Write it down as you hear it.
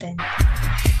KWENTATAKUTAN.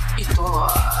 Ito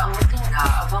ang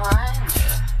pinaabangan,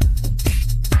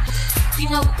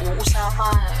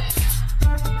 pinag-uusapan,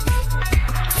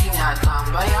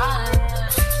 tinatambayan,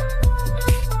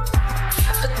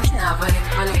 at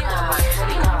binabalik-balikan.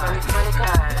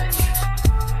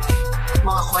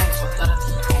 Mga kwento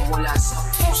taratibo mula sa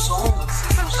pusong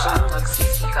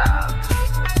nagsisikap.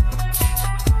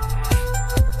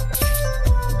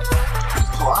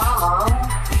 Ito ang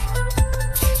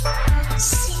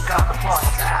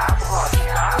SIKAPodcast.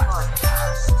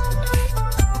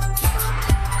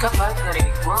 Kapag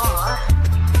narinig mo,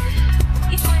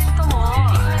 ikwento mo.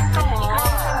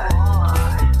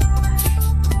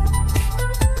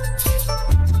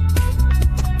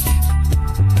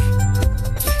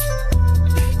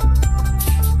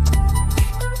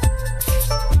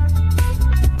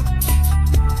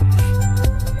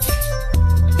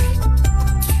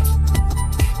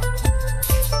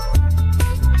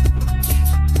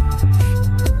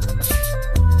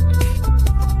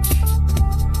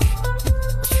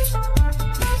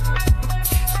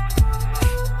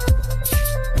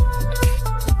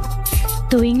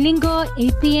 Tuwing linggo,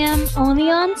 8 p.m.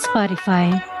 only on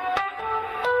Spotify.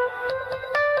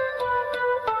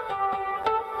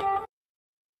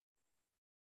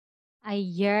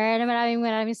 Ayan,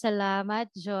 maraming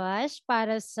salamat, Josh,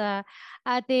 para sa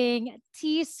ating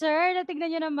teaser.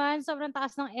 Natignan nyo naman, sobrang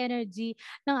taas ng energy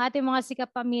ng ating mga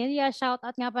Sikap Pamilya.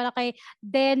 Shoutout nga pala kay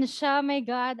Densha, my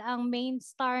God, ang main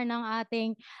star ng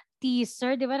ating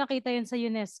teaser. Di ba nakita yun sa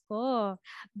UNESCO?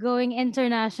 Going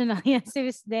international yan si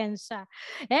Miss Densha.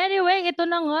 Anyway, ito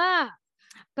na nga.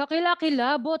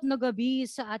 Kakilakilabot na gabi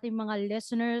sa ating mga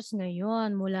listeners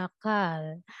ngayon mula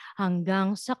Kal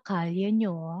hanggang sa kalye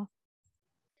nyo.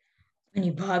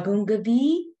 Panibagong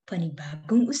gabi,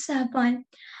 panibagong usapan,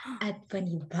 at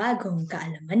panibagong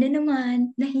kaalaman na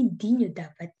naman na hindi nyo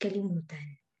dapat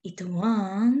kalimutan. Ito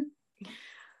ang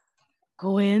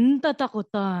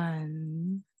KWENTATAKUTAN.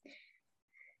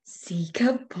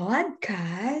 SIKAPodcast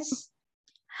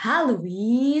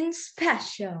Halloween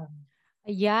Special.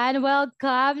 Ayan,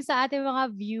 welcome sa ating mga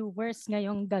viewers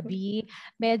ngayong gabi.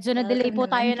 Medyo na-delay po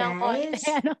tayo ng konti.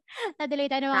 Na-delay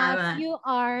tayo ng mga few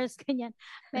hours. Ganyan.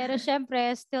 Pero syempre,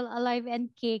 still alive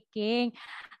and kicking.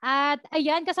 At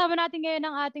ayan, kasama natin ngayon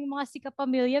ang ating mga Sikap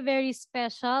Pamilya. Very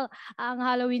special ang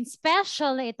Halloween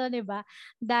special na ito, di ba?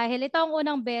 Dahil ito ang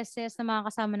unang beses na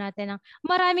makakasama natin ng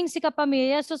maraming Sikap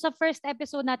Pamilya. So sa first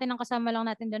episode natin, ang kasama lang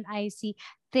natin doon ay si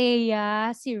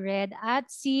Thea, si Red, at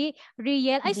si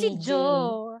Riel. Ay, si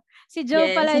Joe. Si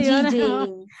Joe pala si yun. GJ.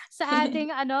 Sa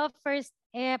ating first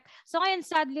ep. So ngayon,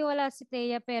 sadly, wala si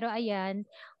Thea. Pero ayan,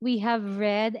 we have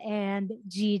Red and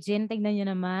Gigi. Tignan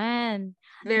nyo naman.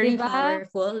 Very diba?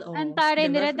 powerful. Oh,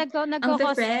 Antare diba? ni Red,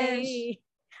 nagko-cosplay.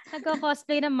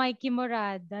 Nagko-cosplay ng Mikey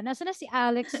Morada. Nasaan na si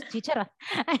Alex Chichara?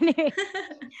 Anyway.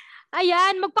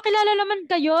 Ayan, magpakilala naman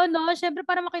kayo, no? Siyempre,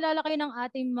 para makilala kayo ng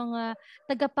ating mga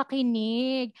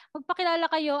tagapakinig.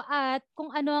 Magpakilala kayo at kung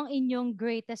ano ang inyong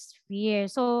greatest fear.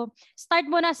 So,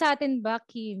 start muna sa atin ba,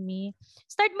 Kimi?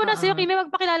 Start muna sa'yo, Kimi.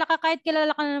 Magpakilala ka kahit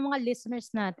kilala ka na ng mga listeners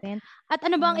natin. At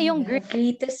ano ba ang iyong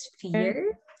greatest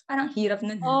fear? Parang hirap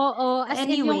nun, ha? Oo. As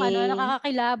anyway, in yung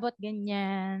nakakakilabot,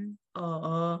 ganyan.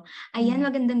 Oo. Ayan,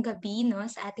 magandang gabi, no?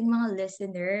 Sa ating mga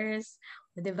listeners.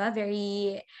 O, diba?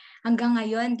 Hanggang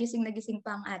ngayon, gising na gising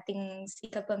pa ang ating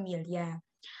Sikap Pamilya.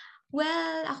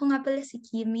 Well, ako nga pala si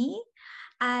Kimi.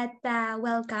 At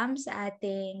welcome sa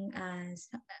ating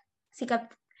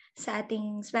sa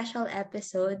ating special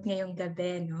episode ngayong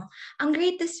gabi, no? Ang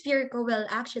greatest fear ko, well,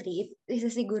 actually, isa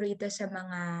siguro ito sa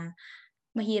mga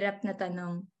mahirap na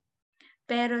tanong.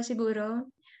 Pero siguro,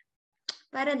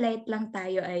 para light lang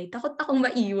tayo ay takot akong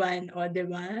maiwan. O,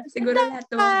 diba? Siguro lahat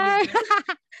naman.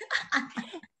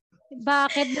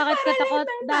 Bakit ka takot?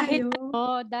 Dahil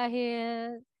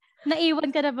naiwan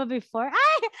ka na ba before?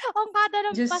 Ay! Ang kada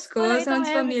ng Diyos Pasko ko, na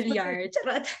sounds familiar.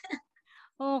 Charot.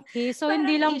 Okay, so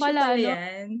hindi lang pala,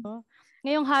 no?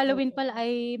 Ngayong Halloween pala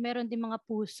ay meron din mga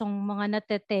pusong mga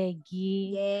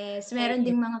natetegi. Yes, meron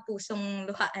din mga pusong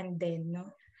luhaan din,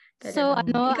 no? So,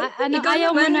 ikaw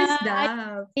ayaw mo naman,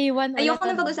 na iwan ayoko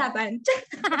na pag-usapan.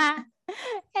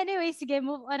 Anyway, sige,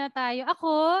 move on na tayo.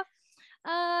 Ako,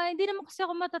 hindi naman kasi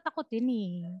ako matatakotin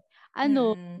eh.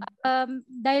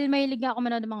 Dahil mahilig ako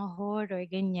manood ng mga horror,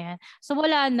 ganyan. So,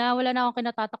 wala na akong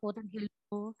kinatatakutan.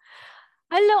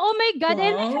 Hello, oh my God.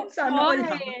 Wow,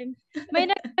 may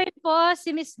nag-join po si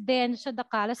Miss Densha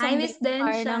Dacala. Hi, Miss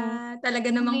Densha.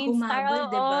 Talaga namang humabol,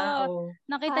 diba?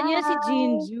 Nakita niyo si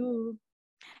Jinju.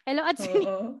 Hello, at si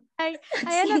Oo.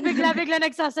 ayan na, bigla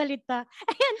nagsasalita.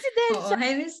 Ayan, si Densha.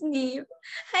 Hi, Miss Nip.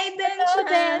 Hi, Hello, Densha.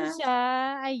 Densha.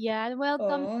 Ayan,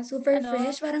 welcome. Super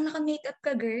fresh. Parang naka-makeup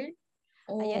ka, girl.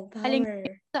 Ayan, galing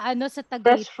Power. sa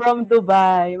Fresh Tagaytay. from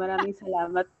Dubai. Maraming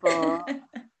salamat po.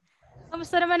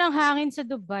 Kamusta naman ang hangin sa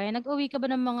Dubai? Nag-uwi ka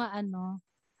ba ng mga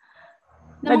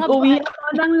Nag-uwi ako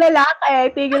ng lalaki.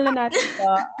 Tigil na natin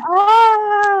to.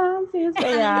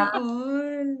 Saya.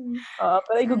 Ayun.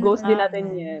 Pero i-ghost din natin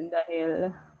yan dahil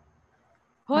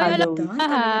Hoy, Halloween.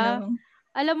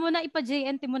 Alam mo na,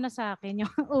 ipa-JNT mo na sa akin.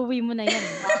 Yung uwi mo na yan.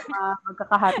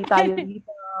 Magkakahati tayo dito.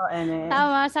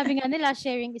 Tama, sabi nga nila,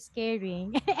 sharing is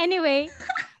caring. Anyway,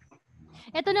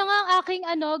 ito na nga ang aking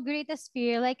greatest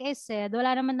fear. Like I said,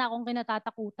 wala naman na akong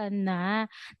kinatatakutan na.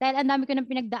 Dahil ang dami ko ng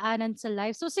pinagdaanan sa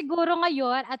life. So siguro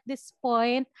ngayon, at this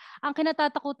point, ang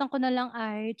kinatatakutan ko na lang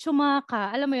ay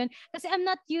tsumaka. Alam mo yun? Kasi I'm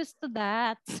not used to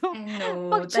that. So,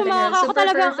 pag tsumaka ako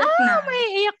talaga,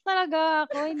 may iyak talaga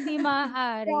ako. Hindi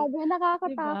maaari. Grabe,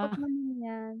 nakakatakot naman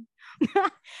yan.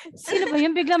 Sino ba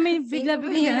yun? Bigla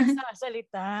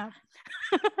nagsasalita.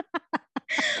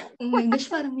 Oh my gosh,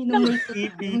 parang minumay ko.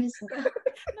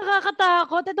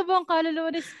 Nakakatakot. Ito ba ang kaluluwa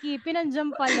ni Skippy?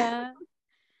 Nandiyan pala.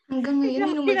 Hanggang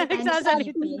ngayon, minumay ko tayo ni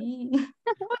Skippy.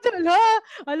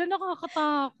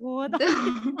 Nakakatakot.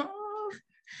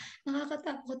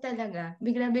 Nakakatakot talaga.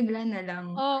 Bigla-bigla na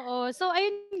lang. Oo. So,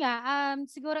 ayun nga.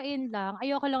 Siguro yun lang.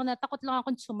 Ayoko lang na takot lang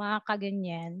akong tsumaka,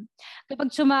 ganyan. Kapag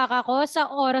tsumaka ko,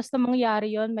 sa oras na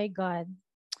mangyari yun, my God.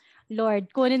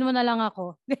 Lord, kunin mo na lang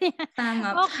ako.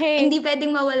 Tama. Okay. Hindi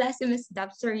pwedeng mawala si Miss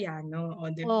Dap Soriano.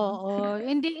 Oo.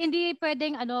 Hindi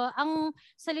pwedeng ang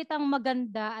salitang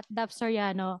maganda at Dap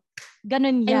Soriano,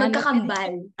 ganun yan. Ay,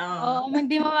 magkakambal. Oo,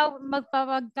 hindi mo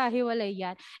magkahiwalay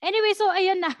yan. Anyway, so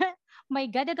ayun na. My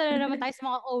God, ito na naman tayo sa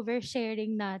mga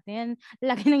oversharing natin.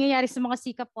 Lagi nangyayari sa mga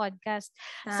SIKAPodcast.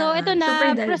 So ito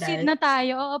na, proceed na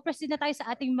tayo. Proceed na tayo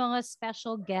sa ating mga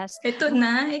special guest. Ito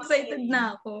na, excited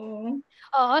na ako.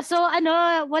 Oo, so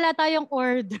wala tayong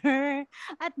order.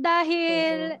 At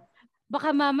dahil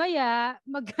baka mamaya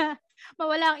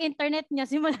mawala ang internet niya,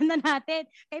 simulan na natin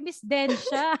kay Miss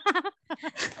Densha.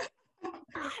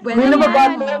 Well,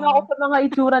 nababasa ako sa mga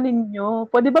itsura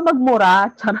ninyo. Pwede ba magmura?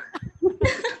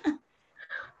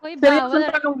 Uy, seryoso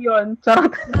tanong yun. Charot.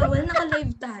 Bawal,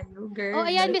 naka-live tayo, girl.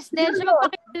 Ayan, Miss Densha,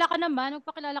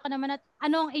 magpakilala ka naman at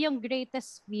ano ang iyong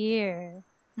greatest fear?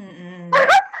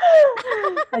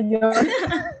 Ayun.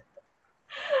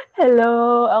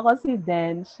 Hello, ako si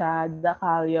Densha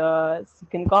Dacalios. You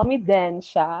can call me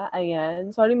Densha.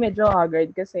 Ayan. Sorry, medyo haggard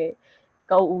kasi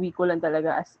kauuwi ko lang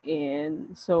talaga as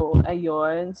in. So,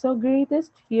 ayun. So,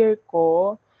 greatest fear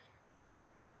ko,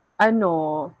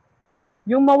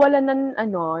 yung mawalan ng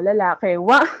lalaki.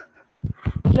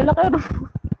 Lalaki.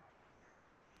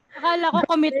 Akala ko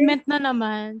commitment na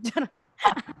naman.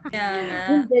 Kaya nga.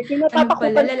 Hindi,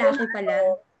 lalaki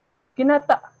pala.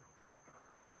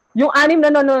 Yung 6 na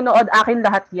nanonood, akin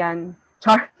lahat yan.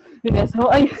 Char.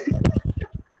 So, ay.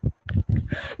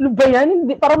 Ano ba yan?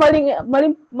 Hindi, para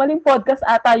maling podcast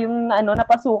ata yung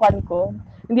napasukan ko.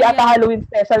 Hindi ata Halloween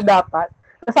special dapat.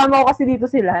 Kasama ko kasi dito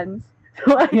si Lance.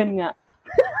 So, ayun nga.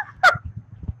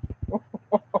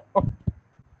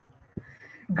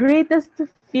 Greatest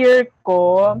fear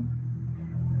ko,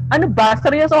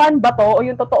 seryosohan ba to? O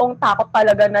yung totoong takot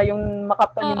talaga na yung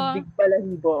makaptan yung big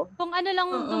balahibo? Kung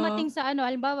lang dumating sa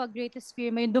halimbawa, greatest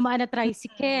fear mo yung dumaan na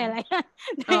tricycle. Ayan.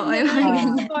 Yung mga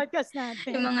ganyan. Podcast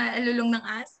natin. Yung mga alulong ng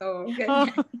aso.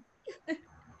 Ganyan.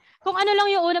 Kung lang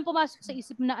yung unang pumasok sa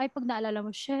isip mo na, ay, pag naalala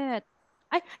mo, shit.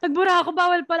 Ay, nagbura ako,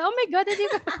 bawal pala. Oh my God, hindi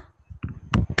ba?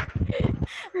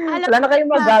 Wala na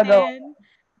kayong magagawa.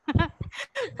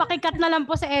 Pakikat na lang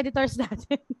po sa editors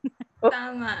natin.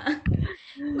 Tama.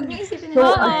 Huwag niyo isipin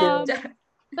na.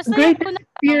 Basta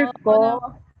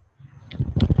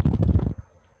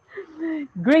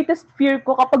greatest fear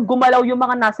ko kapag gumalaw yung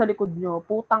mga nasa likod nyo.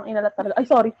 Putang ina talaga. Ay,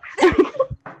 sorry.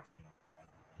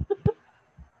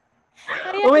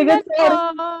 Oh my God, sir.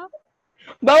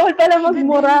 Bawal pala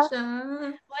magmura.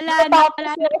 Wala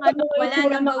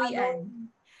nang bawian.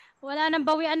 Wala nang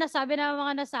bawian na sabi ng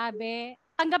mga nasabi.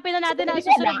 Tanggapin na natin ang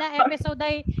susunod na episode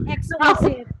ay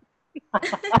explicit.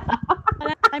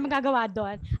 Wala tayong magagawa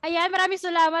doon. Ayan, maraming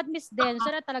salamat, Miss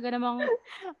Densha, na talaga namang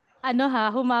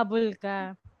humabol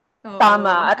ka.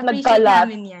 Tama, at nagkalat.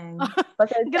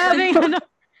 Grabe,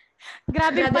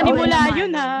 grabe panimula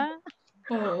yun, ha?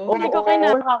 Oo. Hindi ko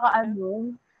kinakaano. Nakakaano.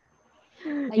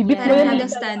 Ibig mo yun ang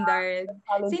standard.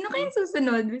 Sino kayang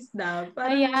susunod, Miss Dab?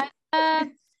 Ayan.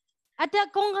 At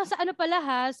kung sa ano pala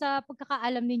sa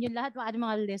pagkakaalam ninyo lahat,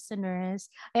 mga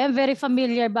listeners, I am very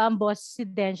familiar ba ang boss si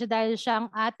Densha dahil siya ang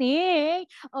ating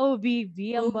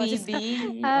OBB. Ang boses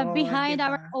behind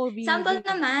our diba? OBB. Sample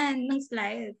naman ng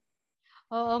slide.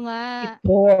 Oo nga.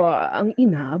 Ito, ang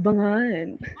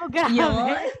inaabangan. Oh, grabe.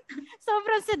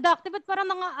 Sobrang seductive at parang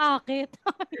nangaakit.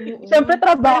 Siyempre,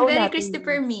 trabaho very natin.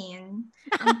 Christopher Min.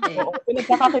 Oo,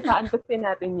 pinagkakakitaan kasi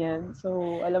natin yan.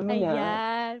 So, alam mo na.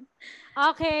 Ayan.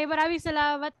 Okay, maraming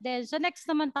salamat din. So, next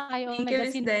naman tayo. Thank you,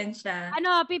 Miss Densha.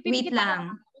 Pipili Wait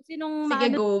lang. Sinong sige,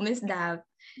 go, Miss Dab.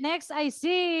 Next, I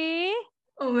see.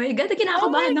 Oh my God,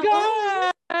 kinakabahan ako. Oh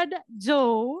my God!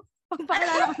 Joe,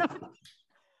 pagpaalala ko naman.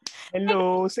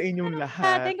 Hello sa inyong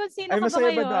lahat. Ay,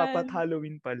 masaya ba dapat?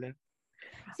 Halloween pala.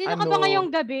 Sino ka ba ngayong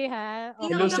gabi, ha?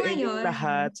 Hello sa inyong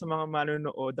lahat, sa mga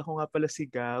manonood. Ako nga pala si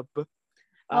Gab.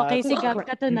 Okay, si Gab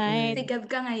ka tonight. Si Gab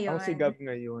ka ngayon. Ako si Gab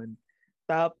ngayon.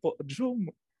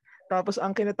 Tapos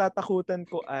ang kinatatakutan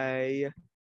ko ay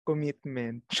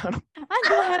commitment.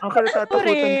 Ang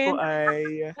kinatatakutan ko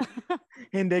ay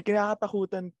hindi,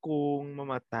 kinakatakutan kong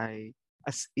mamatay.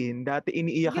 As in, dati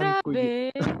iniiyakan ko yun.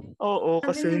 Oo,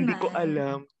 kasi hindi ko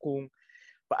alam kung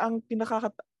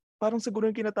parang siguro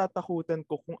yung kinatatakutan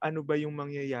ko kung ano ba yung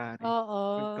mangyayari.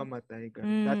 Pagkamatay.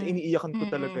 Dati iniiyakan ko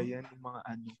talaga yan, yung mga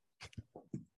ano.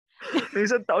 May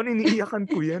isang taon iniiyakan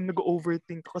ko yan,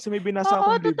 nag-overthink ko kasi may binasa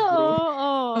akong libro.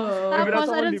 May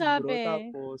binasa akong libro,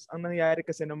 tapos ang nangyari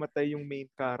kasi namatay yung main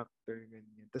character.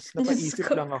 Ganyan. Tapos napaisip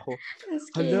lang ako,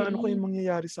 hala, ano kaya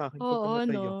mangyayari sa akin pag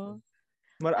namatay ako?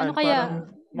 Ano kaya? Parang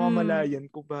mamalayan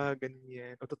ko ba,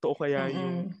 ganyan. O totoo kaya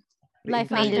yung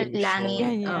life after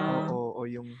langit. Oo,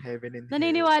 yung heaven and hell.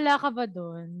 Naniniwala ka ba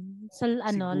doon? Sa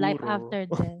life after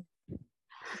death?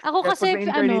 Ako kaya kasi, pag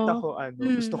na-incarnate ako,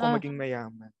 gusto ko maging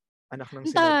mayaman. Anak ng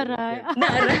senador.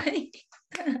 Naray.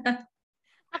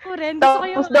 Ako rin. Gusto ko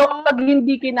yung... Tapos daw, pag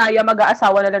hindi kinaya,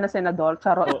 mag-aasawa na lang ng senador.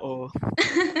 Charot. Oo.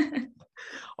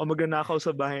 O magnanakaw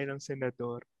sa bahay ng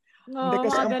senador. Hindi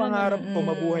kasi ang pangarap ko,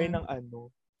 mabuhay ng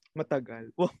matagal.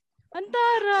 Wow. Ang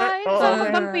taray.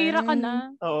 Parang vampira ka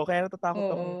na. Oo, kaya natatakot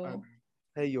ako.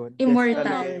 Ayun.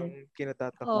 Immortal. Yung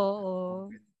kinatatakot. Oo.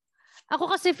 Ako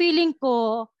kasi feeling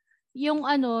ko, yung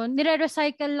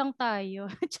nire-recycle lang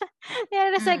tayo.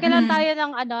 Nire-recycle lang tayo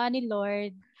ng ni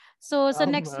Lord. So, sa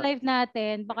next life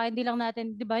natin, baka hindi lang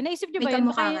natin, di ba? Naisip niyo ba yun?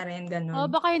 May kamukha ka rin,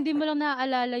 ganun. Baka hindi mo lang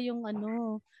naaalala yung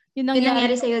yung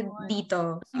nangyari sa'yo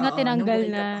dito. Kasi nga tinanggal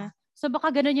na. So,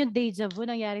 baka ganun yung deja vu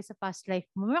nangyari sa past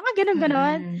life mo. Baka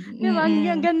ganun. Di ba?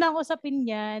 Ang ganda ang usapin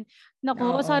yan.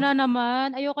 Naku, sana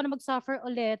naman. Ayoko na mag-suffer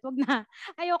ulit. Wag na.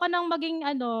 Ayoko nang maging,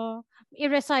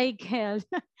 i-recycle.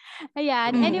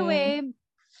 Ayan. Anyway,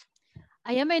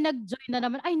 ayan, may nag-join na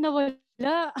naman. Ay, nawala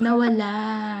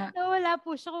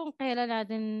po siya kung kailan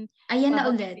natin. Ayan na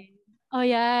ulit. O,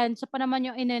 yan. Siya pa naman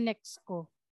yung ine-next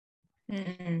ko.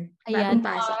 Ayan.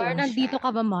 Mar, nandito ka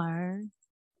ba, Mar?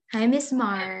 Hi, Miss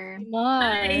Mar.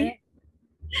 Mar. Hi.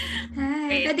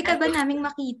 Pwede ka ba naming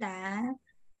makita?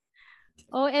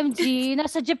 OMG,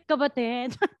 nasa jeep ka ba,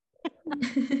 Ted?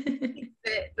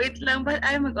 Wait lang, but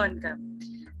I'm mag-on cam.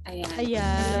 Ayan.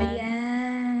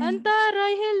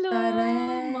 Antaray, hello.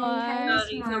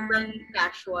 Sorry, sobrang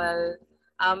casual.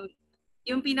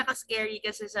 Yung pinaka-scary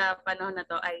kasi sa panahon na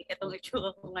to ay itong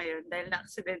itsura ko ngayon dahil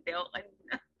na-aksidente ako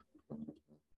kanina.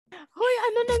 Hoy,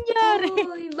 ano nangyari?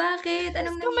 Hoy, bakit?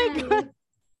 Anong nangyari? Oh my God.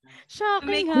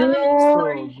 Shocking, ha?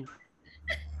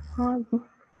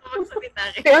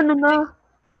 Ano na?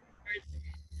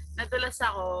 Nadulas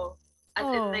ako. As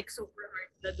in, like, super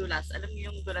hard na dulas. Alam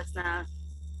niyo yung dulas na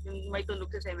yung may tunog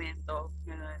sa semento.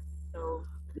 Ganun. So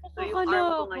yung arm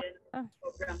ko ngayon,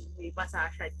 sobrang may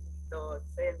pasasya dito.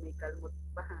 So, may kalmot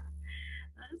pa.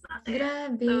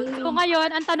 Grabe. So,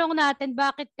 ngayon, ang tanong natin,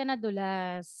 bakit ka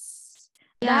nadulas?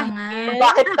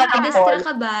 Bakit ka na-distra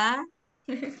ka ba?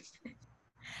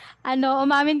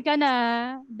 Umamin ka na.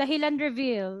 Dahilan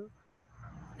reveal.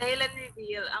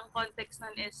 Ang context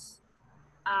nun is,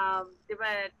 di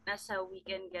ba, nasa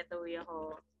weekend getaway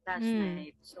ako last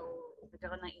night. So,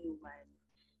 nagkaroon ng inuman.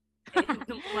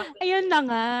 Ayun na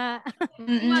nga.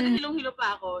 Hilong-hilo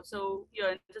pa ako. So,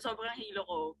 yun. Sa sobrang hilo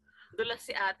ko, dulas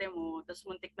si ate mo, tapos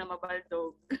muntik na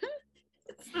mabaldog.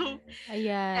 So,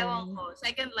 ewan ko.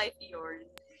 Second life yun.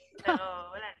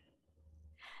 Pero, wala.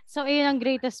 So, yun ang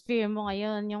greatest fear mo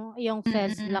ngayon. Yung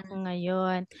Fez luck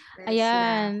ngayon.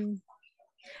 Ayan.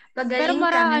 Pero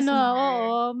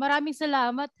maraming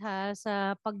salamat ha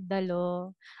sa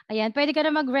pagdalo. Ayan, pwede ka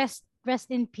na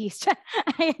rest in peace.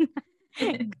 Ayan.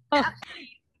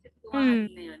 Actually,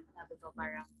 na yun. Sabi ko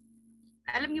parang,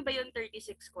 alam niyo ba yung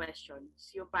 36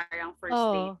 questions? Yung parang first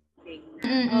date thing.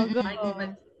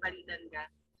 Palitan ka.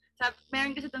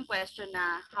 meron kasi itong question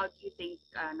na, how do you think,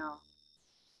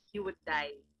 you would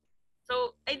die?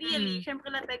 So, ideally,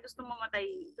 syempre lang tayo gusto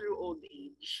mamatay through old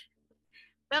age.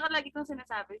 Pero lagi kong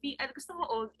sinasabi, gusto ko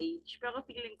old age, pero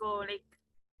feeling ko, like,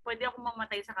 pwede ako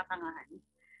mamatay sa katangahan.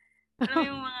 Ano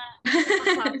yung mga,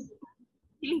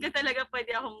 feeling ko talaga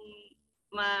pwede akong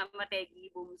mategi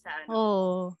boom sa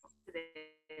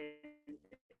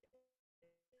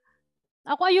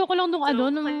Ako ayoko lang nung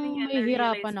nung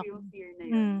mahihirapan ako. Yung fear na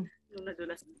yun, nung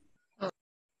nadulas.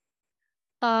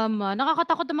 Tama.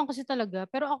 Nakakatakot naman kasi talaga.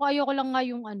 Pero ako ayoko lang nga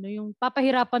yung yung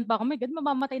papahirapan pa ako. My God,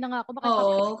 mamamatay na nga ako.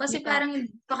 Oo, kasi parang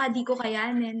baka di ko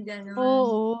kayanin, gano'n.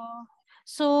 Oo.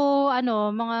 So,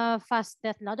 mga fast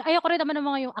death lang. Ayoko rin naman ng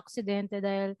mga yung aksidente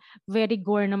dahil very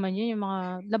gore naman yun. Yung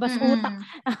mga labas utak.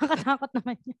 Nakakatakot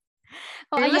naman yun.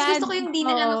 Mas gusto ko yung di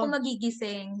na lang ako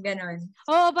magigising. Gano'n.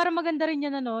 Oo, parang maganda rin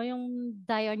yan, yung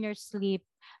die on your sleep.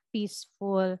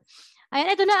 Peaceful.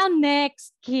 Ayan, ito na ang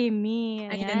next, Kimi.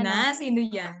 Ayan na, sino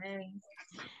yan?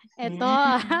 Ito,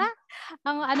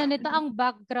 ang ang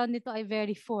background nito ay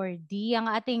very 4D. Ang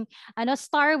ating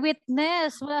star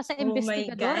witness mula sa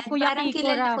investigador, Kuya parang Kiko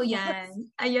kilala ko yan.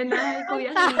 Ayun na,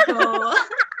 Kuya Kiko.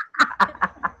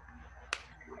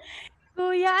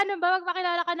 Kuya,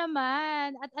 magpakilala ka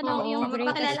naman. At ano yung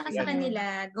greatest magpakilala ka sa kanila.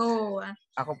 Go.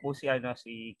 Ako po si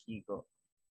Kiko.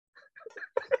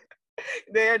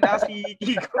 Hindi, si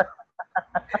Kiko.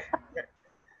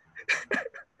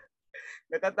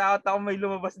 Natatakot ako may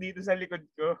lumabas dito sa likod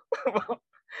ko.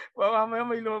 Mamaya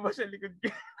may lumabas sa likod ko.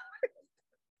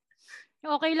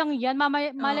 Okay lang yan.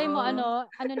 Malay mo,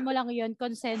 mo lang yun.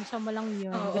 Konsensya mo lang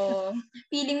yun. Oo.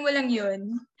 Feeling mo lang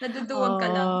yun. Naduduwag ka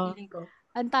lang, feeling ko.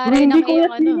 Ang taray ng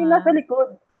iyong nasa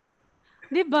likod.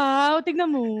 Diba? O,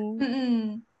 tignan mo.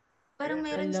 Parang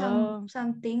meron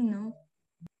something, no?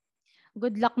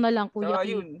 Good luck na lang, Kuya. So,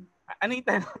 ayun. Ano yung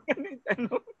tanong?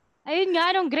 Ayun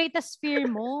nga, anong greatest fear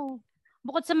mo?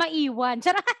 Bukod sa maiwan.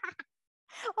 Charot!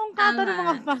 Ang kato ng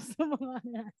mga fans ng mga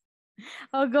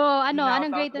go.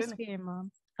 Anong greatest fear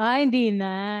mo? Hindi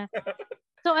na.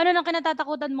 So, ano nang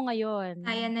kinatatakutan mo ngayon?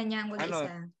 Kaya na niya ang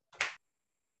mag-isa.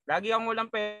 Lagi akong walang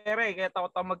pera kaya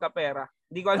takot ako magkapera.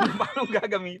 Hindi ko alam paano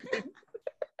gagamitin.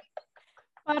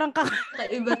 Parang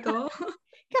kakaiba to.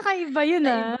 Kakaiba yun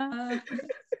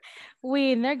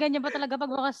Winner, ganyan ba talaga pag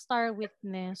mga star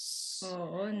witness?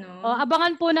 Oo, no.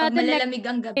 Abangan po natin. Pag malalamig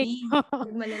ang gabi.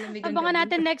 Abangan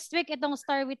natin next week itong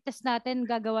star witness natin.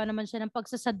 Gagawa naman siya ng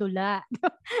pagsasadula.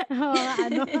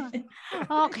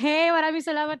 Okay, maraming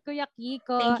salamat Kuya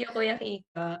Kiko. Thank you Kuya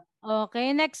Kiko. Okay,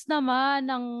 next naman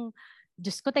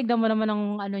Diyos ko, tignan mo naman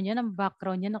ang ng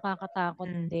background niya, nakakatakot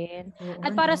din. Oo, at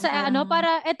para sa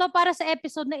para sa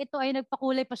episode na ito ay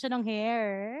nagpakulay pa siya ng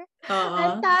hair. Oo.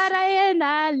 At taray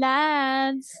na,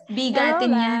 Lance.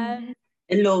 Bigatin yan.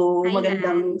 Hello,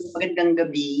 magandang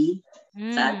gabi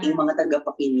sa ating mga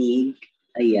tagapakinig.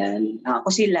 Ayan,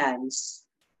 ako si Lance.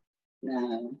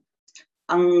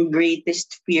 Ang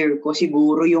greatest fear ko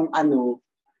siguro yung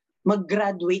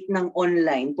mag-graduate ng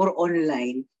online,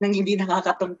 nang hindi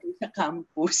nakakatungkol sa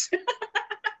campus.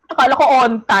 Akala ko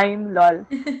on time, lol.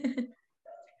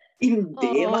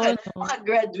 Hindi.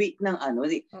 Maka-graduate ng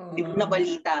di ba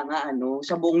nabalita nga,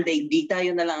 sa buong daigdig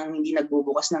tayo na lang ang hindi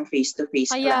nagbubukas ng face-to-face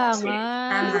klase.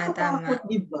 Kaya nga. Tama.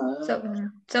 Diba?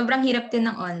 Sobrang hirap din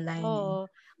ng online. Oo.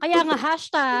 Kaya nga,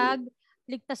 #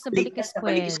 ligtas sa balik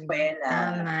eskwela.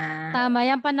 Tama.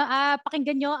 Yan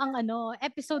pakinggan nyo ang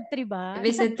episode 3 ba?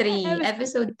 Episode 3.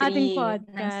 Episode 3 ating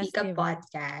podcast, ng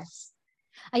SIKAPodcast.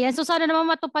 Ayan, so sana naman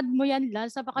matupad mo yan,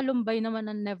 Lance. Sa pakalumbay naman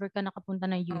na never ka nakapunta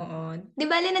ng UK. Oo. Di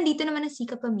bale, nandito naman ang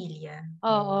Sika Pamilya.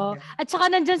 Oo. At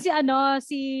saka nandyan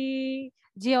si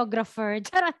geographer.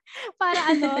 Para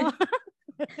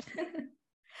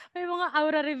may mga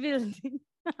aura reveal din.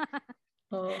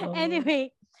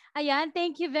 Anyway, ayan,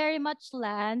 thank you very much,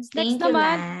 Lance. Thank you,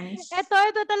 Lance.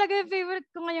 Ito talaga yung favorite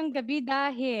ko ngayong gabi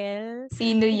dahil...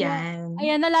 Sino yan?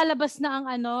 Ayan, nalalabas na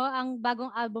ang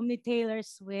bagong album ni Taylor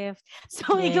Swift.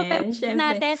 So,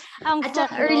 natin ang at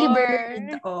saka early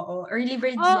bird. Oo, early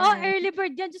bird yan. Oo, early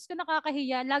bird yan. Diyos ko,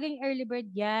 nakakahiya. Laging early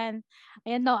bird yan.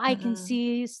 Ayan, no, I can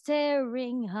see you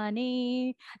staring,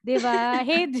 honey. Diba?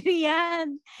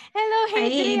 Hadrian. Hello,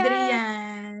 Hadrian.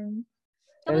 Hadrian.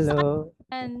 Hello.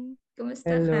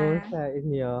 Kumusta Hello ka? sa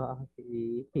inyo. Ako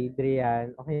si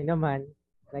Adrian. Okay naman.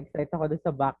 Na-excite ako doon sa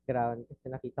background kasi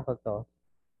nakita ko to.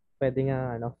 Pwede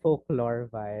nga folklore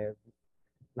vibe.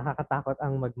 Nakakatakot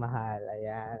ang magmahal.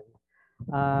 Ayan.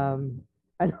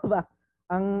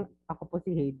 Ako po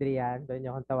si Adrian. Doon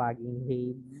niyo akong tawaging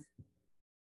Hades.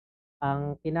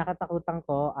 Ang kinakatakutan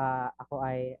ko,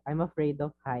 I'm afraid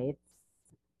of heights.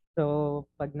 So,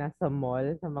 pag nasa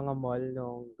mall, sa mga mall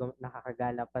nung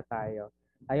nakakagala pa tayo,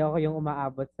 ayoko yung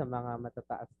umaabot sa mga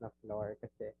matataas na floor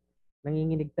kasi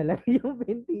nanginginig talaga yung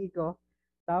binti ko.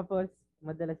 Tapos,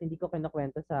 madalas hindi ko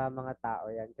kinukwento sa mga tao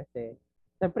yan kasi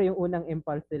siyempre yung unang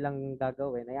impulse nilang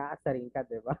gagawin ay aasarin ka,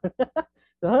 di ba?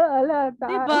 So, ala, taas.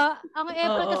 Diba? Ang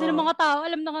April kasi ng mga tao,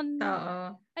 alam na Oo.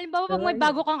 Halimbawa, pag may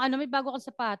bago kang may bago kang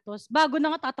sapatos, bago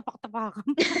na nga tatapak-tapakan.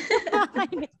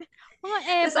 Mga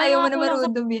April. Tapos ayaw mo na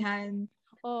marudumihan.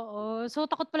 Oo. So,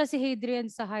 takot pala si Hadrian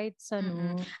sa heights,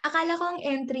 Akala ko ang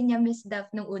entry niya, Miss Duff,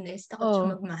 nung una is takot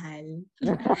siya magmahal.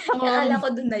 Akala ko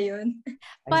dun na yun.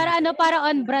 Para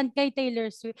on brand kay Taylor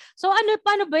Swift. So,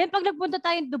 paano ba yan? Pag nagpunta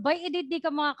tayong Dubai, di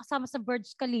ka makakasama sa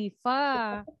Burj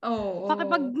Khalifa. Oo.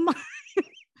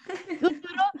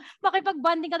 Pero,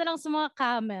 makipag-bonding ka na lang sa mga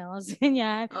camels.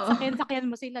 Ganyan. Sakyan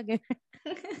mo sila.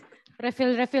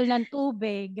 Refill ng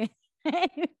tubig.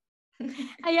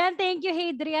 Ayan, thank you,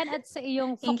 Hadrian, at sa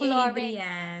iyong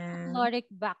folkloric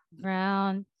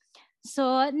background.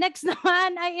 So, next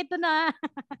naman ay ito na.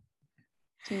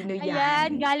 Sino yan? Ayan,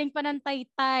 galing pa ng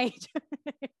Taytay.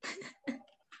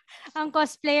 Ang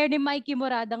cosplayer ni Mikey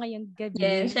Morada ngayong gabi.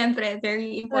 Yes, syempre,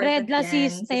 very important Red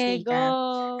Lasiste,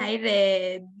 go! Hi,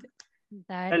 Red.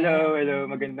 Hello.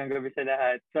 Magandang gabi sa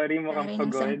lahat. Sorry, mukhang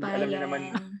pagod.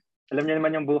 Alam niyo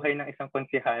naman yung buhay ng isang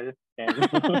konsihal.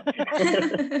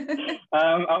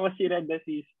 Ako si Red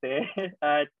Lasiste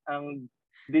at ang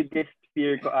biggest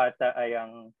fear ko ata ay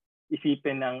ang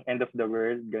isipin ng end of the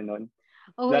world, ganun.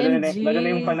 Lalo na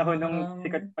yung panahon nung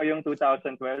sikat pa yung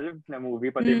 2012 na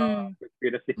movie, pati mga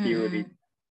conspiracy theory.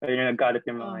 Ayun yung nagkalat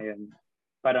yung mga yan.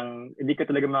 Parang hindi ka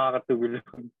talaga makakatulog.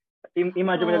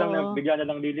 Imagine mo na lang na bigla na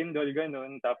lang lilindol,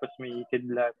 ganun, tapos may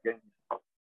kidlat, ganun.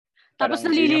 Tapos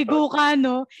naliligo ka,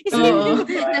 no? Oo,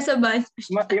 nasa ban.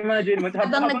 Imagine mo.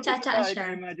 Habang nagtsatsaa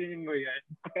siya. Imagine mo yan.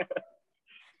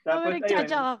 Tapos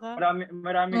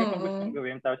marami ka pang gustong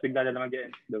gawin, tapos bigla na lang mag-end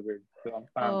the world. So, ang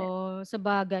pangit. Sa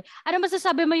bagay. Ano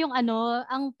masasabi mo yung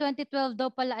ang 2012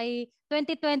 daw pala ay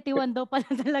 2021 daw pala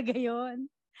talaga yon.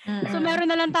 So, meron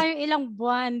na lang tayong ilang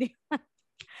buwan.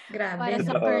 Grabe. Para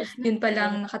sa first. Yun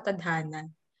palang nakatadhana.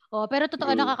 Pero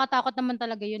totoo, nakakatakot naman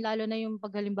talaga yun. Lalo na yung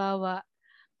paghalimbawa,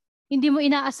 hindi mo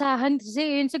inaasahan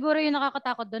kasi yun siguro yung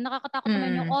nakakatakot doon. Nakakatakot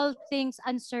naman yung all things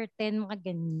uncertain, mga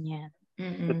ganyan.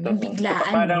 Biglaan.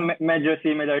 Parang medyo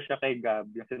similar siya kay Gab,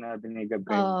 yung sinabi ni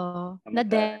Gabriel. Na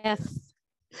death.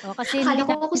 Kasi akala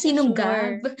ko kung sinong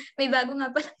Gab. May bago nga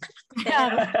palang karakter.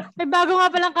 May bago nga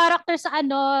palang karakter sa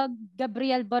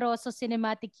Gabriel Barroso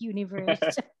Cinematic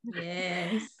Universe.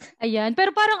 Yes. Ayan.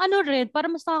 Pero parang rin,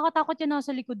 parang mas nakakatakot yung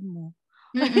nasa likod mo.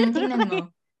 Tingnan mo.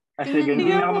 Sige, hindi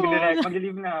na ako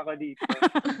mag-leave na ako dito.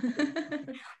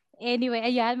 Anyway,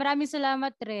 ayan. Maraming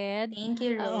salamat, Red. Thank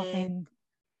you, Red. Okay.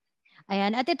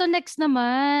 Ayan. At ito next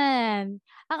naman.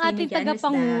 Ang ating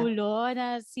tagapangulo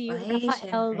na si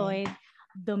Rafael Lloyd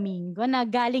Domingo na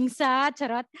galing sa,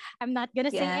 I'm not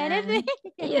gonna say anything.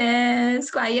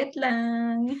 Yes, quiet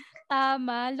lang.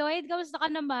 Tama. Lloyd, kamusta ka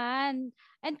naman?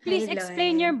 And please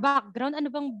explain your background.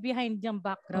 Ano bang behind yung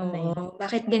background na yun?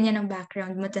 Bakit ganyan ang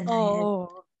background mo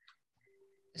tonight?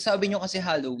 Sabi nyo kasi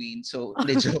Halloween, so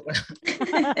joke lang.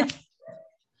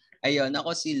 Ayun,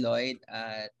 ako si Lloyd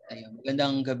at ayun,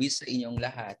 magandang gabi sa inyong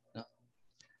lahat. No?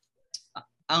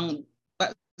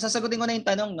 Sasagutin ko na yung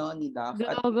tanong ni Daph.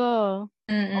 Go.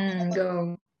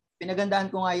 Go. Pinagandaan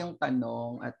ko nga yung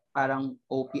tanong at parang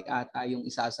OP ata yung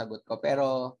isasagot ko.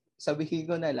 Pero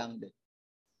sabihin ko na lang din.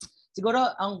 Siguro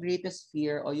ang greatest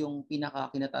fear o yung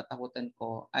pinaka-kinatatakutan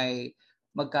ko ay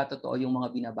magkatotoo yung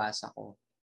mga binabasa ko.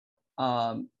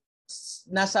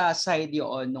 Nasa side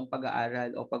yun nung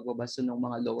pag-aaral o pagbabasa ng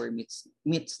mga lower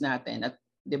myths natin. At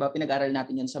 'di ba pinag-aaral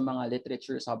natin yun sa mga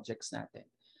literature subjects natin.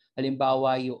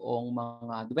 Halimbawa yung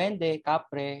mga duwende,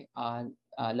 kapre,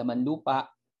 laman lupa,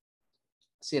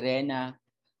 sirena,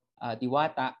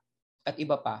 diwata, at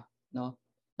iba pa. No?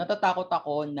 Natatakot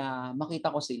ako na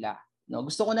makita ko sila. No?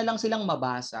 Gusto ko na lang silang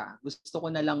mabasa. Gusto ko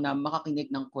na lang na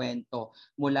makakinig ng kwento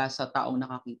mula sa taong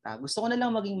nakakita. Gusto ko na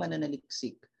lang maging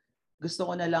mananaliksik. Gusto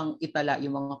ko na lang itala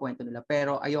yung mga kwento nila.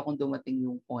 Pero ayokong dumating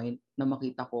yung point na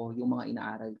makita ko yung mga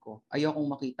inaaral ko. Ayokong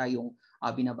makita yung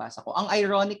binabasa ko. Ang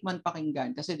ironic man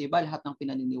pakinggan kasi 'di ba lahat ng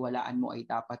pinaniniwalaan mo ay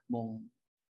dapat mong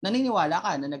naniniwala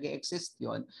ka na nag-e-exist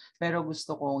yon, pero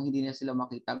gusto kong hindi na sila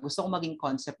makita. Gusto kong maging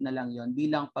concept na lang yon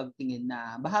bilang pagtingin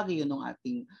na bahagi yun ng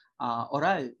ating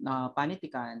oral na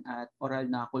panitikan at oral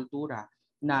na kultura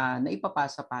na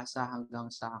naipapasa-pasa hanggang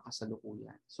sa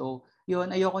kasalukuyan. So,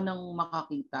 yun, ayoko nang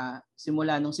makakita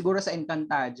simula nung siguro sa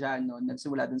Encantadia, no,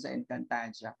 nagsimula dun sa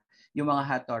Encantadia. yung mga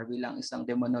Hathor bilang isang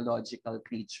demonological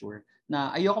creature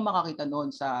na ayoko makakita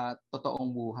noon sa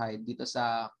totoong buhay dito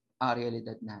sa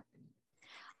realidad natin.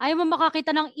 Ayaw mo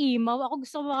makakita ng imaw? Ako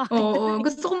gusto ko makakita. Oo,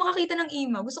 gusto ko makakita ng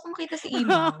imaw. Gusto ko makita si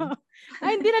imaw.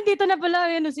 Ay, hindi, nandito na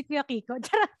pala si Kuya Kiko.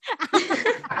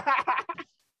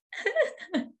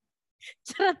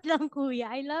 Charot lang,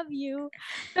 kuya. I love you.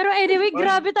 Pero anyway,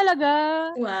 grabe talaga.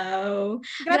 Wow.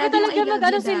 Grabe talaga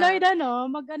mag-ano si Lloyd,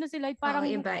 Mag-ano si Lloyd, parang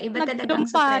iba talaga ang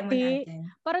supremo natin.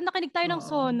 Parang nakinig tayo ng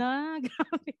Sona.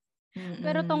 Grabe.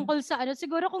 Pero tungkol sa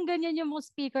siguro kung ganyan yung mga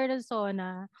speaker ng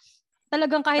Sona,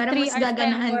 talagang kahit 3 hours,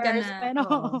 10 hours. Pero,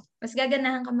 mas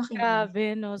gaganahan ka makinig.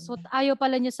 Grabe, no? So, ayaw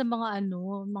pala niya sa mga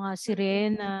mga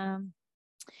sirena.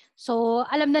 So,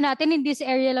 alam na natin, hindi si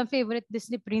Ariel ang favorite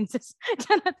Disney princess.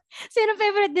 Sino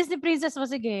favorite Disney princess mo?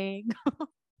 Sige.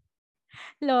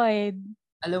 Lloyd.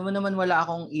 Alam mo naman, wala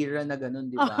akong era na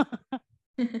ganun, di ba?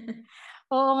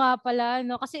 Oo nga pala,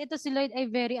 no? Kasi ito si Lloyd ay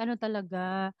very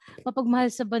talaga,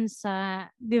 mapagmahal sa bansa,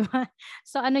 di ba?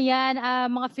 So yan,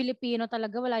 mga Filipino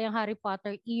talaga, wala yung Harry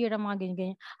Potter era, mga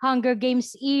ganyan-ganyan. Hunger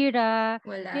Games era.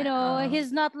 Wala.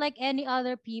 He's not like any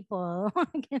other people.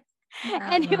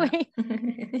 Anyway.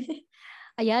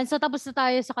 Ayan, so tapos na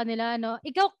tayo sa kanila, no?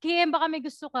 Ikaw, Kim, baka may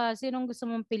gusto ka. Sinong gusto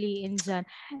mong piliin dyan?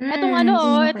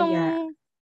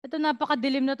 Itong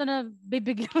napakadilim na to na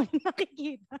bibigyan mo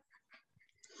nakikita.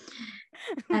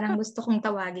 Parang gusto kong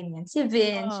tawagin yan. Si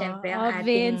Vince, syempre, ang ating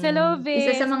Vince. Hello,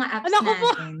 Vince. Isa sa mga apps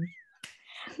natin.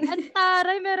 Ang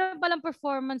taray, meron palang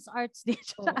performance arts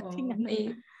dito sa ating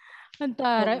Ang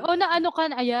taray.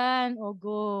 Ayan.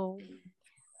 Go.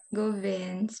 Go,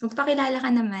 Vince. Magpakilala ka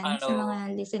naman sa mga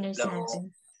listeners natin.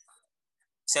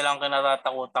 Isa lang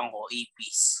kinatatakutan ko,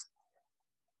 APs.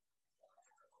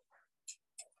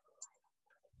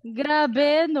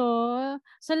 Grabe, no?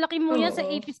 Sa laki mo yan, sa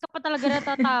APs ka pa talaga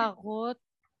natatakot.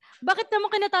 Bakit naman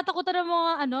kinatatakutan ng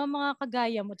mga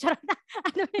kagaya mo? Charot na.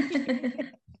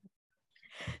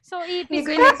 So, APs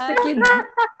ka.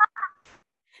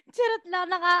 Charot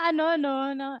lang,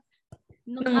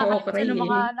 Nang-okray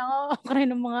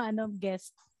ng mga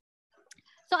guest.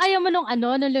 So, ayaw mo nung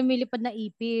lumilipad na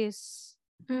ipis.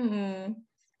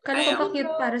 Kala ko pa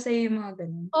cute para sa'yo yung mga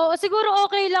ganun. Oo, siguro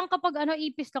okay lang kapag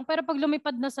ipis lang. Pero pag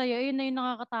lumipad na sa'yo, yun na yung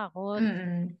nakakatakot.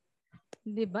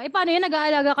 Diba? Paano yun?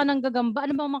 Nag-aalaga ka ng gagamba?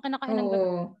 Ano bang mga kinakain ng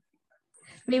gagamba?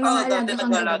 May mga alaga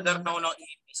kang nag-aalaga na ako ng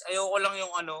ipis. Ayoko lang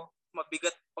yung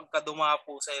mabigat pagka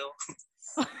dumapo sa'yo.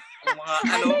 Yung mga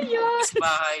ipis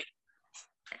bahay.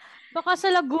 Baka sa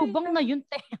lagubang na yun,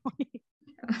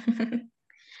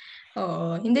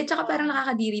 Oo. Hindi, tsaka parang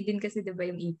nakakadiri din kasi diba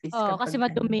yung ipis. Kasi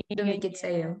madumi. Dumikit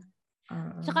sa'yo.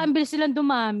 Tsaka ang bilis silang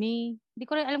dumami. Hindi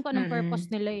ko rin alam kung anong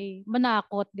purpose nila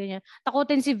Manakot, ganyan.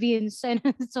 Takutin si Vince. And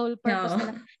sole purpose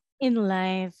nila in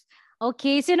life.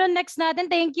 Okay, sino next natin?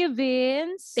 Thank you,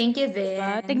 Vince. Thank you,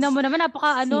 Vince. Tignan mo naman,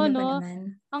 napaka no?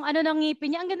 Naman? Ang ng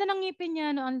ngipin niya. Ang ganda ng ngipin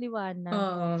niya, ang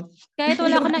liwanag. Kahit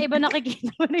wala ko na iba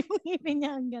nakikita mo rin yung ngipin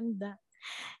niya. Ang ganda.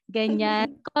 Ganyan.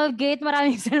 Colgate,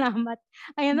 maraming salamat.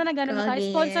 Ayan na, nagano na tayo.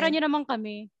 Sponsoran nyo naman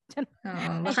kami.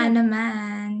 Baka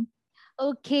naman.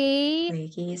 Okay.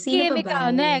 Sino Kim, pa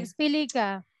ba? Next, pili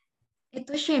ka.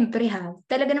 Ito, syempre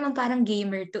talaga naman parang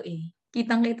gamer to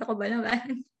Kitang-kita ko ba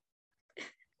naman?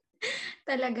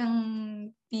 Talagang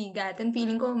pigatan.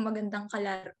 Feeling ko magandang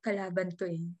kalaban to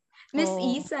Miss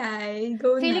Isay,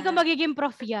 go na. Feeling ko magiging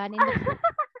prof yan.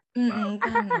 Tama.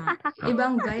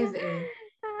 Ibang vibe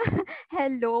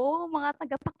Hello, mga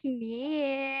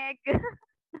tagapakinig.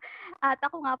 At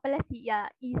ako nga pala si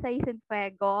Isay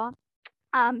Sanfuego.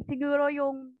 Siguro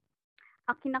yung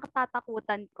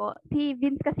kinakatatakutan ko, si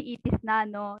Vince kasi itis na,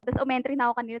 no? Tapos umentry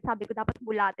na ako kanina, sabi ko dapat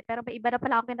bulate. Pero may iba na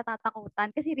pala ako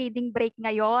kinatatakutan kasi reading break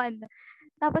ngayon.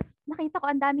 Tapos nakita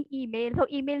ko ang daming email. So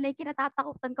email na yung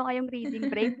kinatatakutan ko ngayong reading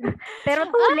break. Pero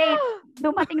too late.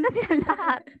 Dumating na sila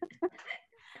lahat.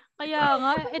 Kaya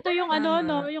nga, ito yung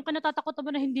yung kinatatakutan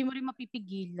mo na hindi mo rin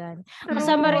mapipigilan.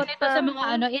 Kasama rin ito sa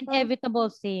mga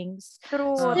inevitable things.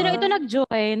 True. Sino ito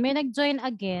nag-join? May nag-join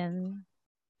again.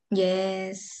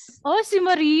 Yes. Oh, si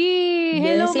Marie.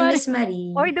 Hello, si Miss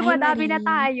Marie. Oy, dumadami na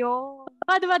tayo.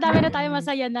 Dumadami na tayo,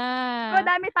 masaya na.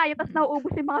 Dumadami tayo, tapos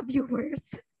nauubos yung mga viewers.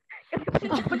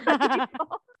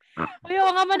 Uy,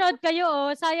 nga, manood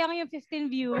kayo, Sayang yung 15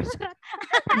 views.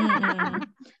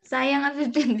 Sayang ang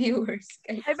 15 viewers.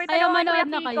 Ayaw manood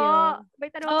na kayo.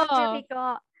 May tanong ako,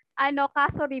 Rico.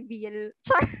 Kaso reveal.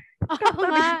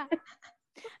 Nga.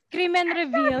 Krimen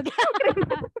reveal.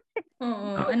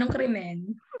 Anong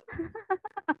krimen?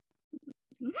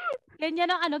 Ganyan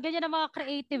ang mga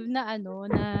creative na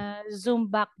na Zoom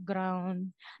background,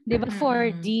 'di ba?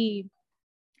 4D.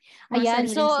 Ayan,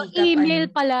 so email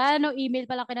pala, email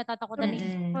pala kinatatakutan ni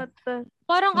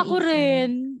Parang ako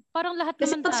rin. Parang lahat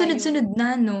kasi naman tayo. Kasi pag sunod-sunod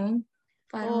na, no?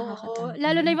 Parang nakakatakot.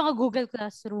 Lalo na yung mga Google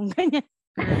Classroom, ganyan.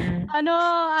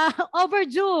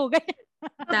 Overdue, ganyan.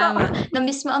 Tama.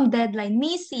 Na-miss mo ang deadline.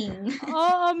 Missing.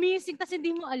 Oo, missing. Tapos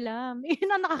hindi mo alam. Yun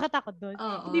ang nakakatakot doon.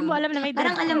 Hindi mo alam na may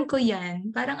deadline. Parang alam ko yan.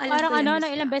 Parang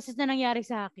ilang beses na nangyari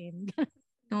sa akin.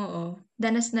 Oo.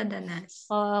 Danas na danas.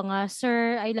 Oo nga.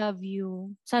 Sir, I love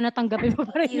you. Sana tanggapin mo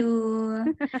pa rin. Thank you.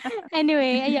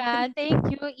 Anyway, ayan.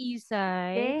 Thank you,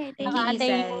 Isay. Thank you,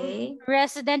 Isay.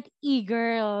 Resident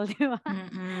e-girl. Di ba?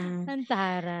 Ang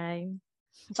taray.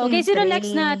 Okay, Siyempre, sino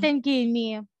next natin,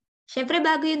 Kimi? Siyempre,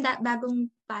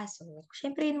 bagong pasok.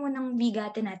 Siyempre, yun munang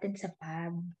bigatin natin sa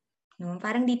pub. No?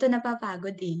 Parang dito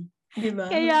napapagod eh. Diba?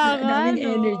 Kaya nga, daming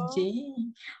energy.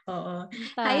 Oo.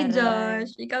 Hi,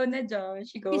 Josh. Ikaw na,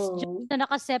 Josh. Go. Is Josh na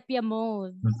naka-sepia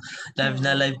mode.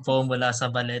 Live po mula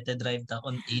sa Balete Drive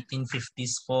taon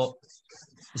 1850s po.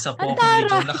 Isa po akong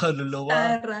ligaw na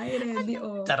kaluluwa. Taray, ready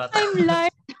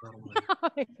Timeline.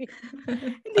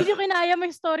 Hindi nyo kinaya,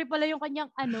 may story pala yung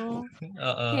kanyang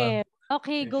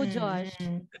Okay, go Josh.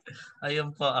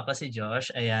 Ayun po, ako si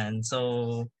Josh. Ayan, so,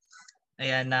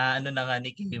 ayan na na nga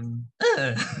ni Kim.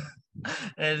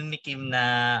 Ni Kim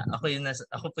na ako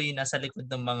po yung nasa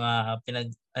likod ng mga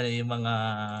yung mga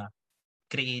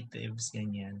creatives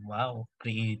ganyan. Wow,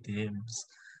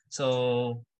 creatives.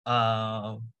 So,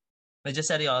 medyo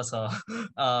seryoso.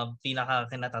 Pinaka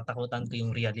kinatatakutan ko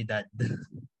yung realidad.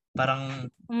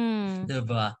 Parang 'di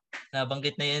ba?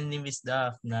 Nabanggit na yan ni Miss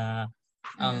Daff na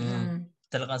ang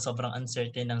talagang sobrang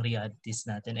uncertain ng realities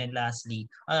natin. And lastly,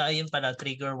 ayun pala,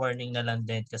 trigger warning na lang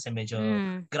din kasi medyo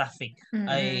graphic.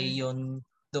 Ay yun,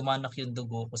 dumanak yung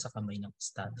dugo ko sa kamay ng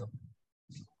estado.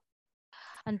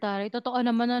 Antari, totoo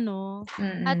naman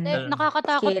At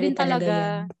nakakatakot din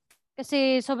talaga.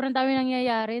 Kasi sobrang dami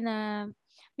nangyayari na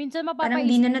minsan mapapaisip parang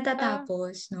di na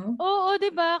natatapos, no? Oo,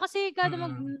 di ba? Kasi kada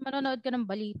manonood ka ng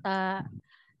balita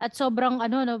at sobrang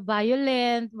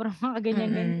violent, mga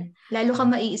ganyan-ganyan. Lalo ka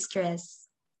mai-stress.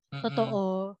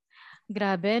 Totoo.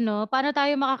 Grabe, no? Paano tayo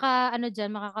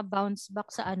makaka-bounce back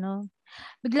sa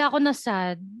Bigla ako na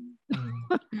sad.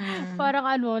 Parang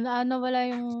wala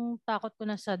yung takot ko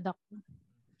na sad ako.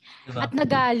 Diba? At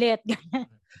nagalit.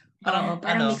 Parang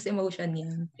mixed emotion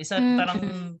yan. Parang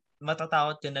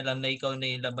matatakot ka na lang na ikaw na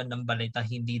yung laban ng balita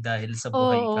hindi dahil sa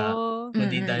buhay ka,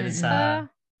 kundi dahil sa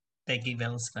techie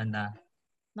bells ka na.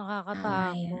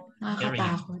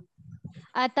 Nakakatakot.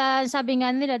 At sabi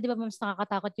nga nila, di ba mas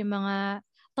nakakatakot yung mga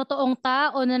totoong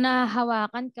tao na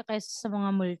nahahawakan ka kaysa sa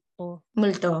mga multo.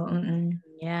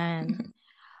 Yan.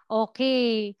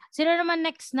 Okay. Sino naman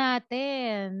next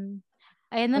natin?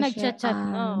 Ayan na, nagchat-chat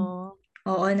na.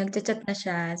 Oo, nagchat-chat na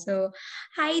siya. So,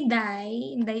 hi,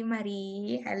 Day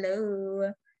Marie. Hello.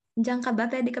 Diyan ka ba?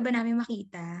 Pwede ka ba namin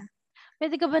makita?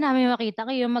 Pwede ka ba namin makita?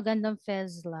 Kayo magandang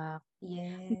Fezlock.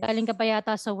 Yes. Galing ka pa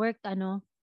yata sa work,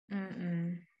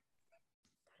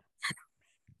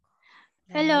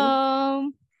 Hello.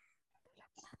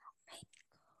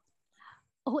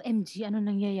 OMG, ano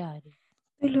nangyayari?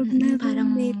 Tulog na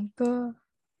roommate ko.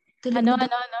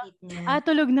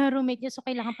 Tulog na roommate niya. So,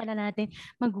 kailangan pala natin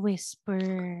mag-whisper.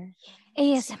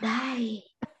 ASMR.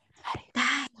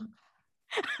 Day.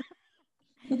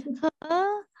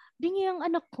 Bingi ang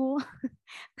anak ko.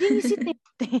 Bingi si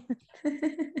Tete.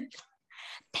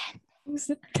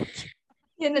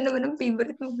 Yan na naman ang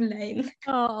favorite mong line.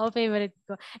 Oo, favorite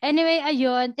ko. Anyway,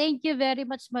 ayun. Thank you very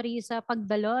much, Marisa,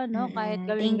 pagdalo, kahit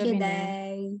gawin gabi na. Thank you,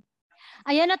 Day.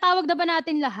 Ayan, natawag na ba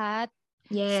natin lahat?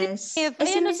 Yes. Si Nif.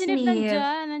 Ayan, si Nif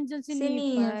nandyan. Nandyan si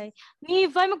Nifay.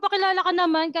 Nifay, magpakilala ka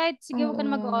naman kahit sige, huwag ka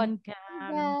na mag-on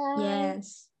cam.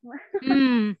 Yes.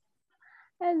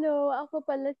 Hello, ako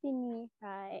pala si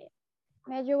Nifay.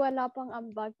 Medyo wala pang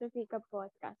ambag sa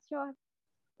SIKAPodcast. Sure.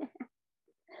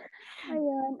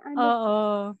 Ayun.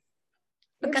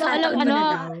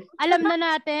 Alam na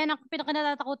natin, ang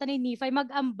pinakanatatakutan ni Nifay,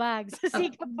 mag-ambag sa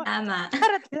SIKAPodcast. Tama.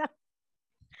 Charot lang.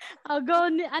 Go,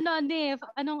 Nif?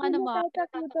 Anong mo?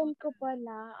 Natatakutan ko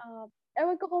pala.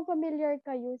 Ewan ko kung familiar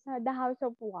kayo sa The House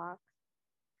of Wax.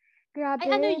 Grabe.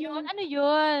 Ay, ano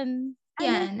yun?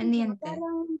 Yan, ano yan?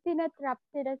 Parang tinatrap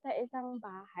sila sa isang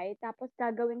bahay, tapos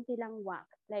gagawin silang wax.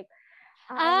 Like,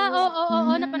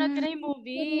 napanood ko na yung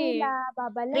movie.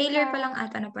 Trailer pa lang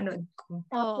ata napanood ko.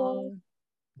 Tapos,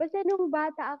 basta nung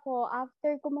bata ako,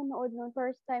 after ko manood nung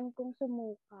first time kong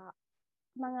sumuka,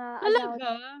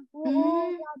 Talaga?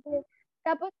 Oo, grabe.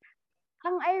 Tapos,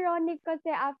 ang ironic kasi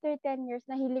after 10 years,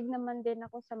 nahilig naman din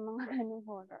ako sa mga ganung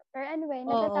horror. Pero anyway,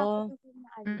 natatakot ako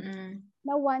na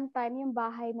na one time yung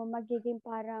bahay mo magiging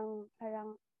parang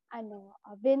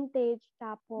vintage,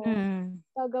 tapos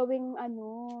gagawing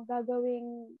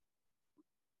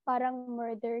parang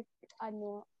murder,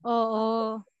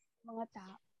 Oo. mga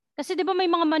tao. Kasi 'di ba may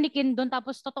mga manikin doon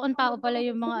tapos totoong tao pala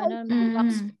yung mga mga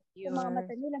wax figure. Yung mga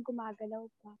mata nila gumagalaw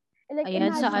pa. Like,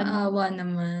 Ayan, sa Awa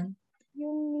naman.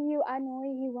 Yung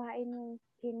hihiwain yung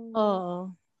skin.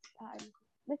 Oo.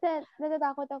 Basta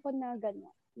natatakot ako na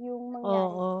gano'n. Yung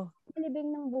mangyari. Malibing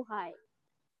ng buhay.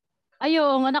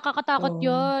 Ayun, nakakatakot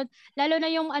yun. Lalo na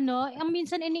yung ang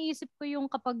minsan iniisip ko yung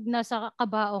kapag nasa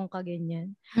kabaong ka,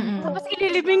 ganyan. Tapos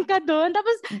ililibing ka doon.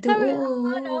 Tapos,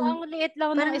 ang liit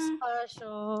lang ng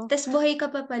espasyo. Tapos buhay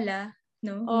ka pa pala.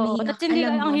 No? Tapos hindi,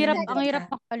 ang hirap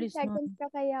makalis nun. Seconds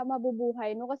ka kaya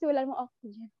mabubuhay, no? Kasi wala namang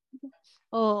oxygen.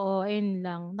 Oo, ayun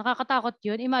lang. Nakakatakot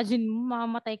yun. Imagine mo,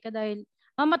 mamatay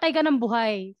ka ng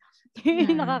buhay.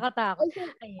 Nakakatakot.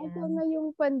 Also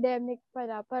ngayong pandemic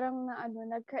pala, parang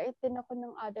nag-create din ako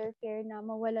ng other fear na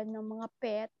mawalan ng mga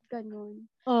pet, ganun.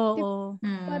 Oo.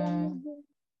 Parang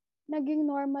naging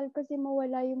normal kasi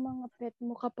mawala yung mga pet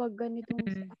mo kapag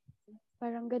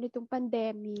parang ganitong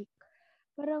pandemic.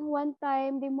 Parang one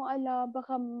time, di mo alam,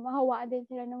 baka mahawaan din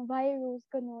sila ng virus,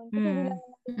 ganun. Kasi di lang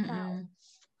naman yung tao.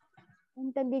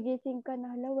 Ang tabigising ka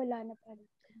na, wala na pala.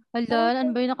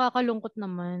 Ano ba yung nakakalungkot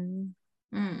naman?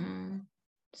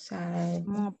 Sad.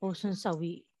 Mga pusong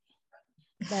sawi.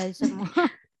 Dahil sa mga...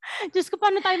 Diyos ko,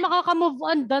 paano tayo makaka-move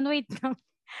on doon? Wait lang.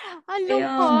 Ang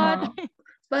lungkot.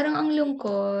 Parang ang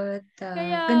lungkot.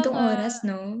 Gantong oras,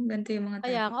 no? Ganto yung mga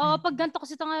topic. Pag ganito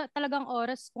kasi talagang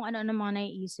oras kung ano-ano mga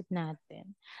naiisip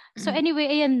natin. So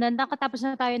anyway, ayan na. Nakatapos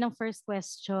na tayo ng first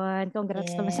question.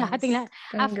 Congrats naman sa ating lahat.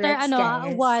 After,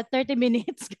 30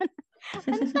 minutes.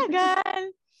 Ang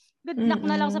tagal. Good luck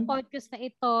na lang sa podcast na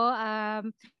ito.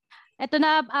 Ito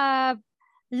na,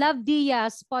 Love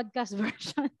Diaz podcast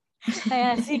version.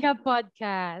 Kaya,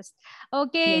 SIKAPodcast.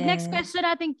 Okay, next question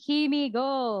natin, Kimi.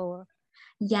 Go.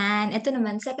 Yan. Ito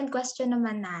naman, second question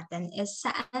naman natin is,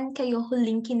 saan kayo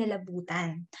huling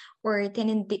kinilabutan? Or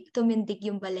tumindig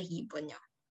yung balahibo nyo?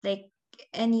 Like,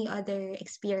 any other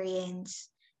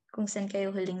experience kung saan kayo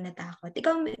huling natakot?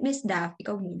 Ikaw, Miss Daff,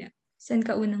 ikaw muna. Saan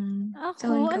ka huling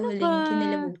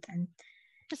kinilabutan?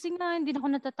 Kasi nga, hindi na ako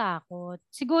natatakot.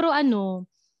 Siguro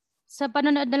sa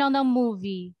panonood na lang ng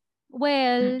movie.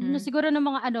 Well, siguro ng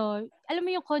mga alam mo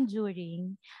yung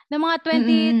Conjuring? Ng mga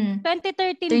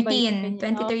 2013 ba yun?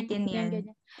 2013 yan.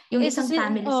 Yung isang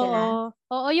family sila.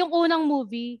 Oo, yung unang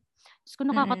movie. Diyos ko,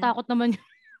 nakakatakot naman yun.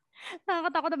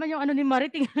 Nakakatakot naman yung ni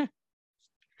Mariting.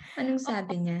 Anong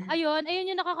sabi niya? Ayun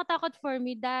yung nakakatakot for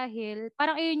me dahil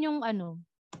parang ayun yung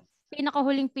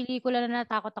pinakahuling pelikula na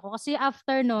natakot ako. Kasi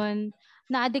after nun,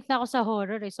 na-addict na ako sa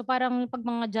horror eh. So parang pag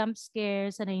mga jump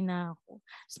scare, sanay na ako.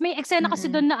 So, may eksena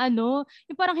kasi doon na yung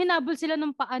parang hinabol sila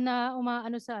ng paa na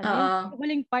umaano sa yung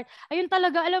huling part. Ayun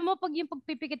talaga, alam mo, pag yung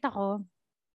pagpipikit ako,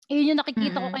 ayun yung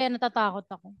nakikita ko kaya natatakot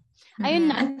ako.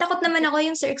 Ayun na. Ang takot naman ako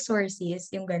yung sa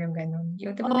Exorcist, yung ganun-ganun.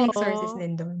 Yung diba may Exorcist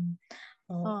din doon.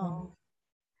 Oo.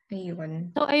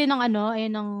 Ayun. So, ayun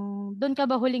ang doon ka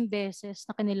ba huling beses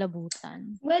na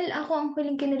kinilabutan? Well, ako ang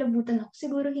huling kinilabutan ako,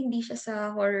 siguro hindi siya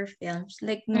sa horror films.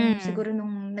 Like, siguro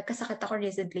nung nagkasakit ako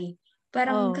recently.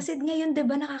 Parang, kasi ngayon, di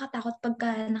ba, nakakatakot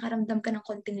pagka nakaramdam ka ng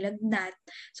konting lagnat.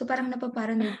 So, parang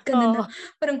napaparanoid ka na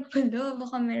parang,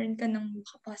 baka meron ka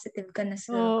positive ka na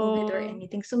sa COVID or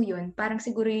anything. So, yun, parang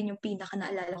siguro yun yung pinaka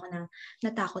naalala ko na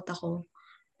natakot ako.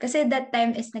 Kasi that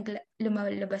time is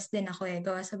lumalabas din ako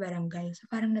gawa sa barangay. So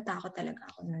parang natakot talaga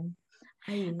ako nun.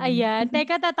 Ayun. Ayan.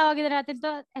 Teka, tatawagin na natin to.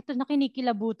 Eto na,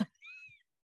 kinikilabutan.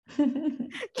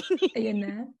 Ayun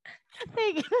na.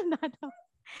 Teka na.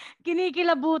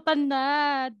 Kinikilabutan na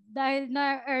dahil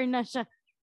na-earn na siya.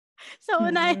 So,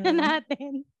 unahin na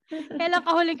natin. Kailan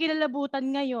ka huling kinalabutan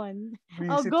ngayon?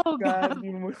 Go, Gab.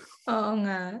 Oo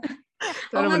nga.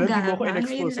 Sana mo lang, di mo ako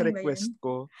in-expose sa request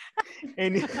ko.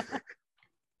 Hindi.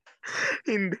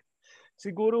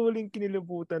 Siguro huling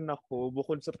kinilabutan ako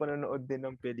bukod sa panonood din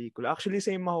ng pelikula. Actually,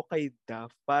 same ako kay Daff.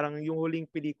 Parang yung huling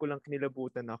pelikulang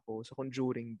kinilabutan ako sa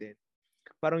Conjuring din.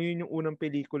 Parang yun yung unang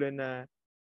pelikula na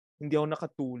hindi ako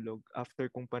nakatulog after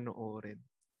kong panoorin.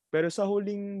 Pero sa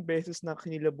huling beses na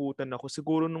kinilabutan ako,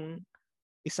 siguro nung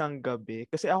isang gabi.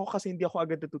 Kasi hindi ako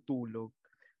agad natutulog.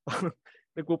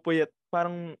 Nagpupuyat.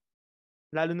 Parang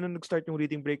lalo na nag-start yung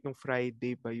reading break nung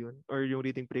Friday ba yun? Or yung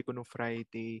reading break ko nung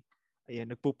Friday.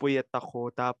 Ayan, nagpupuyat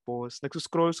ako. Tapos,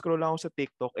 nagsuscroll-scroll lang ako sa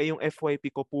TikTok. Yung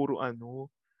FYP ko, puro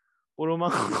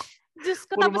mga... Diyos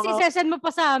ko, tapos isesend mo pa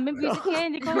sa amin. Visit nga,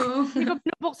 hindi ko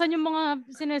pinubuksan yung mga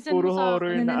sinesend mo sa akin. Puro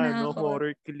horror na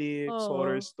horror clips,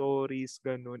 horror stories,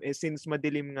 ganun. Since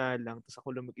madilim nga lang, tapos ako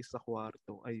lang mag-isa sa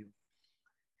kwarto. Ayun.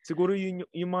 Siguro yung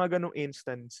mga ganong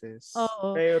instances.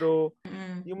 Oo. Pero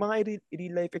yung mga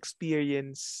real life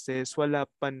experiences, wala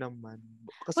pa naman.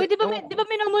 Kasi, di ba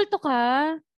minumulto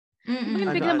ka? Di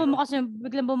ba yung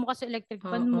biglang bumukas yung electric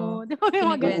fan mo? Di ba may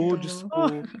mga ganun? Oo, Diyos ko.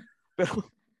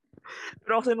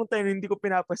 Pero kasi nung time, hindi ko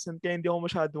pinapasan kaya hindi ako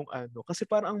masyadong Kasi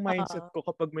parang ang mindset ko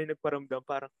kapag may nagparamdam,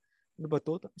 parang, ano ba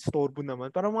to? Istorbo naman.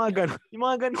 Parang mga ganun. Yung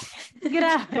mga ganun.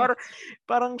 Grabe.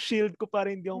 parang shield ko para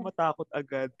hindi ako matakot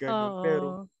agad. Ganun. Pero,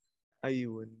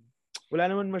 ayun. Wala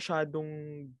naman masyadong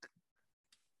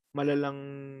malalang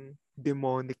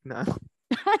demonic na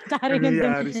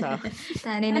nangyayari sa akin.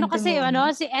 Kasi,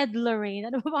 si Ed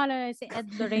Lorraine. Ano ba pangalan si Ed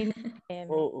Lorraine?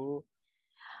 Oo.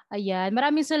 Ayan.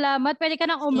 Maraming salamat. Pwede ka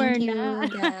nang umerna.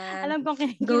 Alam kong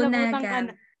kinikilabutan ka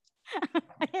na.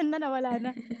 Ayan na, nawala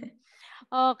na.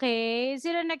 Okay.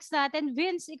 Sino next natin?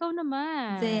 Vince, ikaw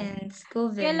naman. Vince.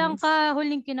 Go, Vince. Kailan ka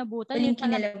huling kinabutan? Huling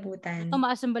kinalabutan.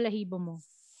 Tumaas ang balahibo mo.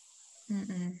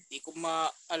 Hindi ko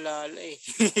maalala eh.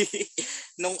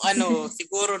 Nung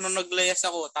siguro nung naglayas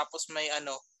ako, tapos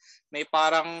may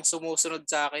parang sumusunod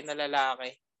sa akin na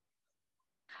lalaki.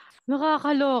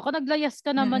 Nakakaloka. Naglayas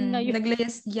ka naman ngayon.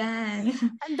 Naglayas yan.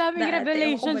 Ang daming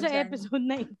revelation sa episode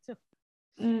na ito.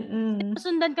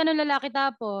 Sundan ka ng lalaki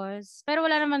tapos, pero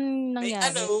wala naman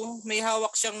nangyari. May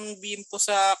hawak siyang bimpo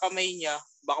sa kamay niya.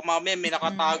 Baka mamaya may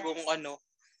nakatagong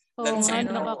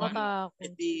nakakatakot.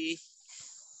 Edi,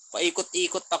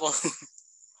 paikot-ikot ako.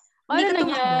 Ano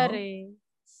nangyari?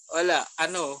 Wala,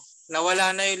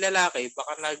 nawala na yung lalaki.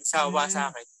 Baka nagsawa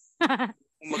sa akin.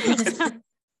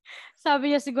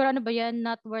 Sabi niya siguro, ano ba yan?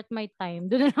 Not worth my time.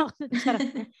 Doon na ako sa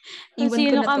Kung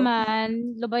sino ka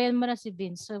man, lubayan mo na si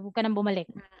Vince. So, huwag ka nang bumalik.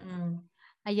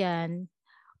 Ayan.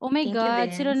 Oh my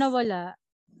God, sino nawala?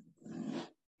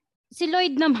 Si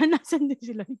Lloyd naman. Nasaan din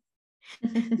si Lloyd?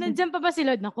 Nandiyan pa ba si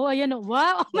Lloyd? Naku, ayan.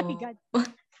 Wow, oh my God.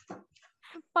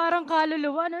 Parang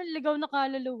kaluluwa. Ligaw na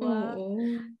kaluluwa.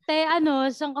 Te,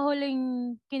 saan ka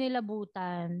huling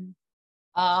kinilabutan?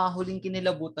 Huling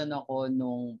kinilabutan ako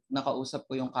nung nakausap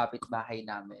ko yung kapitbahay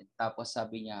namin. Tapos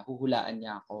sabi niya, huhulaan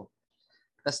niya ako.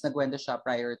 Tapos nagkwento siya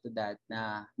prior to that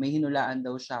na may hinulaan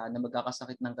daw siya na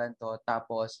magkakasakit ng ganito.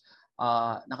 Tapos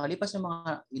nakalipas ng mga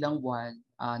ilang buwan,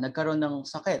 nagkaroon ng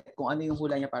sakit. Kung ano yung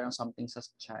hula niya, parang something sa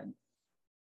tiyan.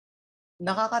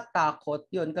 Nakakatakot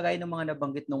yun. Kagaya ng mga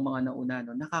nabanggit ng mga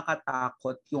nauna.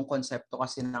 Nakakatakot yung konsepto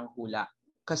kasi ng hula.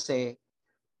 Kasi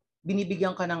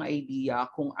binibigyan ka ng idea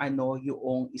kung ano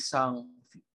yung isang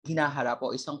hinaharap o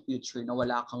isang future na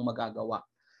wala kang magagawa.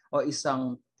 O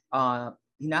isang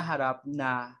hinaharap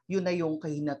na yun na yung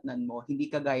kahinatnan mo, hindi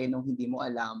kagaya nung hindi mo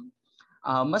alam.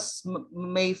 Mas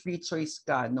may free choice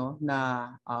ka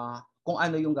na kung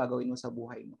ano yung gagawin mo sa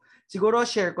buhay mo. Siguro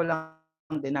share ko lang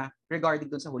din na regarding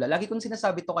dun sa hula. Lagi kong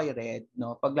sinasabi to kay Red,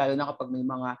 pag lalo na kapag may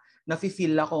mga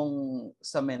nafe-feel akong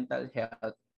sa mental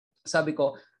health. Sabi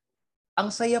ko, ang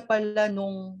saya pala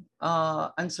nung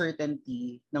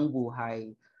uncertainty ng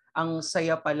buhay. Ang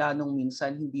saya pala nung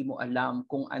minsan hindi mo alam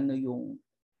kung ano yung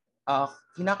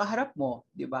kinakaharap mo,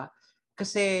 di ba?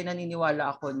 Kasi naniniwala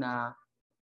ako na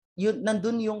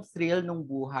nandun yung thrill ng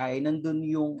buhay, nandun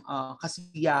yung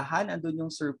kasiyahan, nandun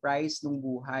yung surprise ng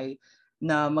buhay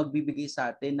na magbibigay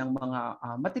sa atin ng mga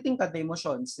matitingkad na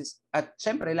emosyon. At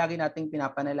syempre, lagi nating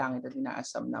pinapanalangin at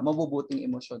inaasam na mabubuting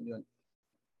emosyon yun.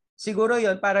 Siguro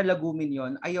yon para lagumin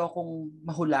yon. Ayokong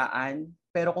mahulaan,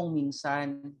 pero kung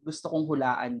minsan gusto kong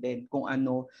hulaan din kung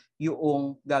ano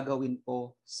yung gagawin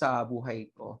ko sa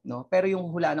buhay ko, Pero yung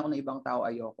hulaan ako ng ibang tao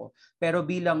ayoko. Pero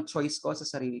bilang choice ko sa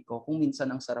sarili ko, kung minsan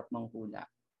ang sarap ng hula.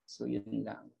 So yun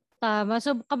lang. Tama.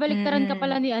 So kabaliktaran ka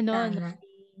pala ni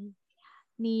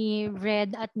ni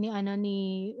Red at ni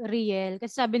Riel.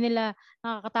 Kasi sabi nila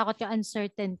nakakatakot yung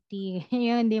uncertainty.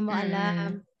 Yung hindi mo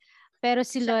alam. Pero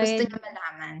si Lloyd, gusto niya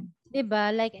malaman.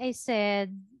 Diba? Like I said,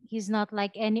 he's not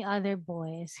like any other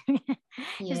boys.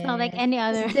 He's not like any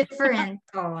other. He's different.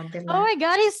 Diba? Oh my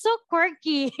God, he's so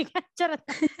quirky.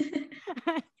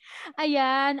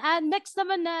 Ayan. Next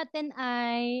naman natin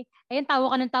ay,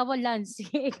 tawa ka ng tawa, Lance.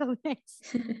 Ikaw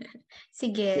next.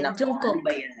 Sige, Jungkook.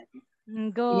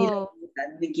 Go.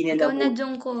 Ikaw na,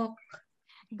 Jungkook.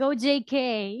 Go, JK.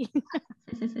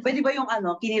 Pwede ba yung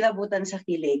kinilabutan sa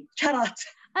kilig? Charot!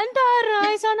 Ang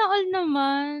taray, sana all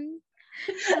naman.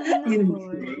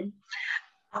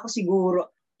 Ako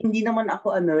siguro, hindi naman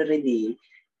ako ready.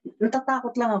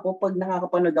 Natatakot lang ako pag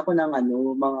nakakapanood ako ng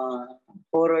mga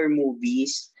horror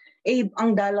movies.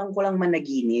 Ang dalang ko lang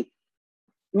managinip.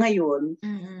 Ngayon,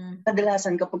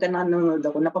 kadalasan kapag nanonood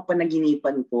ako,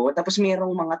 napapanaginipan ko. Tapos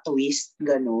merong mga twist,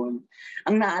 ganun.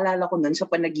 Ang naalala ko nun sa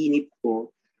panaginip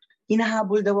ko,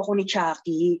 hinahabol daw ako ni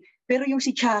Chucky. Pero yung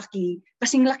si Chucky,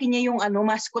 kasing laki niya yung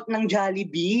mascot ng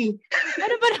Jollibee.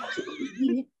 Ano ba?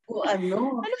 O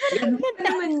ano? Ano ba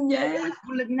naman yan?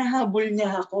 Bulag na habol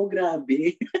niya ako,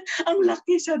 grabe. Ang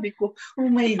laki, sabi ko,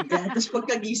 oh my God. Tapos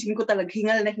pagkagising ko talaga,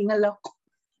 hingal na hingal ako.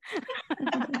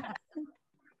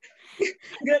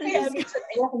 Kaya minsan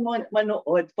ayoko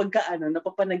manood pagka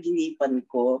napapanaginipan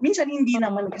ko. Minsan hindi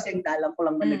naman kasi ang dalang ko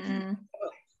lang managinipan.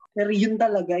 Pero yun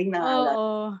talaga yung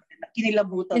naalala.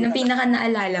 Kinilabutan. Yun ang pinaka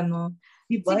naalala mo.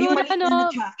 Diba? Siguro, yung maliit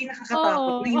na Chucky,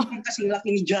 nakakatakot na hindi kasing laki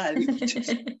ni Jolly.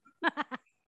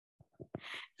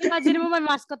 Imagine mo man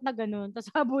mascot na ganun, tapos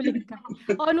habulin ka.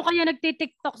 O ano kaya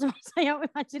nagtitiktok sa masayaw?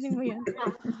 Imagine mo yan.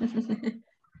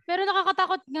 Pero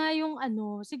nakakatakot nga yung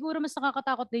siguro mas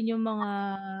nakakatakot din yung mga,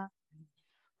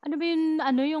 ano ba yun,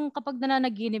 yung kapag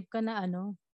nananaginip ka na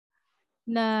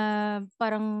na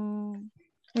parang,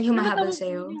 may humahabol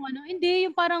sa'yo? Hindi,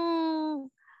 yung parang,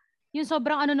 yung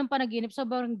sobrang ng panaginip,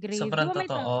 sobrang grave. Sobrang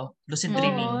totoo. Lucid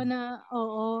dreaming.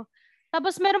 Oo.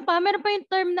 Tapos meron pa yung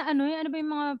term na ano ba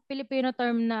yung mga Pilipino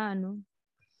term na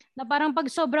na parang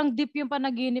pag sobrang deep yung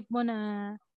panaginip mo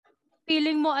na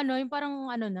feeling mo yung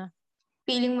parang na.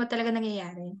 Feeling mo talaga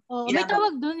nangyayari. Oo, may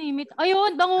tawag doon eh.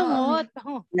 Ayun, bangungot.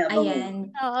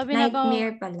 Ayan.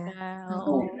 Nightmare pala.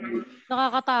 Oo.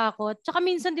 Nakakatakot. Tsaka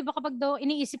minsan, di ba, kapag daw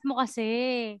iniisip mo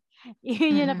kasi,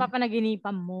 yun yung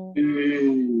napapanaginipan mo.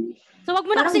 So, wag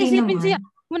mo na kasi isipin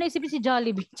si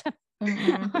Jollibee.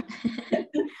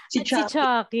 Si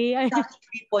Chucky.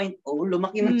 3.0,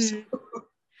 lumaki na siya.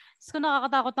 So,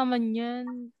 nakakatakot naman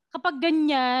yan. Kapag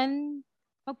ganyan,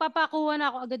 magpapakuha na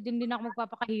ako agad din ako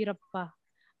magpapakahirap pa.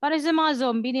 Para sa mga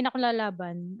zombie, hindi na ako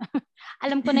lalaban.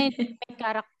 Alam ko na yung main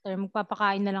character,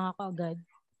 magpapakain na lang ako agad.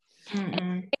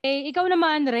 Okay, ikaw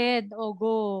naman, Red. O,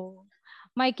 go.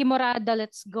 Mikey Morada,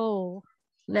 let's go.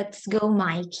 Let's go,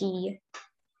 Mikey.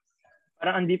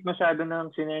 Parang ang deep masyado ng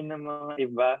sinare ng mga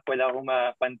iba. Wala akong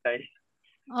mapantay.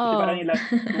 Kasi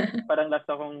parang last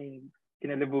akong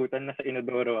kinalibutan, nasa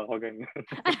inodoro ako. Ganyan.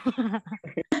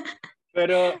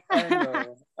 Pero,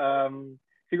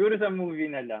 siguro sa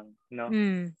movie na lang, no?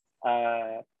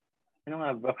 Ano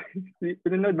nga ba?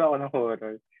 Pinanood ba ako ng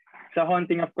horror? Sa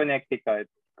Haunting of Connecticut,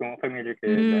 kung familiar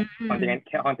kayo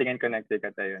Haunting in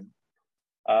Connecticut, ayun.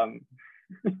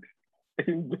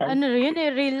 Yun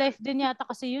eh, real life din yata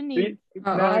kasi yun eh.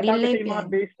 Real life yan.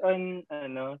 Based on,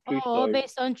 true story.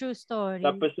 Based on true story.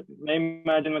 Tapos,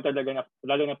 na-imagine mo talaga na,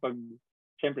 lalo na pag,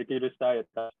 syempre, curious tayo,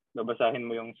 tapos babasahin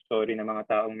mo yung story ng mga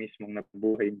taong mismong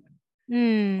nabuhay mo.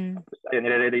 Tapos, ayun,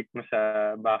 nire-relate mo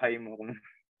sa bahay mo kung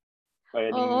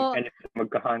pwedeng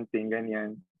magka-hunting,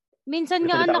 ganyan. Minsan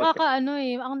nga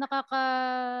ang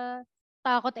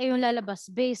nakakatakot ay yung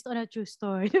lalabas based on a true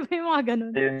story. Di ba yung mga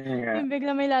ganun? Yung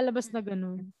bigla may lalabas na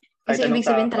ganun. Kasi ibig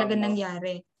sabihin talaga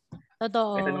nangyari.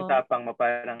 Totoo. Kahit anong tapang mo,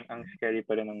 parang ang scary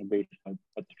pa rin ng based on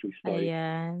a true story.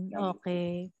 Ayan,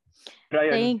 okay.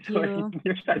 Thank you.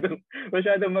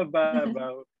 Masyadong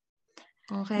mababaw.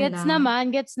 Okay gets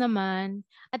naman.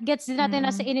 At gets din natin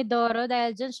na si Inidoro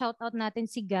dahil dyan shoutout natin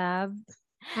si Gab.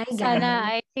 Hi, Gab.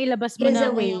 Sana ay nailabas mo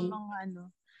na yung mga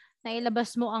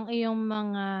nailabas mo ang iyong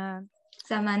mga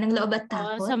sama ng loob at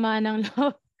takot. Sama ng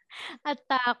loob at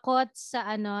takot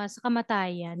sa sa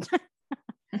kamatayan.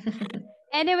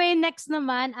 Anyway, next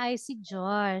naman ay si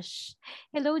Josh.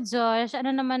 Hello, Josh.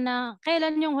 Ano naman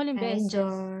kailan yung huling beses? Hi,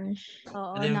 Josh.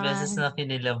 Huling beses na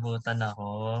kinilabutan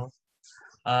ako.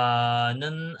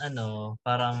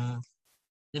 Parang,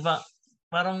 di ba,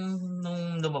 parang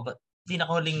nung lumabas,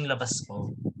 pinakahuling labas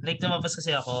ko. Like, lumabas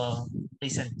kasi ako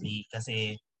recently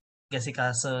kasi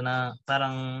nag-asikaso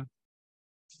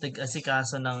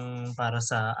ng para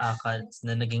sa ACADS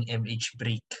na naging MH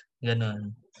break.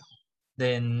 Ganon.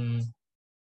 Then,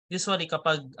 usually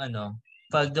kapag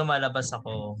pag dumalabas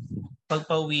ako, pag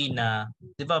pauwi na,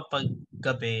 di ba pag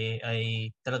gabi ay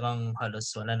talagang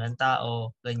halos wala ng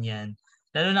tao, ganyan.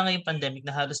 Lalo na ngayong pandemic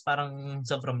na halos parang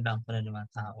sobrang blanco na ng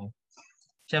mga tao.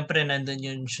 Siyempre, nandun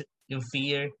yung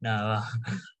fear na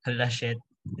hala shit.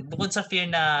 Bukod sa fear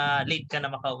na late ka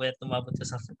na makauwi at tumabot ka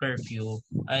sa curfew,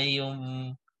 ay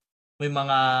yung may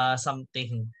mga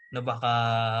something na baka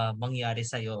mangyari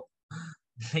sa'yo.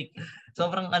 Like,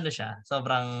 sobrang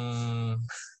sobrang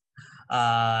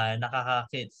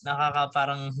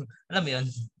parang, alam mo yun,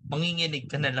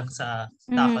 manginginig ka na lang sa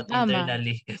takot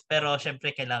internally. Pero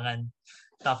syempre kailangan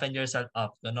toughen yourself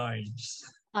up, ganon.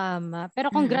 Pero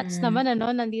congrats naman,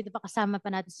 nandito pa kasama pa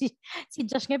natin si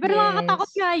Josh ngayon. Pero nakakatakot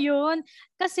nga yun.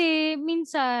 Kasi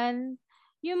minsan,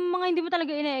 yung mga hindi mo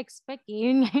talaga ina-expect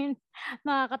yun ngayon,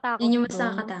 nakakatakot. Yun yung mas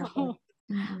nakakatakot.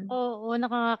 Oo,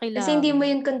 nakakakilala. Kasi hindi mo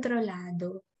yun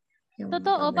kontrolado.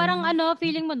 Totoo, parang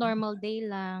feeling mo normal day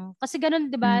lang. Kasi ganun,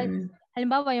 di ba?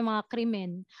 Halimbawa, yung mga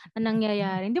krimen na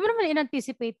nangyayari. Hindi mo naman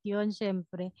in-anticipate yun,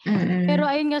 syempre. Pero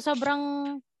ayun nga, sobrang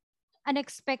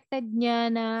unexpected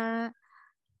niya na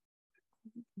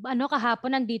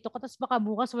kahapon nandito ka, tapos baka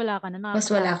bukas wala ka na.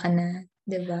 Mas wala ka na,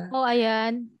 di ba?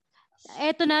 Ayan.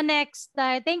 Eto na, next.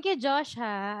 Thank you, Josh,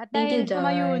 ha? At dahil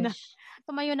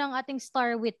tumayo ng ating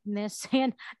star witness.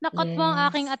 Ayan. Nakot mo ang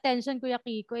aking attention, Kuya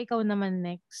Kiko. Ikaw naman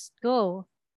next. Go.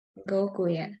 Go,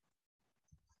 Kuya.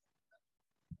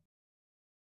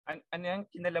 Ano yan?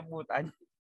 Kinalabutan?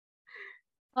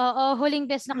 Oo, huling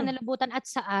best na kinalabutan at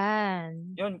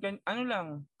saan? Yun,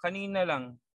 kanina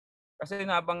lang. Kasi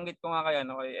nabanggit ko nga kay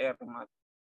Ermat.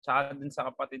 Tsaka din sa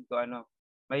kapatid ko,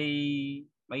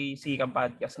 may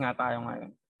SIKAPodcast nga tayo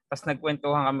ngayon. Tapos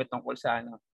nagkwentuhan kami tungkol sa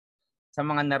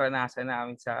mga naranasan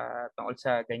namin tungkol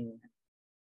sa ganyan.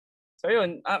 So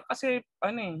yun, kasi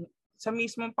sa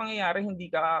mismong pangyayari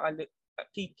hindi ka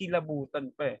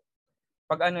kikilabutan pa eh.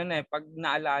 Pag pag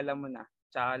naalala mo na,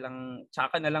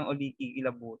 tsaka na lang uli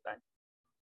kikilabutan.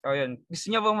 So yun, gusto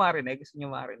niyo ba marinig? Gusto niyo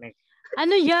marinig?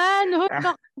 Ano yan?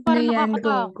 Parang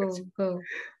nakakatakot. Go.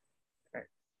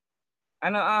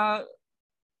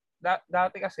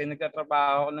 Dati kasi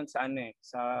nagtatrabaho ako nun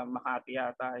sa Makati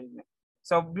yata.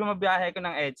 So, bumabiyahe ko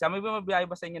ng EDSA. May bumabiyahe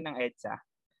ba sa inyo ng EDSA?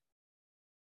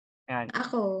 Yan.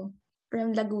 Ako,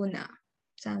 from Laguna,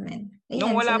 sa amin. Ayan,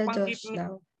 Yung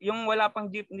wala pang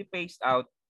jeepney phased out,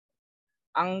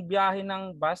 ang biyahe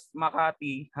ng bus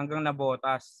Makati hanggang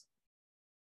Nabotas.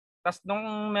 Tapos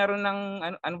nung meron ng,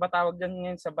 ano ba tawag dyan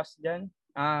ngayon sa bus dyan?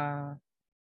 Ano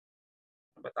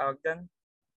ba tawag dyan?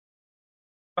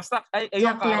 Basta,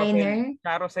 ayun,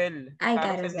 carousel.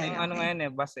 Carousel na yung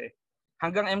ngayon bus eh.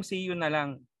 Hanggang MCU na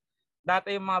lang.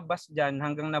 Dati yung mga bus dyan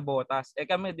hanggang Nabotas.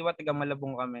 Kami, di ba, tiga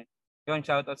Malabon kami. Yun,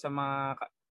 shoutout sa mga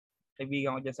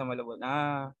kaibigan ko dyan sa Malabon.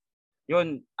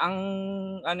 Yun,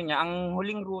 ang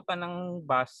huling ruta ng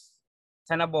bus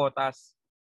sa Nabotas.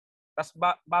 Tapos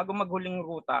bago maghuling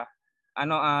ruta,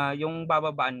 yung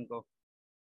bababaan ko.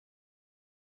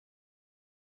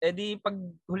 Di pag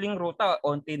huling ruta,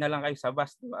 onti na lang kayo sa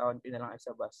bus, di ba? Onti na lang kayo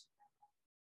sa bus.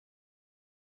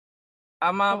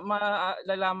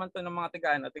 Malalaman to ng mga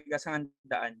tiga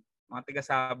Sangandaan, mga tiga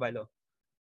Sabalo.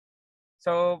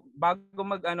 So, bago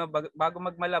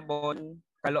magmalabon,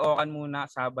 Caloocan muna,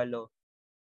 Sabalo.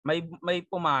 May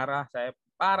pumara,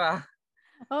 para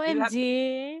OMG.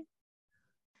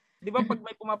 Di ba pag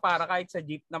may pumapara kahit sa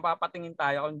jeep, napapatingin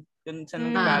tayo kung dun sa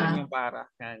galing yung para.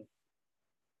 Yan.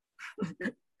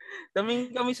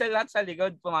 Kami sa lahat sa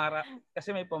likod, pumara. Kasi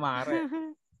may pumara.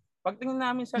 Pagtingin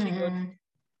namin sa likod,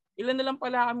 ilan na lang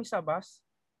pala kami sa bus?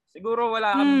 Siguro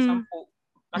wala kami 10.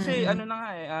 Kasi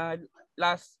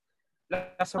last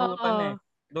ruta na eh.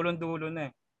 Dulon-dulo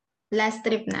na eh. Last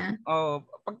trip na?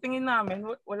 Pagtingin namin,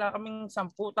 wala kaming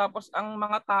 10. Tapos ang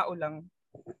mga tao lang,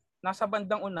 nasa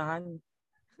bandang unahan.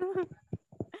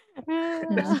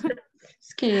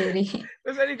 Scary.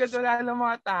 Tapos sa likod, wala lang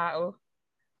mga tao.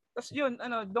 Tapos yun,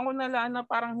 doon ko nalaan na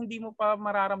parang hindi mo pa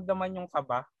mararamdaman yung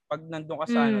kaba pag nandun ka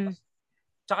sa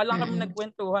Tsaka lang kami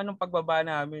nagkwentuhan nung pagbaba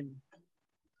namin.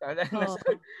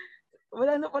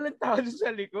 Wala na palang tao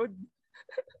sa likod.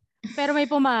 Pero may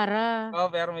pumara.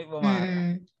 Pero may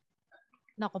pumara.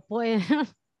 Naku po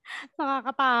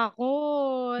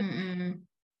nakakatakot.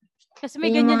 Kasi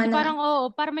may ganyan din, parang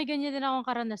may ganyan din akong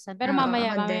karanasan. Pero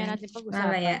mamaya natin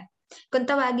pag-usapan. Mamaya. Kung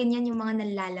tawagin yan yung mga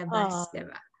nalalabas,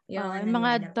 diba? Yung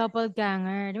mga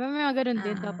doppelganger. Di ba may mga ganun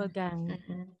din, doppelganger.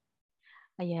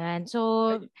 Ayan.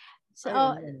 So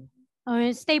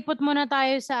stay put muna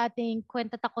tayo sa ating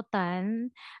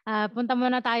kwentatakutan. Punta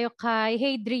muna tayo kay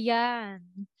Hadrian.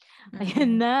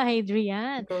 Ayan na,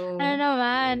 Hadrian. Ano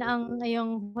naman ang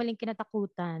iyong huling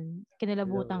kinatakutan?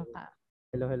 Kinalabutan ka?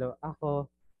 Hello.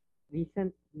 Ako,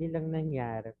 recently lang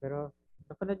nangyari. Pero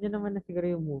napanood nyo naman na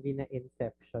siguro yung movie na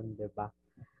Inception, di ba?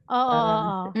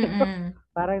 Oo.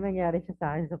 Parang nangyari siya sa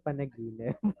akin sa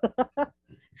panaginip.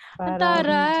 Ang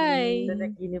taray!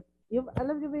 Nanaginip.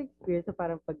 Alam niyo ba yung experience na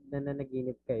parang pag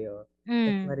nananaginip kayo,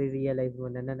 tapos marirealize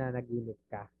mo na nananaginip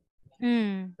ka.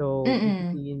 So,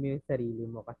 isipin mo yung sarili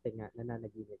mo kasi nga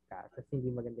nananaginip ka. Tapos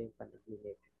hindi maganda yung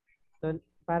panaginip. So,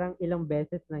 parang ilang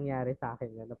beses nangyari sa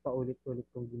akin na paulit-ulit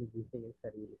kong ginigising yung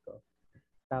sarili ko.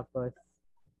 Tapos,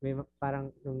 may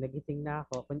parang nung nagising na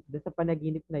ako, doon sa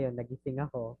panaginip na yon nagising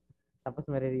ako. Tapos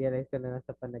marirealize ko na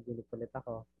nasa panaginip ulit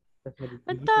ako. Tapos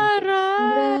nagising.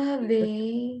 Grabe.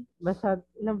 Basta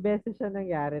ilang beses siya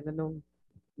nangyari na nung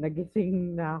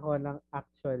nagising na ako ng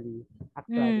actually,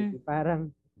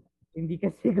 parang hindi ka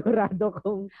sigurado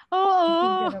kung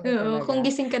Oo. Kung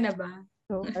gising ka na ba?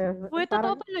 So, ayun. Uy,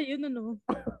 totoo pala yun, ano?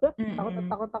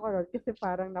 Takot ako nun kasi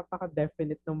parang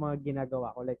napaka-definite ng mga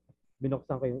ginagawa ko. Like,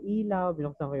 binuksan ko yung ilaw,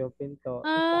 binuksan ko yung pinto.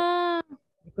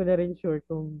 Hindi ko na rin sure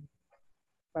kung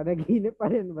panaginip pa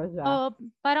rin ba siya. Oh,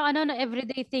 parang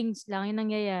everyday things lang yung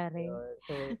nangyayari.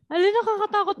 So,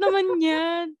 nakakatakot naman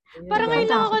yan. Parang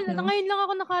ngayon lang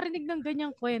ako nakarinig ng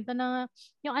ganyang kwento na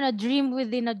yung dream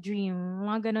within a dream.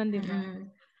 Mga ganon, di ba?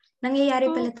 Nangyayari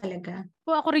pala talaga.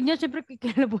 Ako rin yan, syempre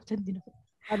kikilabutan din ako.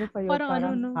 Ano pa yun?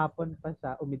 Parang hapon pa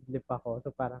siya, umidlip ako. So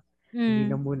parang, hindi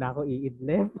na muna ako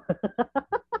iidlip.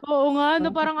 Oo nga,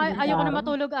 parang ayoko na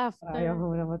matulog after. Ayoko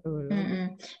na matulog.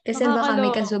 Kasi baka may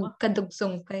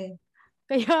kadugsong ka eh.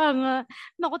 Kaya nga.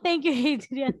 Naku, thank you,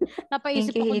 Adrian.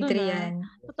 Napaisip ako dun.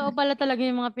 Totoo pala talaga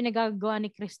yung mga pinagagawa ni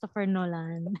Christopher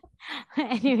Nolan.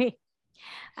 Anyway.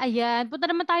 Ayan. Punta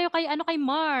naman tayo kay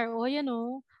Mar. Ayan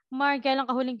Mar, kailan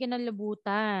ka huling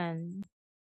kinalabutan?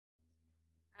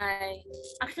 Ay,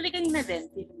 actually kanina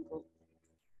din, feeling ko.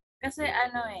 Kasi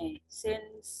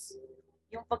since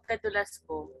yung pagkadulas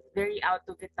ko, very out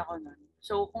of it ako nun.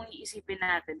 So, kung iisipin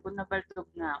natin, kung nabaltog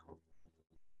na ako,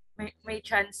 may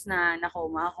chance na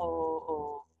nakoma ako o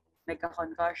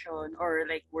nagka-concussion or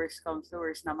like worst comes to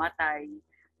worst, namatay.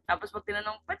 Tapos pag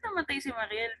tinanong, ba't namatay si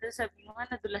Mariel? Tapos sabi mo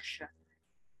nga, nadulas siya.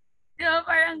 Di ba,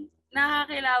 parang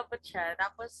nakakilabot siya.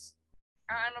 Tapos,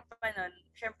 ang pa nun,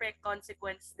 syempre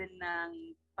consequence din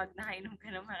ng pag nakainom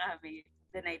ka ng marami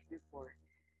the night before,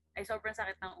 ay sobrang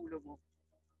sakit ng ulo mo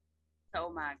sa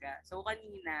umaga. So,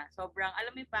 kanina, sobrang,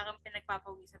 alam mo yung parang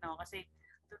pinagpapawisan ako kasi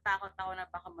tatakot ako na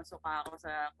baka masuka ako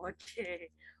sa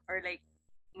kotse or like,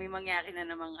 may mangyari na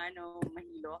namang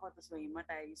mahilo ako tapos may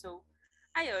matay. So,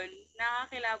 ayun,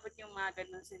 nakakilabot yung mga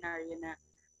ganun scenario na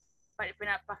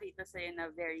pinapakita sa'yo na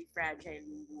very fragile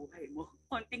yung buhay mo.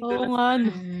 Konting dulas mo,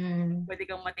 pwede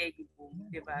kang mategi po,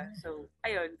 diba? So,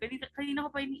 ayun, kanina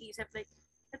ko pa iniisip, like,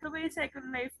 ito ba yung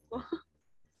second life ko?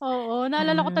 Oo,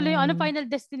 naalala ko tuloy yung Final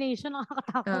Destination,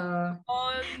 nakakatakot.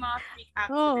 Yung mga freak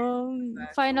accident.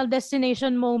 Diba? Final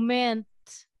Destination moment.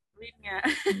 Wait nga.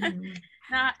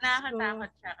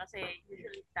 Nakakatakot siya kasi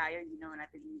usually tayo, hindi naman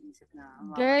natin iniisip na.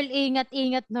 Girl,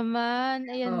 ingat-ingat naman.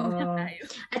 Ayan.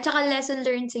 At saka lesson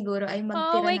learned siguro ay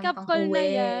magtira wake ng up call na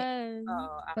pang-uwi. yan.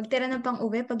 Magtira ng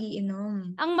pang-uwi pag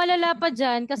iinom. Ang malala pa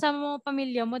dyan, kasama mo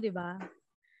pamilya mo, di ba?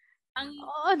 Ang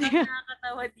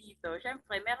nakakatawa dito,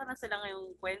 syempre, meron na sila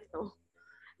ngayong kwento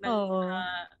ng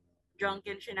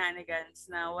drunken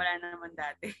shenanigans na wala na naman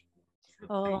dati.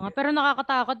 Oo nga, pero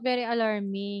nakakatakot, very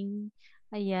alarming.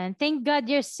 Ayan. Thank God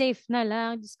you're safe na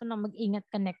lang. Diyos ko na mag-ingat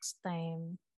ka next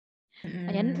time.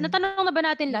 Ayan. Natanong na ba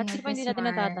natin lahat? Sino pa hindi natin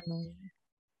natatanong?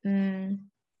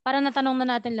 Para natanong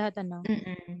na natin lahat,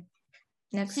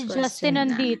 Next si question Justin na.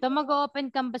 nandito.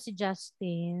 Mag-open cam ba si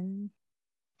Justin?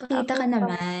 Pakita ka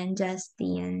naman,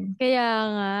 Justin. Kaya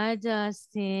nga,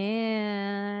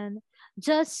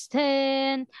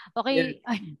 Justin. Okay.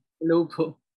 Hello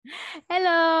po.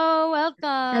 Hello,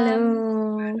 welcome. Hello.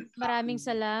 Maraming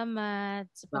salamat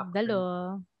sa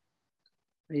pagdalo.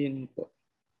 Ayun po.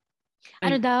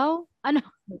 Ano daw? Ano?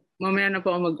 Mamaya na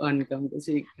po ako mag-on cam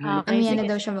kasi mamaya na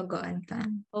daw siya mag-on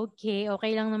cam.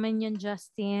 Okay lang naman yun,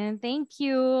 Justin. Thank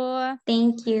you.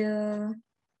 Thank you.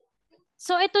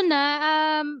 So ito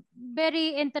na,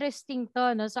 very interesting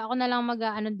to, no? So ako na lang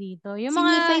mag-ano dito. Yung si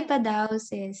mga Nifay pa daw,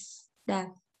 sis.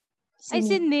 Ay,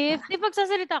 si Nif. Di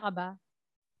magsasalita ka ba?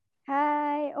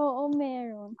 Hi, oo,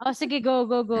 meron. Sige, go.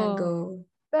 Go.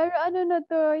 Pero na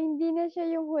to, hindi na siya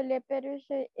yung huli, pero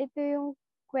ito yung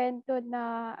kwento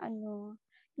na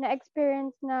na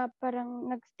experience na parang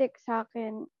nag-stick sa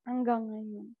akin hanggang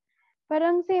ngayon.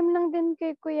 Parang same lang din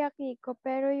kay Kuya Kiko,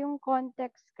 pero yung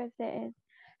context kasi is,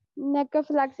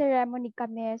 nagka-flag ceremony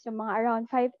kami, so mga around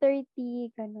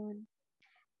 5:30, ganun.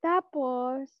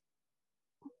 Tapos,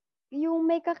 yung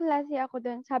may kaklase ako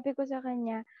doon, sabi ko sa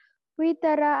kanya, "Uy,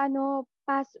 tara,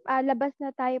 labas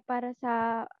na tayo para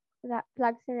sa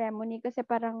flag ceremony." Kasi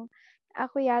parang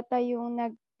ako yata yung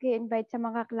nag-invite sa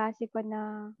mga klase ko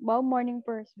na, morning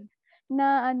person,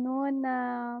 na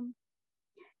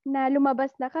na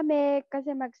lumabas na kami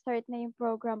kasi mag-start na yung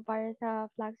program para sa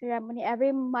flag ceremony.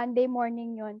 Every Monday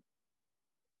morning yun.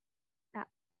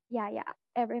 Yeah,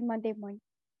 every Monday morning.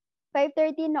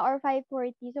 5:30 na or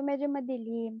 5:40, so medyo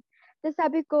madilim. Tapos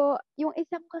sabi ko, yung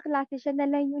isang kaklase, siya na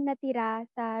lang yung natira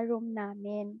sa room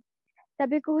namin.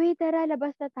 Sabi ko, "Hey, tara,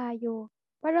 labas na tayo."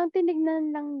 Parang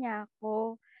tinignan lang niya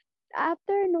ako.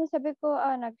 After sabi ko,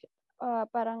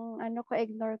 parang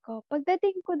ignore ko.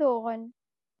 Pagdating ko doon,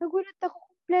 nagulat ako,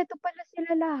 kumpleto pala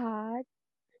sila lahat.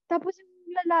 Tapos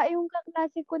yung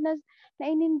kaklase ko na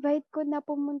in-invite ko na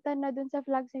pumunta na doon sa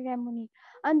flag ceremony,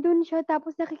 andun siya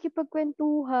tapos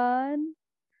nakikipagkwentuhan.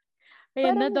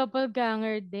 Ayan na,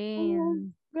 doppelganger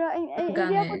din.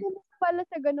 Hindi ako din pala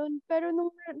sa ganun. Pero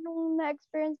nung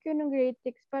na-experience ko nung grade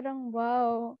 6, parang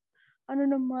wow. Ano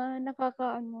naman,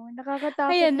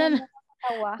 nakakatakot Ayan na na.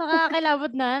 nakakatawa.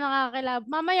 Nakakakilabot.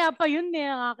 Mamaya pa yun eh.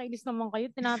 Nakakainis naman kayo.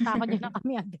 Tinatakot niyo na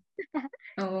kami agad.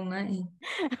 Oo nga eh.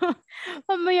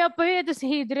 Mamaya pa yun. Ito si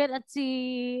Hadrian at si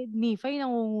Nifay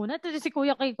nangunguna. Ito si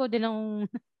Kuya Kiko din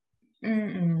nangunguna.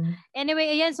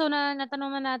 Anyway, ayan. So,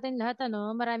 natanong na natin lahat.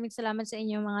 Maraming salamat sa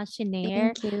inyong mga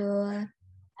shinare. Thank you.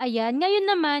 Ayan. Ngayon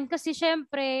naman, kasi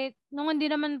syempre, nung hindi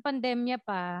naman pandemya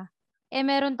pa,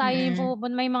 meron tayo yung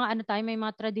may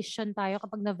mga tradisyon tayo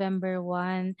kapag November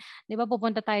 1. 'Di ba?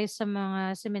 Pupunta tayo sa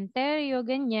mga sementeryo,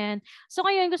 ganyan. So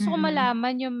ngayon gusto ko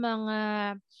malaman yung mga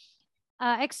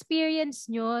experience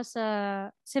nyo sa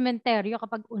sementeryo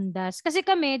kapag undas. Kasi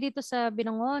kami dito sa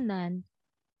Binangonan,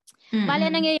 bale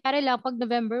nangyayari lang pag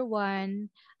November 1,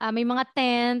 may mga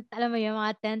tent, alam mo yung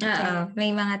mga tent.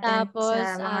 May mga tent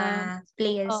sa mga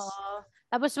place. Oo.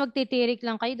 Tapos magtitirik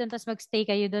lang kayo doon, tapos magstay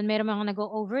kayo doon. Meron mga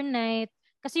nag-overnight.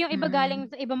 Kasi yung iba galing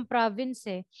sa ibang province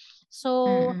eh. So,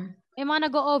 may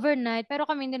mga nag-overnight, pero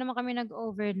kami hindi naman kami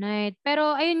nag-overnight.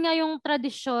 Pero ayun nga yung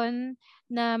tradisyon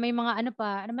na may mga ano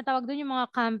matawag doon, yung mga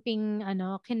camping,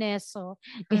 kineso.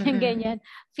 Ganyan.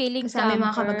 Feeling kasama camper.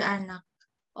 Mga kamag-anak.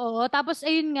 Oo. Tapos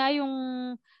ayun nga yung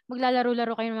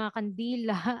maglalaro-laro kayo ng mga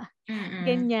kandila.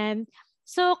 Ganyan.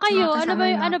 So kayo,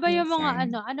 ano ba yung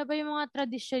mga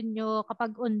tradisyon nyo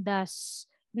kapag undas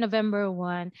November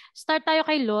 1? Start tayo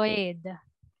kay Lloyd.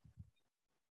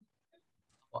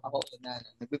 Ako na.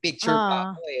 Nagpi-picture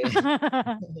pa ako eh.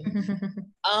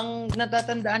 Ang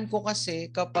natatandaan ko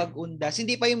kasi kapag undas,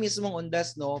 hindi pa yung mismong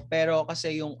undas, no? Pero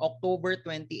kasi yung October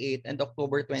 28 and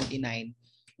October 29,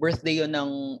 birthday yun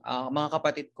ng mga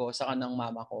kapatid ko sa kanang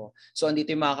mama ko. So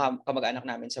andito yung mga kamag-anak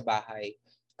namin sa bahay.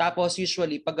 Tapos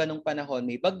usually pag ganung panahon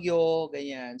may bagyo,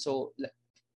 ganyan. So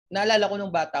naalala ko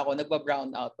nung bata ko,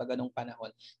 nagba-brown out pag ganung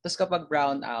panahon. Tapos kapag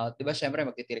brown out, 'di ba syempre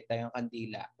magtitirik tayo ng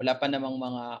kandila. Wala pa namang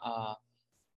mga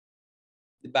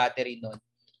battery noon.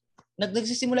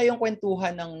 Nagsisimula yung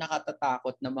kwentuhan ng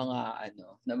nakatatakot na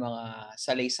mga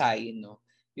salaysay, no.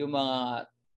 Yung mga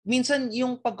minsan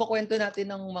yung pagkukwento natin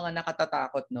ng mga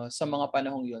nakatatakot, no, sa mga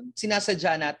panahong yun,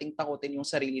 sinasadya nating takutin yung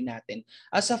sarili natin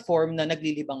as a form na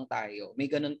naglilibang tayo. May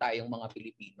ganun tayong mga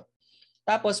Pilipino.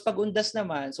 Tapos pag undas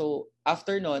naman, so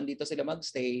after nun, dito sila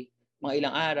magstay, mga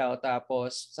ilang araw,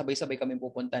 tapos sabay-sabay kami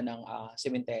pupunta ng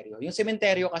sementeryo. Yung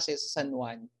sementeryo kasi sa San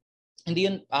Juan, hindi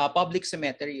yun public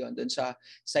cemetery yun, doon sa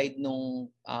side nung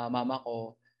mama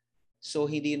ko. So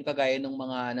hindi yun kagaya ng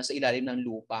mga nasa ilalim ng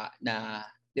lupa na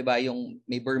 'di ba, yung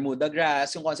may Bermuda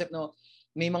grass, yung concept no,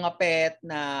 may mga pet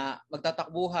na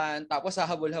magtatakbuhan tapos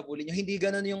hahabol-habulin nyo. Hindi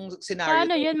ganoon yung scenario.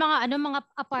 Paano yun? Mga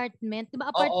apartment? 'Di ba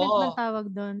apartment man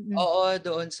tawag doon? Oo,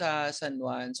 doon sa San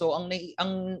Juan. So ang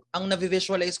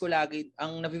na-visualize ko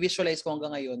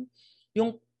hanggang ngayon,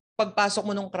 yung pagpasok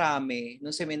mo nung krame,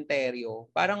 nung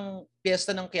sementeryo, parang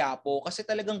piyesta ng Quiapo kasi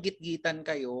talagang gitgitan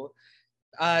kayo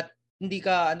at hindi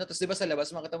ka tapos 'di ba sa labas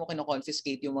makita mo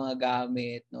kino-confiscate yung mga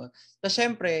gamit, no. Tapos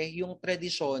syempre, yung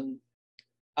tradisyon,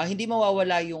 hindi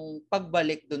mawawala yung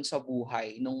pagbalik doon sa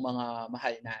buhay ng mga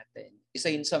mahal natin. Isa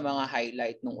yun sa mga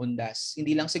highlight ng undas.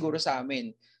 Hindi lang siguro sa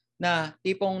amin na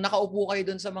tipong nakaupo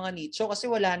kayo doon sa mga nicho kasi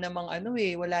wala namang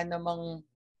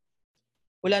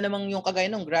yung kagaya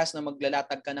ng grass na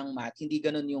maglalatag ka ng mat. Hindi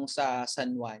ganun yung sa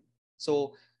San Juan.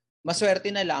 So, maswerte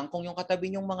na lang kung yung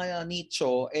katabi yung mga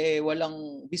nicho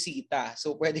walang bisita.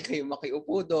 So pwede kayo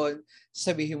makiupo doon,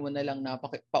 sabihin mo na lang na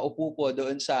paupo po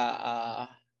doon sa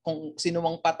kung sino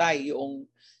mang patay yung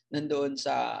nandoon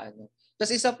sa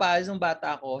Tapos isa pa, nung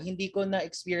bata ako, hindi ko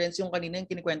na-experience yung kanina yung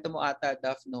kinikwento mo ata,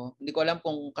 Daph, no? Hindi ko alam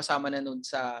kung kasama na nun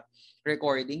sa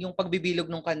recording, yung pagbibilog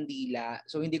ng kandila.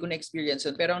 So hindi ko na-experience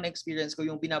yun. Pero ang na-experience ko,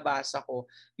 yung binabasa ko,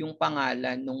 yung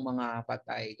pangalan ng mga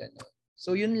patay, gano'n.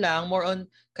 So yun lang, more on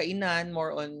kainan,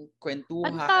 more on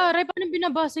kwentuhan. At taray, paano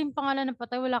binabasa yung pangalan ng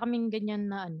patay? Wala kaming ganyan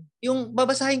na Yung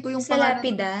babasahin ko yung sa pangalan.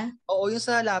 lapida? Oo, yung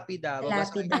sa lapida.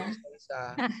 Babasahin ko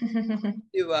isa.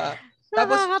 Diba?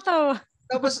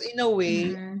 Tapos in a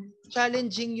way,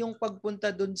 challenging yung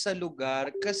pagpunta dun sa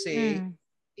lugar kasi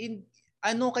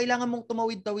kailangan mong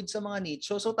tumawid-tawid sa mga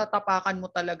nicho. So tatapakan mo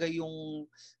talaga yung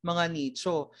mga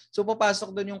nicho. So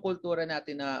papasok doon yung kultura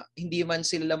natin na hindi man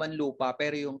sila laman lupa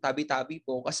pero yung tabi-tabi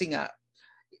po kasi nga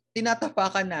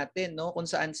tinatapakan natin, no, kung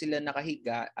saan sila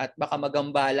nakahiga at baka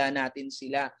magambala natin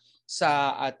sila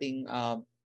sa ating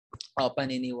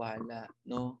paniniwala,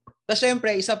 no. Tapos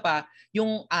syempre, isa pa,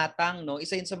 yung atang, no,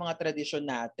 isa yun sa mga tradisyon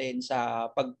natin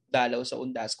sa pagdalaw sa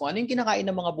undas. Kung ano yung kinakain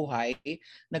ng mga buhay,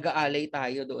 nag-aalay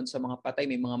tayo doon sa mga patay.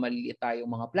 May mga maliliit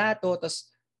tayong mga plato, tapos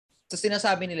So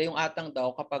sinasabi nila yung atang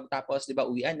daw kapag tapos 'di ba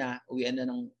uwian na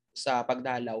sa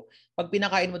pagdalaw, pag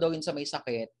pinakain mo daw yun sa may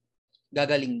sakit,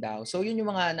 gagaling daw. So yun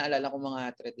yung mga naalala kong mga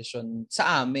tradisyon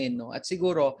sa amin, no. At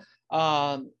siguro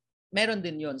meron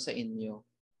din yun sa inyo.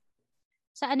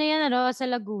 Sa ano yan, sa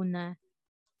Laguna?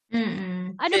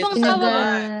 Ano Yes, bang tawag?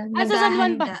 Sa San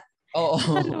Juan ba? Oo.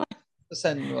 Sa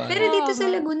San Juan. Pero dito sa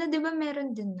Laguna, di ba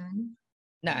meron din nun?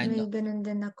 Na ano? May ganun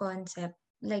din na concept.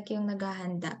 Like yung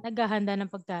naghahanda. Naghahanda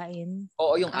ng pagkain.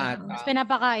 Oo, yung ata. Tapos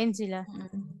pinapakain sila.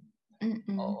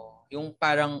 Oo. Yung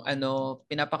parang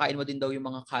pinapakain mo din daw yung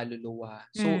mga kaluluwa.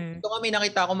 So, ito nga may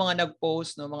nakita ko mga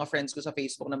nag-post, no, mga friends ko sa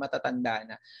Facebook na matatanda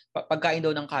na pagkain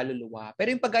daw ng kaluluwa.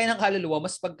 Pero yung pagkain ng kaluluwa,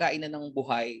 mas pagkain na ng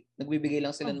buhay. Nagbibigay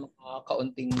lang sila ng mga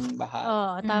kaunting bahagi.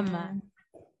 Oo, tama.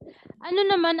 Ano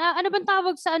naman, ano bang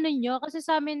tawag sa ano nyo? Kasi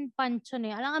sa amin, panchon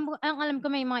eh. Alam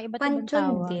ko may mga iba't ibang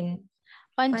tawag.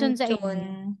 Panchon sa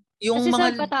inyo. Kasi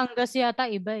sa Batangas yata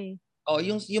iba eh. Oh,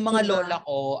 yung mga lola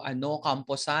ko,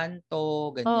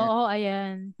 Camposanto, ganyan. Oo,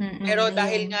 ayan. Pero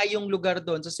dahil nga yung lugar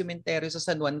doon sa sementeryo sa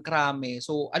San Juan, Krame.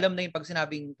 So, alam na yung pag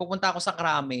sinabing pupunta ako sa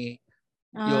Krame,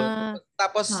 yun.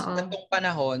 Tapos, gantong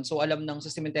panahon, so alam nang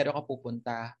sa sementeryo ka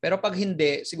pupunta. Pero pag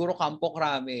hindi, siguro Campo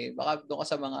Krame, baka doon ka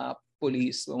sa mga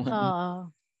police. Oo.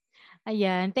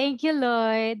 Ayan. Thank you,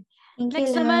 Lloyd.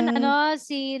 Next naman,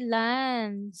 si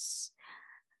Lance.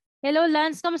 Hello,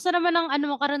 Lance. Kamusta naman ang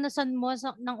karanasan mo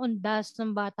ng undas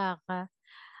ng bata ka?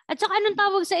 At saka anong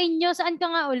tawag sa inyo? Saan ka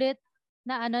nga ulit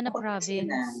na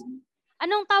province?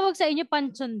 Anong tawag sa inyo?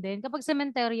 Panchon din? Kapag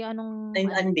sementeryo, anong...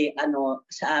 Hindi,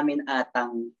 sa amin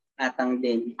atang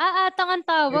din. Atang ang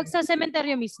tawag sa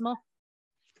sementeryo mismo?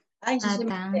 Ay, sa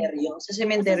sementeryo. Sa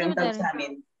sementeryo, ang tawag sa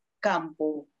amin,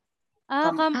 kampo.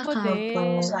 Kampo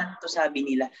din. Santo sabi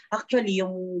nila. Actually,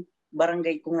 yung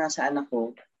barangay kung nasaan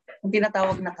ako, ang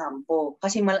tinatawag na kampo.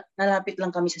 Kasi malapit lang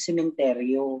kami sa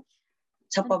sementeryo.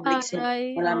 Sa public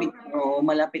cemetery.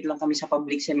 Malapit lang kami sa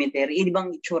public cemetery. Di bang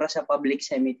itsura sa public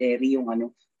cemetery yung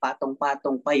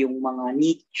patong-patong pa yung mga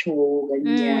nicho,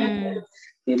 ganyan.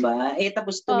 Diba?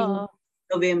 Tapos tuwing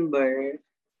November,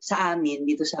 sa amin,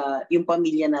 dito sa yung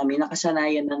pamilya namin,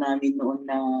 nakasanayan na namin noon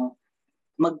na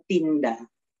magtinda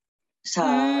sa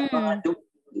mga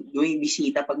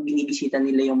bisita, pag binibisita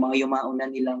nila yung mga yumauna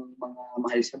nilang mga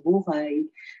mahal sa buhay.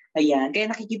 Ayan. Kaya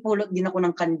nakikipulot din ako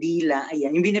ng kandila.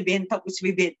 Ayan. Yung binibenta ko,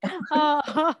 bibenta.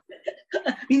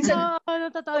 Minsan,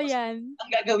 totoo yan.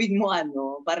 Ang gagawin mo,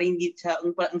 para hindi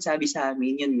ang sabi sa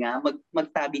amin, yun nga,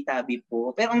 magtabi-tabi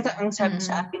po. Pero ang sabi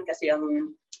sa akin kasi,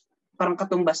 parang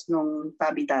katumbas nung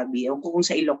tabi-tabi. Ewan ko kung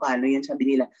sa Ilocano yun,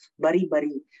 sabi nila,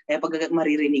 bari-bari. Kaya pag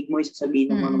maririnig mo,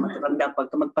 sasabihin ng mga matanda,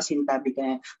 pagka magpasintabi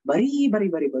ka, bari.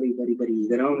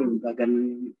 Ganon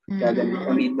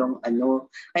kami nung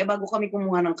Kaya bago kami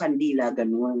kumuha ng kandila,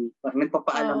 ganon. Parang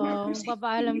nagpapaalam namin.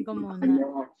 Papaalam ka muna.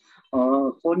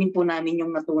 Kunin po namin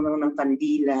yung natunaw ng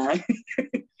kandila.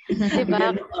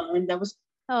 Diba? Tapos,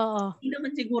 hindi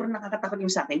naman siguro nakakatakot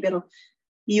yung sa akin, pero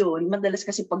yun, madalas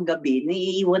kasi paggabi,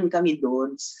 naiiwan kami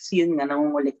doon. Yun nga,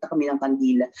 nangungulekta kami ng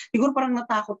kandila. Siguro parang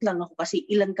natakot lang ako kasi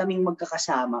ilan kaming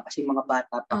magkakasama kasi mga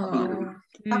bata pa kami.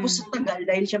 Tapos sa tagal,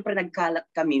 dahil syempre nagkalat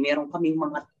kami, meron kaming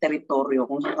mga teritoryo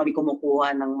kung saan kami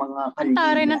kumukuha ng mga kandila.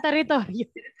 Taray ng teritoryo.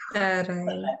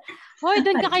 Hoy,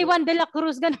 doon ka kay Juan de la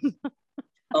Cruz, ganun.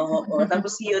 Oo,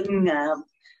 tapos yun nga,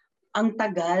 ang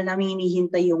tagal namin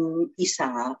hinihintay yung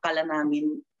isa, kala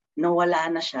namin nawala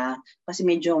na siya kasi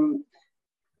medyo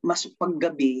mas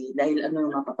paggabi dahil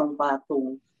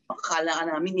napatong-patong. Akala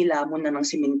namin nilamon na ng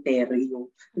sementeryo.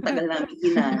 Ang tagal namin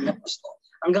hinanap.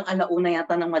 Hanggang 1:00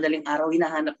 yata ng madaling araw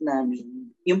hinahanap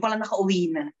namin. Yung pala nakauwi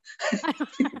na.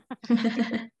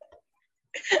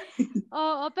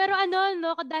 Oo, pero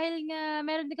dahil nga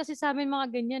meron din kasi sa amin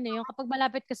mga ganyan eh. Yung kapag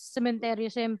malapit ka sa sementeryo,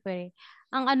 syempre,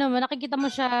 ang nakikita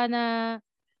mo siya na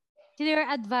clear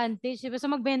advantage. Diba? So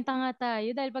magbenta nga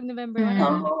tayo dahil pag November 1,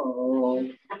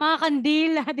 mga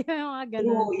kandila, di ba mga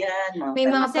ganun? Oo, yan. May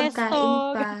mga pagkain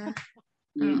pa.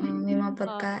 May mga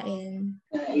pagkain.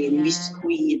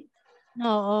 Biskuit.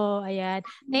 Oo, ayan.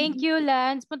 Thank you,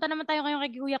 Lance. Punta naman tayo ngayon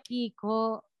kay Kuya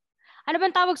Kiko. Ano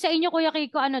bang tawag sa inyo, Kuya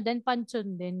Kiko?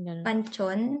 Panchon din? Ganun.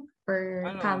 Panchon? Or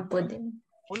kampo din?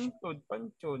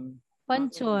 Panchon.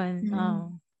 Panchon,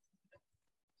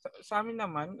 Sa amin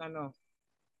naman,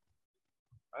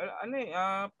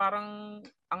 parang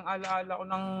ang alaala ko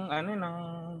ng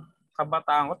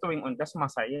kabataan ko tuwing undas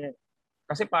masaya.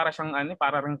 Kasi para siyang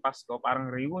para ring Pasko,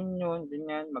 parang reunion,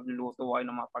 ganyan, magluluto kayo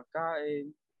ng mga pagkain.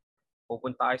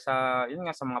 Pupunta kayo sa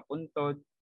sa mga puntod.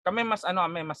 Kami mas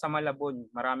sa Malabon.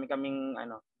 Marami kaming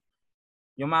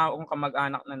yung mga kong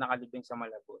kamag-anak na nakalibing sa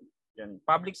Malabon. Yun.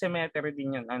 Public cemetery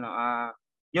din 'yun.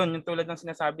 Yun, yung tulad ng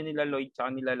sinasabi nila Lloyd tsaka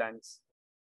nila Lance.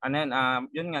 Ano yan,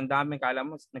 yun nga, dami, kala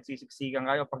mo, nagsisiksikan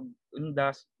kayo pag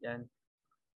undas, yan.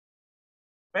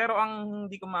 Pero ang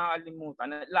hindi ko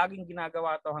makakalimutan, laging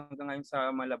ginagawa to hanggang ngayon sa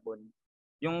Malabon,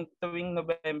 yung tuwing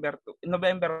November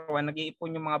 1,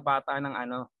 nag-iipon yung mga bata ng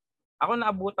ano. Ako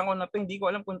naabutan ko na to, hindi ko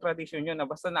alam kung tradisyon yun,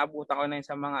 basta naabutan ko na yun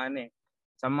sa mga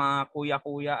sa mga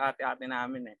kuya-kuya, ate-ate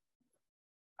namin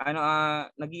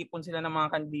nag-iipon sila ng mga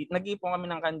kandila, nag-iipon kami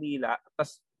ng kandila,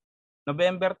 tapos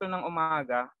November 2 ng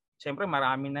umaga, syempre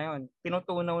marami na yun,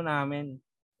 tinutunaw namin.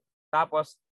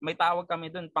 Tapos may tawag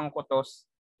kami doon, pangkutos.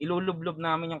 Ilulublob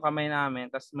namin yung kamay namin,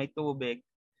 tapos may tubig.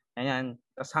 Ayan.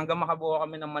 Tapos hanggang makabuo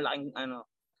kami ng malaking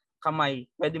kamay,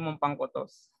 pwede mong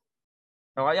pangkutos.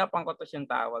 So kaya pangkutos yung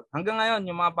tawag. Hanggang ngayon,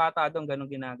 yung mga bata doon, ganun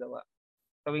ginagawa.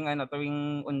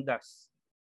 Tuwing undas.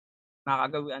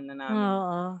 Nakagawian na namin.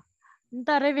 Oo.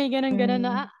 Tara, may ganun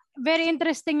na. Very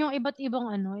interesting yung iba't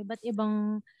ibang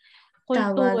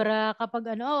kultura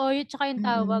kapag yun, tsaka yung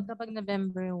tawag kapag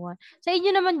November 1. Sa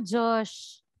inyo naman,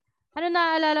 Josh, ano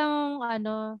naaalala mong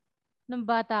nung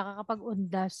bata ka kapag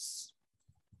undas?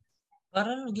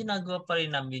 Parang ginagawa pa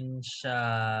rin namin siya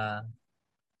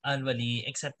annually,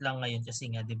 except lang ngayon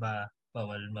kasi nga, di ba,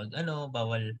 bawal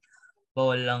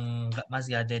lang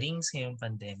mass gatherings ngayong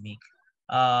pandemic.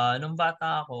 Nung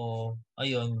bata ako,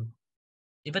 ayun,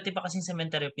 iba't iba kasing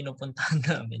sementeryo pinupuntahan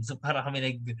namin. So para kami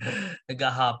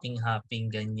nag-hopping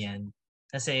ganyan.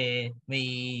 Kasi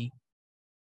may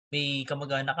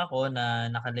kamag-anak ako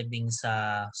na nakalibing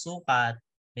sa Sukat.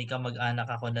 May kamag-anak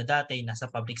ako na dati nasa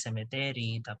public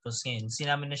cemetery. Tapos ngayon,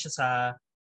 sinama na siya sa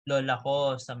lola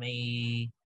ko sa may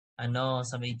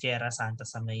Tierra Santa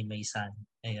sa may Maysan.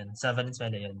 Ayun, sa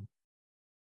Valenzuela yun.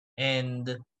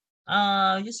 And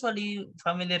usually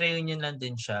family reunion lang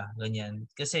din siya, ganyan.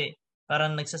 Kasi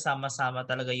parang nagsasama-sama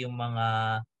talaga yung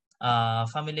mga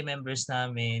family members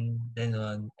namin,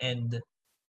 gano'n. And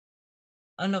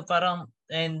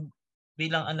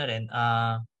bilang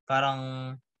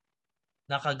parang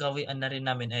nakagawian na rin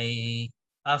namin ay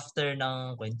after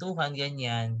ng kwentuhan,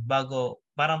 ganyan,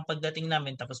 parang pagdating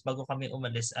namin tapos bago kami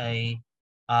umalis ay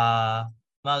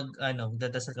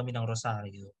magdadasal kami ng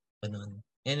rosaryo, gano'n.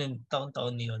 Yan yung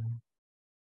taon-taon yun.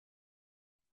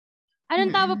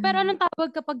 Anong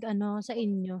tawag kapag sa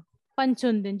inyo?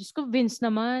 Pansyon din. Diyos ko, Vince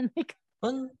naman.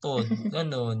 Puntod,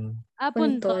 ganun.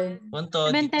 Puntod.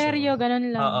 Cementerio,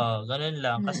 ganun lang. Oo, ganun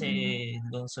lang. Kasi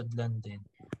lungsod lang din.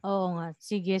 Oo nga.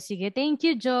 Sige. Thank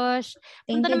you, Josh.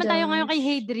 Punta naman tayo ngayon kay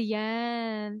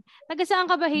Hadrian. Taga saan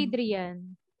ka ba, Hadrian?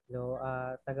 Hello,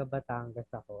 taga Batangas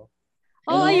ako.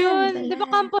 Ayun. Di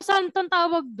ba Campo Santo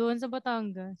tawag doon sa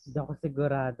Batangas? Hindi ako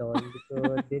sigurado.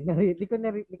 Hindi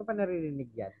ko pa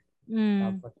naririnig yan.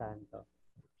 Campo Santo.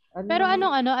 Pero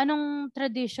anong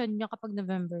tradition nyo kapag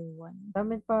November 1? Sa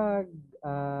amin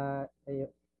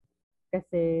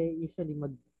kasi usually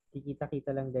magkikita-kita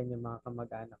lang din yung mga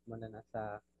kamag-anak mo na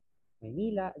nasa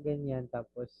Maynila, ganyan.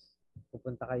 Tapos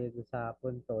pupunta kayo doon sa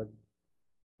Puntod.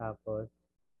 Tapos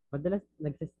madalas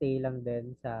nagsistay lang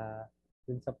din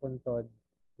doon sa Puntod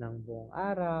ng buong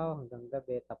araw hanggang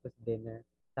gabi. Tapos dinner,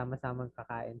 sama-samang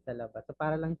kakain sa labas. So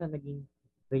para lang siya naging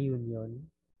reunion.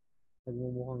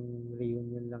 Nagmumukhang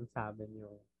reunion lang sa amin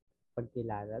yung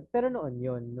pagkilala. Pero noon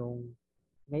yun,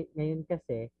 ngayon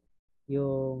kasi,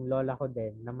 yung lola ko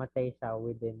din, namatay siya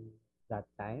within that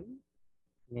time,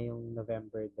 ngayong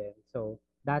November din. So,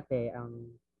 dati,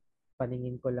 ang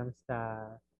paningin ko lang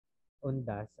sa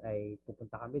Undas ay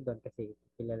pupunta kami doon kasi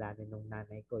kilalanin nung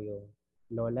nanay ko yung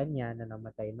lola niya na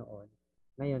namatay noon.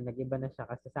 Ngayon, nag-iba na siya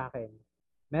kasi sa akin,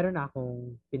 meron na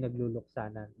akong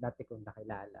pinagluluksanan dati kong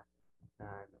nakilala.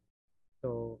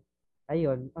 So,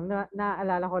 ayun, ang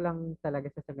naaalala ko lang talaga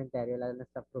sa cemetery, lalo na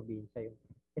sa probinsya,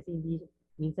 kasi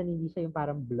minsan hindi siya yung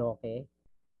parang bloke,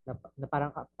 na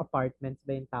parang apartments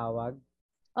ba yung tawag?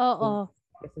 Oo.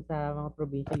 Kasi sa mga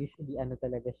probinsya, usually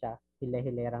talaga siya,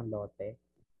 hile-hilerang lote.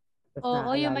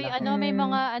 Oo, yung may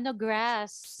mga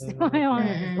grass.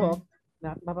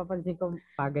 Mapapansin ko,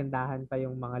 pagandahan pa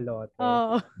yung mga lote.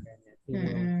 Oo.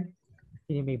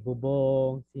 Sino may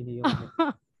bubong, sino yung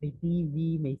may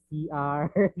TV, may CR.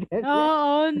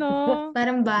 Oo, no.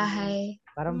 Parang bahay.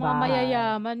 Parang mga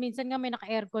mayayaman. Minsan nga may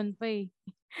naka-aircon pa eh.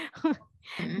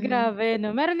 Grabe,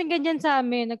 no. Meron din ganyan sa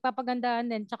amin. Nagpapagandahan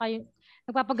din. Tsaka yung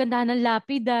nagpapagandahan ng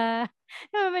lapida.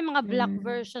 May mga black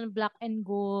version, black and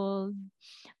gold.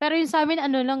 Pero yung sa amin,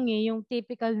 lang yung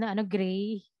typical na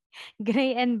gray.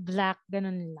 Gray and black.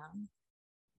 Ganun lang.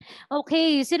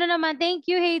 Okay, sino naman? Thank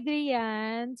you,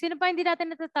 Hadrian. Sino pa hindi natin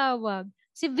natatawag?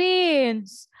 Si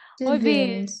Vince.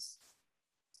 Vince.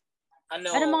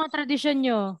 Ano mga tradisyon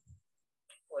nyo?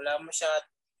 Wala masyad.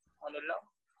 Lang.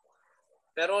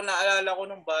 Pero naalala ko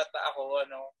nung bata ako,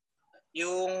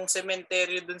 yung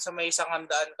sementeryo dun sa may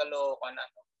Sangandaan, Caloocan,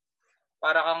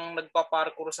 para kang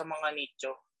nagpa-parkour sa mga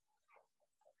nicho.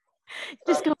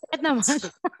 Diyos ko, bakit naman?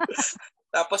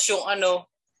 Tapos yung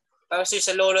tapos yung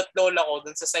sa lolo't lola ko,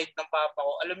 dun sa side ng papa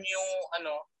ko, alam niyo yung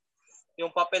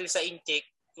yung papel sa incheck,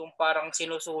 yung parang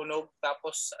sinusunog,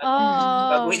 tapos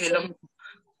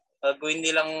gagawin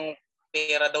nilang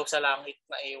pera daw sa langit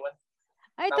na ewan.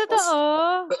 Ay, tapos, totoo?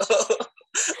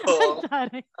 Oo.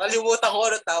 Kalimutan ko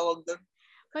ano tawag doon.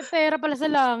 May pera pala sa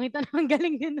langit. Ang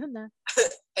galing din nun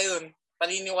Ayun,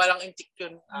 paniniwalang incheck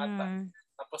yun ata.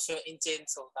 Tapos yung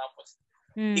incenso, tapos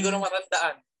hindi ko na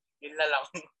matandaan. Yun na lang.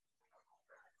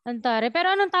 Antare.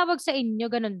 Pero anong tawag sa inyo?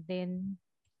 Ganon din?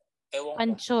 Ewan ko.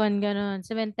 Pansyon, ganon.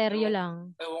 Sementeryo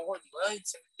lang. Ewan ko. Ay,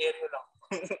 sementeryo lang.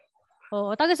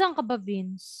 Oo. Taga saan ka ba,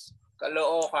 Vince?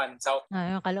 Caloocan, South.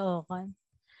 Yung Caloocan.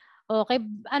 Okay,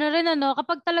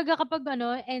 kapag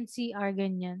NCR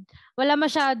ganyan. Wala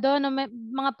masyado na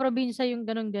mga probinsya yung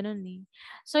ganun eh.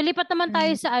 So lipat naman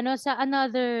tayo sa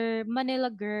another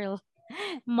Manila girl.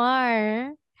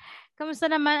 Mar. Kamusta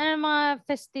naman ang mga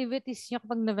festivities niyo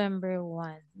kapag November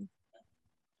 1?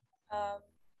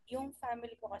 Yung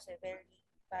family ko kasi very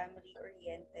family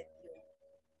oriented yung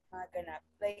mga ganap.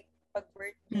 Like pag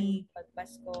birthday, pag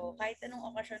Pasko, kahit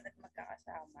anong okasyon at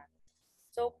magkakasama.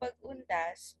 So, pag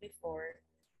undas, before,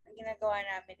 ang ginagawa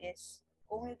namin is,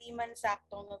 kung hindi man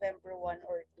saktong November 1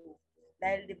 or 2,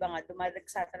 dahil di ba nga,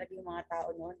 dumadagsa talaga yung mga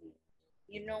tao noon.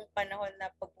 Yun yung panahon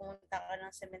na pag pumunta ka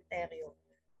ng sementeryo,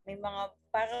 may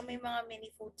mga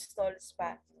mini food stalls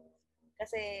pa.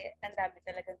 Kasi ang dami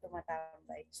talagang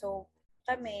tumatambay. So,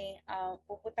 kami,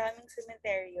 pupunta kaming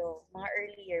sementeryo, mga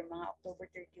earlier, mga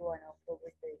October 31, October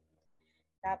 30.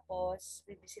 Tapos,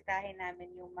 bibisitahin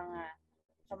namin yung mga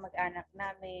kamag-anak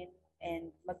namin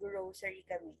and mag-grocery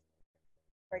kami,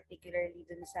 particularly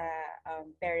dun sa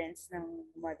parents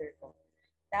ng mother ko.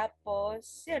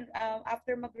 Tapos, yun,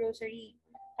 after mag-grocery,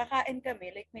 kakain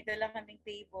kami. Like, may dala kaming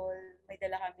table, may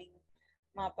dala kaming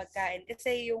mga pagkain.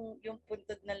 Kasi yung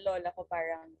puntod ng lola ko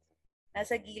parang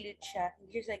nasa gilid siya,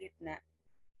 hindi siya sa gitna.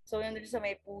 So, yun dun sa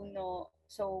may puno.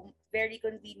 So, very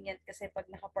convenient kasi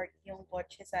pag nakapark yung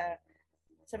kotse sa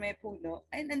may puno,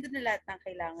 ay nandun na lahat ng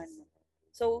kailangan mo.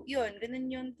 So, yun, ganun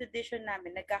yung tradition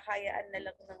namin. Nagkakayaan na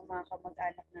lang ng mga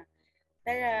kamag-anak na,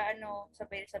 tara,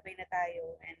 sabay-sabay na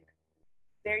tayo. And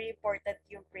very important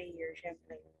yung prayer,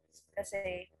 syempre.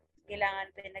 Kasi,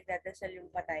 kailangan pinagdadasal yung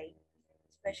patay.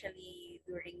 Especially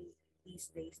during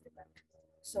these days, diba?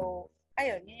 So,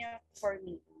 ayun, yun yung for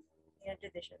me. Yun yung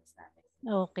traditions namin.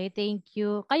 Okay, thank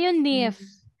you. Kayo, Nif,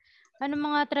 ano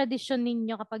mga tradisyon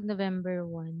ninyo kapag November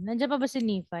 1? Nandiyan pa ba si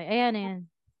Nifay? Ayan.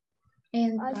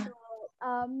 Ayan pa.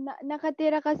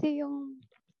 Nakatira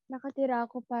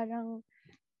ako parang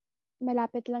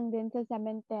malapit lang din sa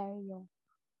cementerio.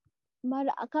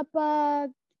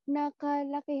 Kapag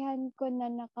nakalakihan ko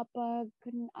na kapag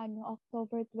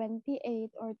October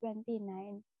 28 or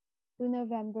 29 to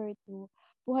November 2,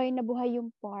 buhay na buhay yung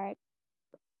park.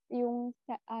 Yung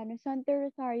Santa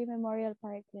Rosario Memorial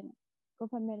Park yun. Kung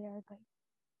familiar kayo.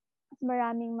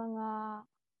 Maraming mga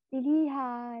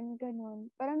pilihan,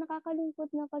 ganun. Parang nakakalungkot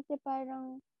na kasi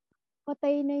parang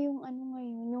patay na yung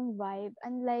ngayon, yung vibe.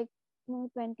 Unlike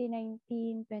nung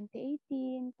 2019,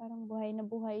 2018, parang buhay na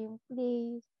buhay yung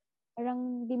place.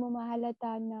 Parang di mo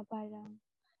mahalata na parang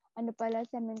pala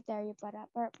cemetery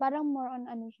parang more on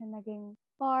siya naging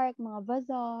park, mga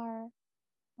bazaar,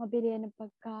 mga bilihan ng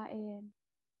pagkain.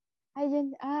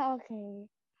 Okay.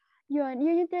 Yun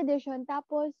yung tradition.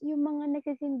 Tapos, yung mga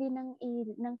nagsisindi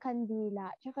ng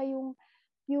kandila, tsaka yung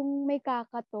may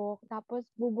kakatok, tapos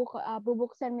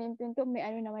bubuksan mo yung pinto, may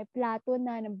may plato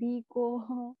na biko,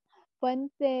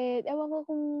 pansit. Ewan ko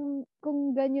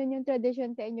kung ganyan yung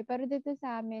tradition sa inyo, pero dito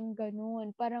sa amin,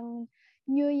 ganun. Parang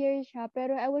New Year siya,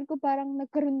 pero ewan ko parang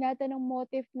nagkaroon yata ng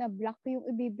motif na black yung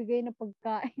ibibigay na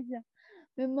pagkain.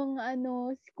 May mga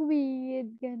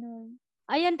squid, ganun.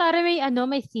 Ayan, tara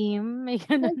may theme, may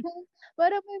ganun.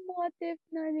 Parang may motif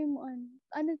na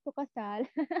to kasal.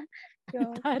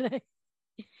 Taray.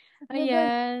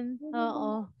 Ayan,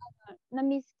 oo.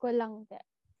 Na-miss ko lang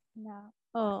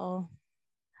Oo.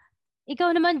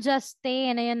 Ikaw naman,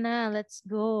 Justin, ayan na, let's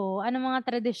go. Ano mga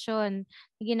tradisyon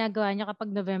na ginagawa niyo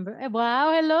kapag November?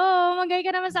 Wow, hello! Magay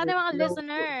ka naman sa ating mga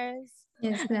listeners.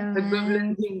 Yes naman.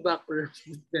 Nagbe-blending background.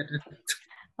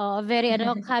 Very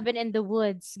cabin in the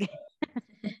woods.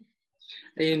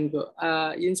 Ayun po.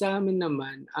 Yun sa amin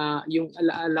naman, yung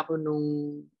alaala ko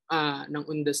ng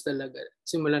undas talaga,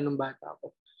 simula nung bata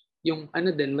ko. Yung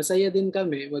din, masaya din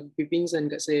kami, magpipinsan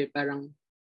kasi parang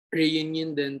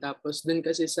reunion din. Tapos dun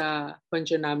kasi sa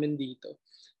pansyon namin dito,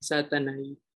 sa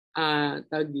Tanay,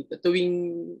 tawag dito,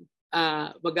 tuwing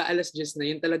mag-aalas 10 na,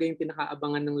 yun talaga yung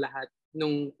pinakaabangan ng lahat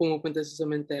nung pumupunta sa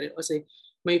cemetery. Kasi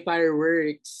may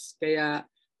fireworks. Kaya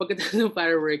pagkatapos ng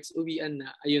fireworks, uwian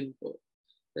na. Ayun po.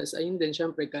 Tapos ayun din,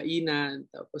 syempre, kainan.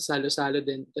 Tapos salo-salo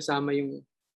din. Kasama yung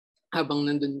habang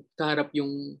nandun, kaharap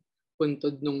yung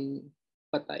puntod nung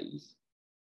patay.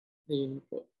 Ayun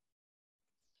po.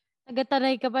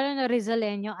 Nagataray ka pa na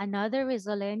Rizaleño. Another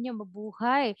Rizaleño,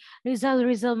 mabuhay. Rizal,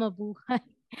 mabuhay.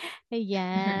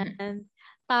 Ayan.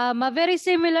 Tama. Very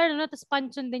similar, no? Tapos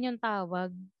panchon din yung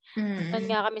tawag. Doon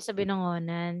nga kami sa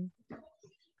Binangonan.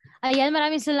 Ayan,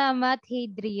 maraming salamat,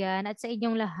 Hadrian, at sa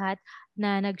inyong lahat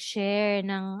na nag-share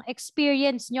ng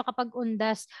experience nyo kapag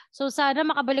undas. So, sana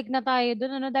makabalik na tayo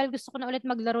doon, ano, dahil gusto ko na ulit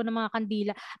maglaro ng mga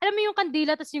kandila. Alam mo yung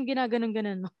kandila, tapos yung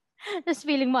ginaganon-ganon mo. Tapos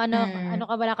feeling mo, ano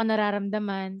ka, wala ka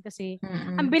nararamdaman. Kasi,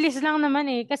 ang bilis lang naman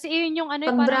eh. Kasi yun yung ano,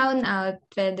 pag parang brown out,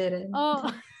 pwede rin. Oo.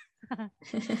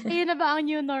 Ayun na ba ang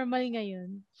new normal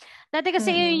ngayon? Dati kasi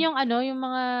yun yung ano, yung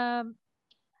mga,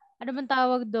 ano bang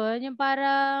tawag doon? Yung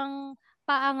parang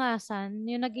paangasan,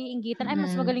 yung nag-iinggitan. Ay,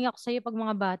 mas magaling ako sa'yo pag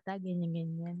mga bata.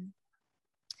 Ganyan.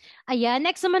 Ayan,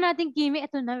 next naman natin, Kimi.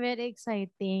 Ito na, very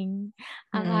exciting.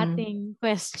 Ang ating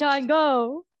question.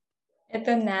 Go!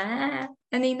 Ito na.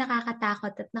 Ano yung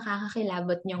nakakatakot at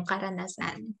nakakakilabot niyong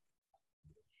karanasan?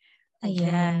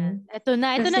 Ayan. Ito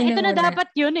na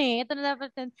dapat yun eh. Ito na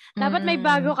dapat yun. Dapat may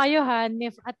bago kayo,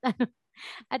 Hanif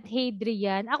at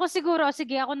Hadrian. Ako siguro,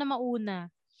 sige, ako na mauna.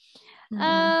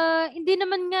 Hindi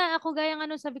naman nga ako gaya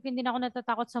ng sabi ko, hindi na ako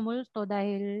natatakot sa multo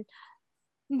dahil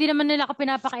hindi naman nila ako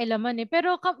pinapakailaman eh.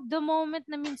 Pero the moment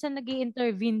na minsan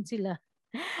nag-i-intervene sila,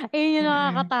 ayun yung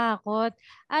nakakatakot.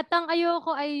 At ang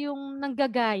ayoko ay yung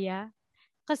nanggagaya.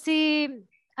 Kasi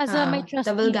as a may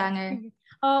trustee. Double ganger.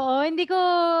 Oo, hindi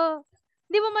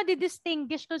mo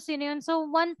madidistinguish kung sino yun. So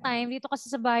one time, dito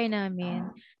kasi sa bahay namin,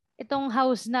 itong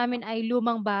house namin ay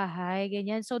lumang bahay,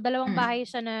 ganyan. So dalawang bahay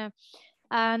siya na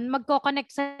magko-connect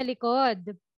sa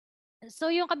likod. So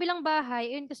yung kabilang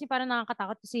bahay, yun kasi parang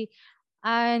nakakatakot kasi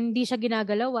hindi siya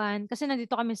ginagalawan kasi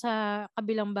nandito kami sa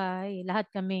kabilang bahay,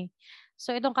 lahat kami.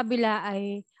 So itong kabila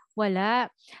ay wala.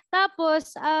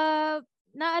 Tapos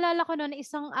naalala ko noon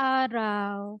isang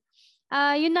araw,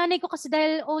 yung nanay ko kasi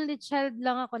dahil only child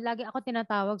lang ako, lagi ako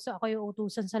tinatawag, so ako yung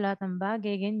utusan sa lahat ng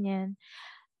bagay, ganyan.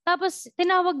 Tapos,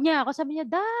 tinawag niya ako. Sabi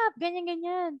niya, Dap,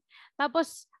 ganyan.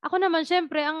 Tapos, ako naman,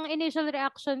 syempre, ang initial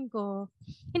reaction ko,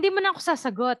 hindi mo na ako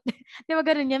sasagot. Di ba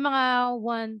ganun yan? Mga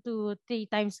 1, 2,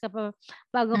 3 times ka pa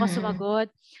bago ka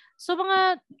sumagot. So,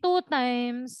 mga 2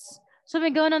 times,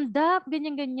 sumigaw ng Dap,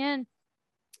 ganyan.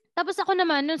 Tapos ako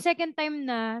naman, nung second time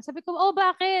na, sabi ko,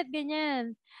 bakit?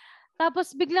 Ganyan.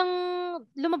 Tapos, biglang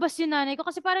lumabas yung nanay ko.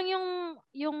 Kasi parang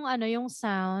yung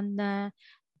sound na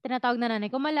tinatawag na nanay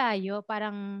ko, malayo,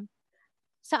 parang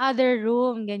sa other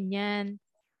room, ganyan.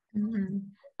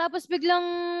 Tapos biglang,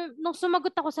 nung sumagot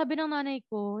ako, sabi ng nanay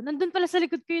ko, nandun pala sa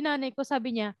likod ko yung nanay ko,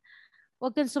 sabi niya,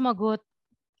 huwag kang sumagot,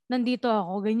 nandito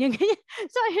ako, ganyan.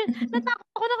 So, ayun, natakot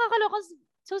ako, nakakaloka.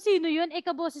 So, sino yun?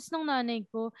 Kaboses ng nanay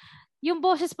ko. Yung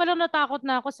boses pa lang natakot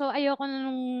na ako, so ayoko na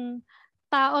nung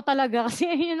tao talaga kasi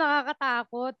yun yung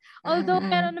nakakatakot. Although,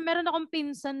 meron akong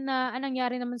pinsan na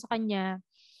nangyari naman sa kanya,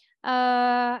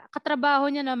 katrabaho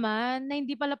niya naman na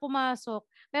hindi pala pumasok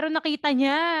pero nakita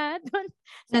niya doon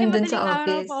nandun sa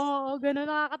office. Oo, gano'n,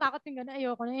 nakakatakot yung gano'n.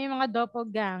 Ayoko na yung mga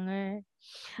doppelganger.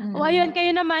 O ayun,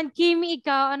 kayo naman, Kimi,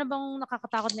 ikaw, ano bang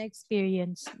nakakatakot na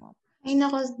experience mo? Ay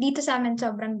nako, dito sa amin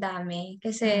sobrang dami.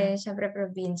 Kasi syempre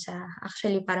probinsya.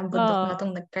 Actually, parang bundok na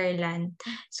itong nagkarlan.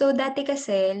 So, dati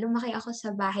kasi, lumaki ako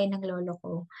sa bahay ng lolo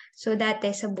ko. So,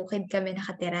 dati sa bukid kami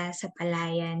nakatira sa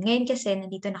Palayan. Ngayon kasi,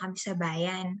 nandito na kami sa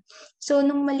bayan. So,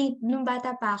 nung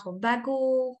bata pa ako, bago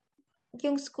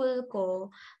yung school ko,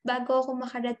 bago ako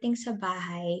makarating sa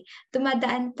bahay,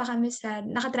 dumadaan pa kami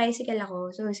naka-tricycle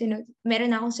ako. So,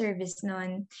 meron akong service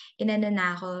noon. Inano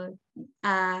na ako,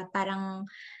 parang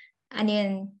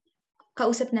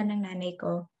kausap na ng nanay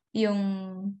ko yung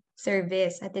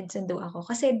service, atid sundo ako.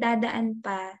 Kasi dadaan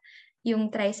pa yung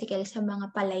tricycle sa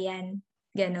mga palayan,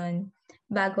 ganon.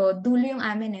 Bago, dulo yung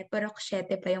amin pero 7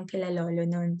 pa yung kilalolo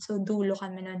nun. So, dulo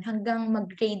kami nun. Hanggang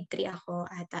mag-grade 3 ako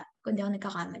ata, kung di ako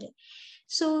nagkakamali.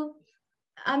 So,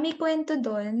 may kwento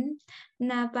doon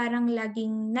na parang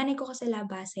laging, nanay ko kasi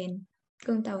labasin,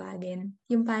 kung tawagin.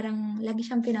 Yung parang lagi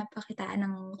siyang pinapakitaan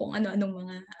ng kung ano-anong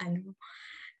mga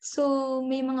So,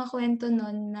 may mga kwento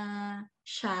nun na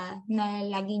siya, na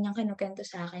lagi niyang kinukwento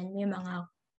sa akin, yung mga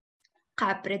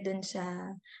kapre dun sa,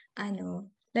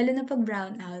 Lalo na pag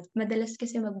brownout. Madalas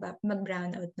kasi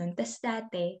mag-brownout nun. Tapos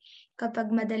dati,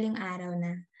 kapag madaling araw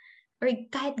na, or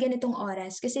kahit ganitong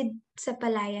oras, kasi sa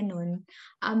Palayan nun,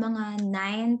 mga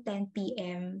 9, 10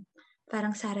 p.m.,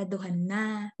 parang saraduhan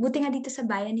na. Buti nga dito sa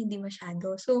bayan, hindi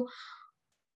masyado. So,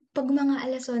 pag mga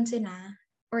alas 11 na,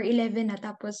 or 11 na,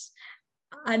 tapos,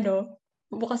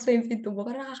 bukas pa yung pinto mo,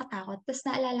 parang nakakatakot. Tapos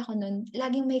naalala ko nun,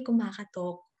 laging may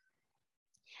kumakatok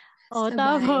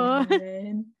sa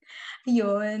bayan.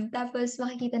 Yun. Tapos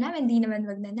makikita namin, di naman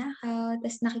magnanakaw.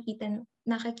 Tapos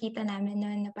nakikita namin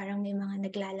noon na parang may mga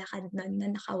naglalakad noon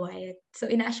na naka-white.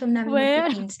 So ina-assume namin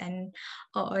magpipinsan.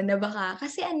 Oo, na baka.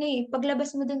 Kasi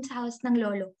paglabas mo dun sa house ng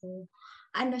lolo ko,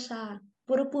 siya,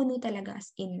 puro puno talaga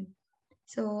as in.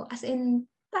 So, as in,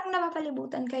 parang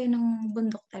napapalibutan kayo ng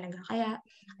bundok talaga. Kaya,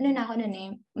 na ako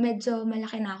nun medyo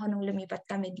malaki na ako nung lumipat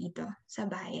kami dito sa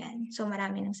bayan. So,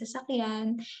 marami ng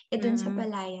sasakyan, dun sa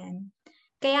Palayan.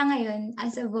 Kaya ngayon,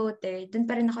 as a voter, dun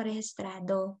pa rin ako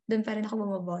rehistrado. Dun pa rin ako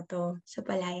bumoboto sa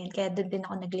Palayan. Kaya dun din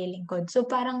ako naglilingkod. So,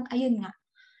 parang, ayun nga,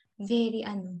 very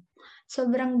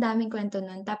sobrang daming kwento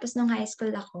nun. Tapos, nung high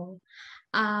school ako,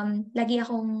 lagi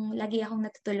akong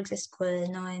natutulog sa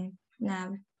school noon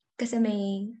na kasi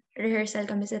may rehearsal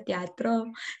kami sa teatro.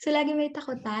 So, lagi may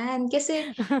takutan. Kasi,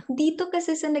 dito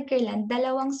kasi sa Nagkerland,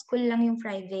 2 school lang yung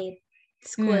private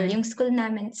school. Yung school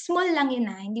namin, small lang yun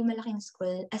hindi malaking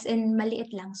school. As in, maliit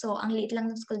lang. So, ang liit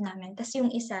lang ng school namin. Tapos yung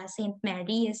isa, St.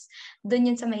 Mary's. Doon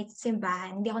yun sa may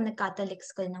simbahan. Hindi ako nag-Catholic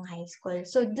school ng high school.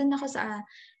 So, doon ako sa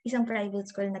isang private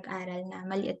school nag-aral na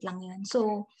maliit lang yun.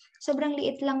 So, sobrang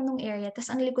liit lang nung area.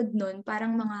 Tapos ang likod nun,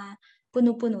 parang mga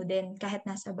puno-puno din kahit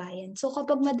nasa bayan. So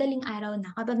kapag madaling araw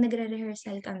na, kapag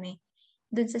nagre-rehearsal kami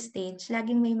dun sa stage,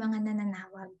 laging may mga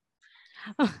nananawag.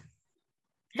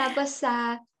 Tapos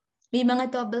may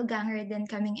mga doppelganger din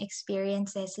kaming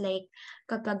experiences like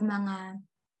kapag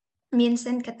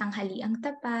minsan katanghali ang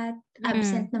tapat,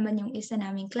 absent naman yung isa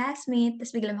naming classmate,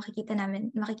 tapos bigla makikita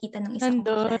ng isa kong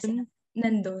kaklase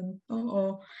nandun.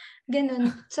 Oo.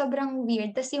 Ganun. Sobrang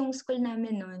weird. Tapos yung school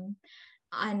namin nun,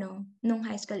 nung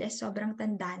high school is sobrang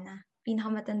tanda na.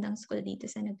 Pinakamatandang school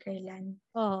dito sa Nagkerland.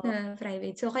 Na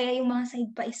private. So, kaya yung mga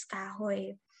side pa is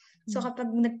kahoy. So, kapag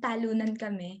nagtalunan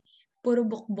kami, puro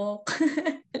bukbok.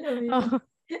 Alam mo yun?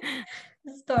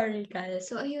 Historical.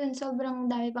 So, ayun,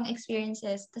 sobrang dami pang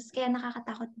experiences. Tapos, kaya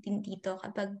nakakatakot din dito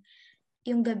kapag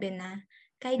yung gabi na.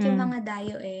 Kahit yung mga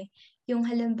dayo yung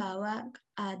halimbawa,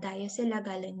 dayo sila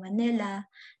galing Manila,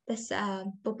 tapos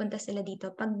pupunta sila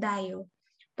dito. Pag dayo,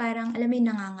 parang, alam mo yung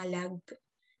nangangalag.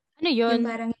 Ano yun? Yung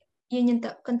parang, yun yung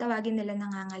kung tawagin nila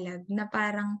nangangalag, na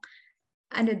parang,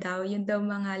 yun daw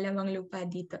mga lamang lupa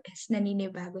dito is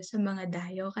naninibago sa mga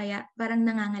dayo. Kaya parang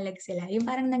nangangalag sila. Yung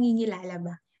parang nangingilala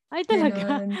ba? Ay,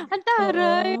 talaga? Ang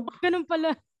taray! Ganun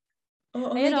pala.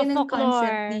 Oo, may ganun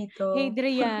concept dito.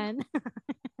 Hadrian.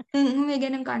 May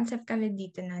ganun concept kami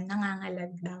dito na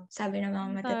nangangalag daw. Sabi ng mga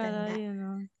matatanda.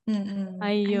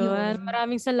 Ayun.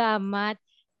 Maraming salamat,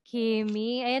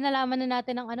 Kimi. Ayan, nalaman na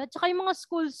natin ang Tsaka yung mga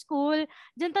school.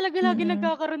 Diyan talaga lagi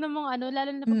nagkakaroon ng mga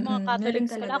lalo na pag mga Catholic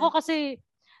school. Ako kasi,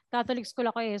 Catholic school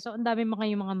ako so ang dami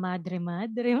yung mga madre,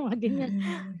 mga ganyan.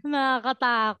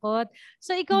 Nakakatakot.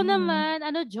 So, ikaw naman,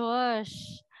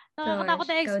 Josh? Nakakatakot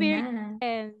na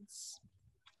experience.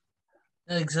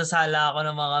 Nagsasala ako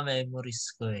ng mga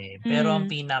memories ko Pero ang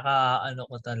pinaka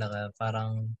ko talaga,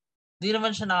 parang, di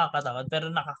naman siya nakakatakot, pero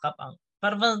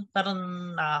parang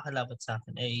nakakalabot sa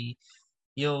akin ay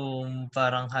yung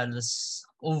parang halos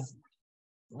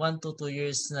 1 to 2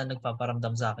 years na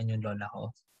nagpaparamdam sa akin yung lola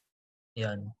ko.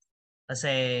 Yun.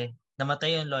 Kasi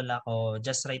namatay yung lola ko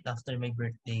just right after my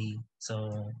birthday. So,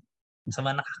 sa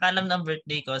mga nakakalam ng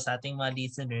birthday ko sa ating mga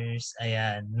listeners,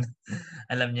 ayan,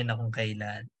 alam niyo na kung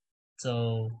kailan.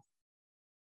 So,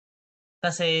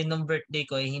 kasi nung birthday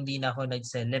ko hindi na ako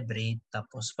nag-celebrate.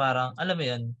 Tapos parang, alam mo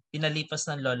yun, pinalipas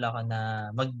ng lola ko na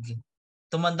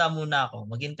tumanda muna ako.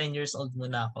 Maging 10 years old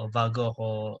muna ako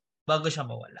bago siya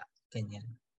mawala. Ganyan.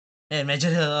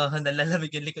 Medyo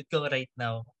nalalamig yung likod ko right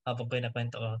now habang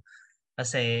pinakwento ko.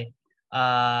 Kasi,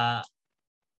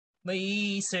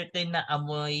 may certain na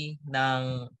amoy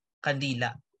ng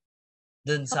kandila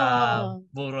dun sa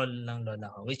burol ng lola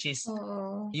ko, which is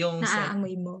yung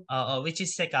naaamoy mo. Which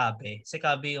is sekabe.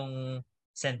 Sekabe yung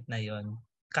scent na yon.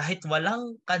 Kahit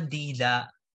walang kandila,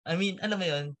 alam mo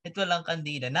yun, kahit walang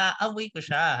kandila, naaamoy ko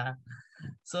siya.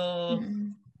 So,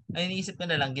 iniisip ko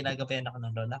na lang, ginagabayan ako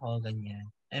ng lola ko, ganyan.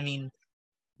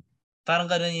 Parang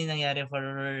ganun yung nangyari for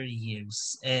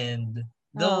years. And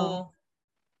though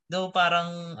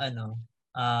parang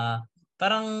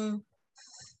parang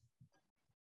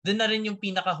doon na rin yung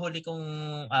pinakahuli kong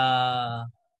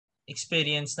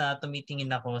experience na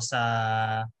tumitingin ako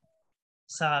sa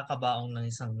kabaong ng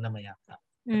isang namayapa.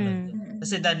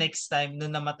 Kasi the next time,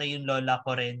 nung namatay yung lola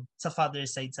ko rin, sa father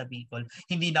side sa Bicol,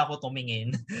 hindi na ako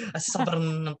tumingin. Kasi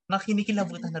sobrang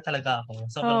nakinikilabutan na talaga ako.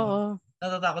 Sobrang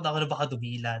natatakot ako na baka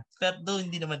dumilat. Pero doon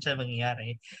hindi naman siya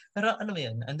mangyayari. Pero ano ba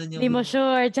yun? Andun yung... Hindi mo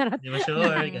sure. Charot. Hindi mo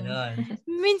sure. Ganon.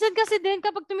 Minsan kasi din,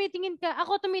 kapag tumitingin ka,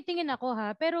 ako tumitingin ako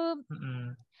ha, pero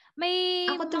may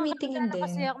ako tumitingin din.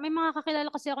 Kasi ako, may mga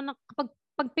kakilala kasi ako na kapag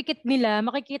pagpikit nila,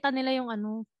 makikita nila yung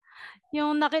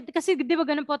kasi di ba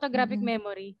ganun photographic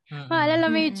memory?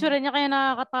 Maalala mo yung itsura niya kaya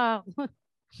nakakatakot.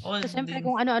 So, syempre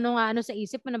kung ano-ano nga sa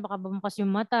isip mo na baka bumukas yung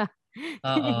mata.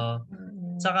 Oo.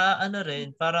 Saka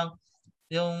rin, parang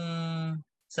yung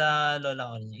sa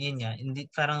lola ko, yun nga, hindi,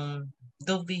 parang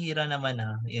bihira naman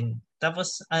yun.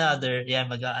 Tapos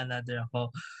mag-a-another ako.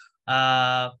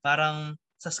 Parang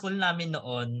sa school namin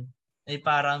noon, ay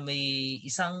parang may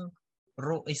isang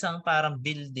parang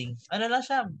building. Ano lang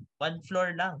siya, 1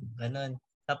 floor lang, ganun.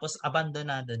 Tapos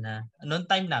abandonado na. Noong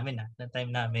time namin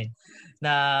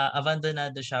na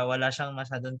abandonado siya, wala siyang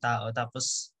masyadong tao.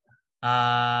 Tapos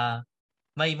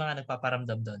may mga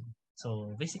nagpaparamdam doon.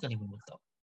 So basically bumulto.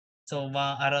 So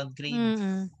mga around grade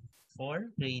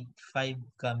 4, grade 5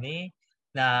 kami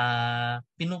na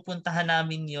pinupuntahan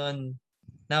namin yon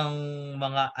ng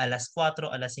mga alas 4,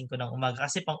 alas 5 ng umaga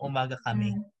kasi pang umaga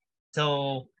kami.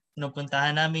 So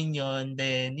pinupuntahan namin yon,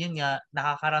 then yun nga,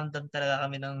 nakakaramdam talaga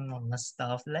kami ng mga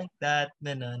stuff like that,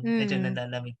 ganun. Medyo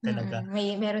nalalamig talaga.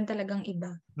 Meron talagang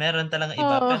iba. Meron talagang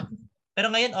iba. Pero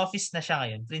ngayon, office na siya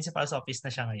ngayon. Principal's office na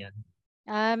siya ngayon.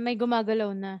 May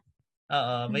gumagalaw na.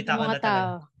 Oo, may tao na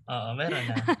talaga. Oo, meron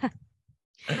na.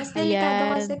 Mas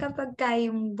delikado kasi kapag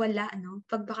kayong wala,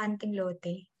 pag bakanting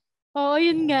lote. Oo,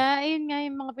 yun nga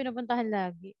yung mga pinupuntahan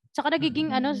lagi. Tsaka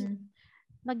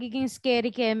nagiging scary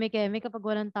keme kapag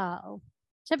walang tao.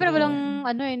 Siyempre walang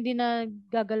hindi na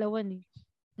gagalawan eh.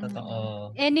 Totoo.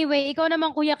 Anyway, ikaw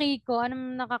naman Kuya Kiko,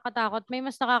 anong nakakatakot? May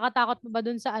mas nakakatakot pa ba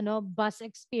dun sa bus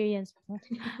experience mo?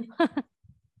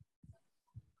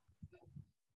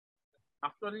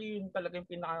 Actually, yun talaga yung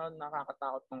pinaka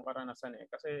nakakatakot ng karanasan eh.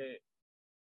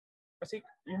 Kasi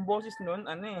yung boses nun,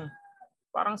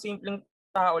 parang simpleng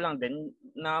tao lang din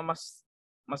na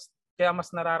kaya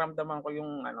mas nararamdaman ko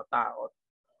yung takot.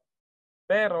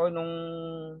 Pero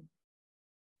nung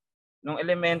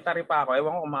elementary pa ako,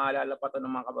 ewan ko kung maalala pa to ng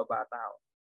mga kababata ako.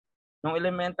 Nung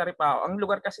elementary pa ako, ang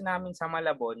lugar kasi namin sa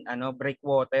Malabon,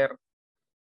 breakwater.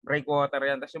 Breakwater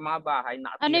yan. Tapos yung mga bahay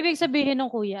nakatira. Ano ibig sabihin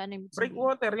ng kuya?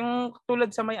 Breakwater, yung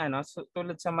tulad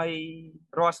sa may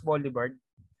Ross Boulevard.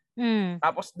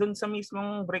 Tapos dun sa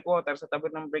mismong breakwater, sa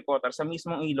tabi ng breakwater, sa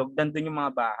mismong ilog, dandun yung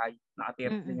mga bahay.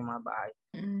 Nakatira din yung mga bahay.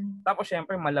 Tapos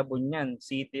syempre Malabon yan,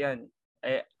 city yan.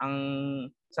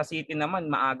 Sa city naman,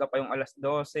 maaga pa yung alas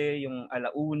 12, yung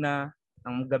alauna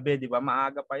ng gabi, di ba?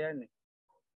 Maaga pa yan eh.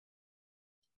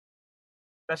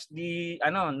 Tapos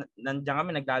nandiyan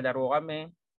kami, naglalaro kami.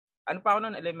 Pa ako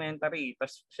noon, elementary.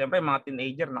 Tapos syempre mga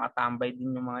teenager, nakatambay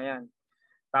din yung mga yan.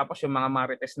 Tapos yung mga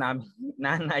marites namin,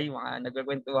 nanay, mga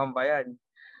nagkukwentuhan pa yan.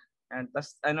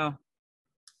 Tapos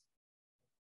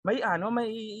may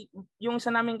yung isa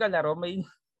naming kalaro, may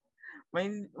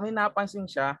napansin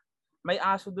siya. May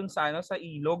aso dun sa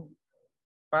ilog.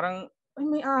 Parang,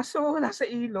 may aso nasa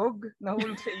ilog.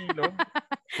 Nahulog sa ilog.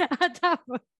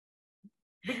 Tapos?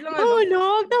 Biglang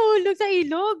nahulog sa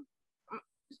ilog?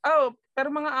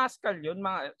 Pero mga askal yun.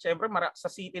 Siyempre, sa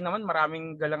city naman,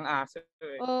 maraming galang aso.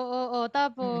 Eh. Oo.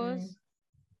 Tapos?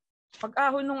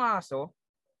 Pag-ahon ng aso,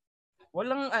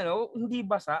 walang hindi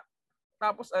basa.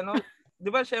 Tapos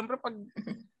di ba, siyempre,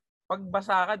 pag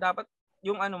basa ka, dapat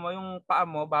yung yung paa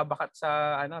mo babakat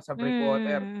sa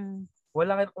breakwater.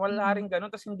 Wala rin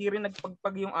ganoon, tapos hindi rin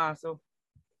nagpagpag yung aso.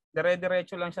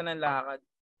 Dire-diretso lang siya ng lakad.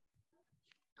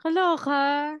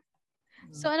 Kaloka.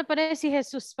 So pala si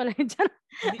Jesus pala yun?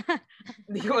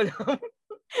 Hindi ko alam.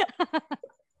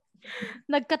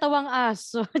 Nagkatawang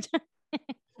aso.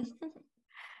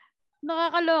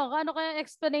 Nakakaloka. Ano kaya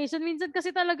explanation? Minsan kasi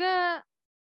talaga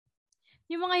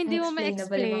yung mga hindi mo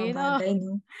ma-explain.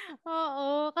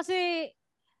 Oo. Kasi,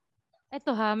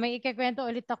 eto may ikikwento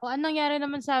ulit ako. Anong nangyari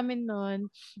naman sa amin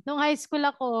noon? Nung high school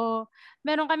ako,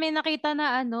 meron kami nakita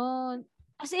na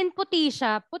as in puti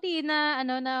siya. Puti na,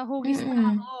 na hugis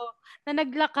na ako. Na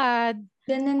naglakad.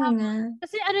 Ganun nga.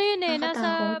 Kasi yun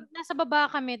nasa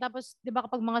baba kami. Tapos, di ba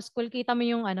kapag mga school, kita mo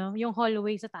yung yung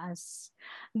hallway sa taas.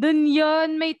 Dun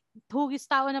yun, may hugis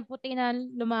tao na puti na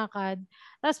lumakad.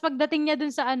 Tapos pagdating niya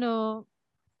dun sa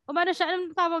umano siya,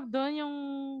 anong tawag doon? Yung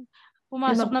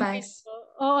pumasok ng pinto.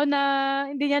 Oo, na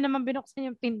hindi niya naman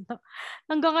binuksan yung pinto.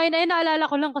 Hanggang ngayon ay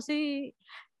naalala ko lang kasi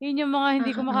yun yung mga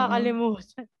hindi ko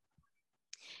makakalimutan.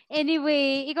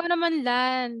 Anyway, ikaw naman,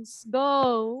 Lance.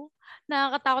 Go!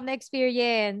 Nakakatakot na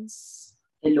experience.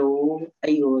 Hello,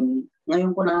 ayun.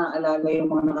 Ngayon ko naaalala yung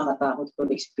mga nakakatakot ko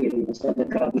na experience.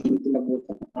 Grabe, hindi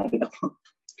nabutan na tayo ako.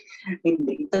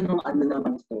 Hindi, ito nung ano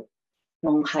naman to.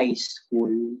 Nung high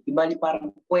school. Ibali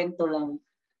parang kwento lang.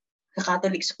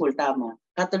 Catholic school, tama.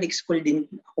 Catholic school din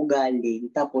ako galing.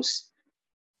 Tapos,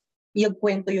 yung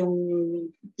kwento yung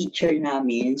teacher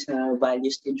namin sa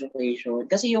values education.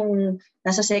 Kasi yung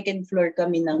nasa second floor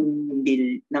kami ng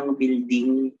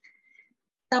building.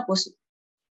 Tapos,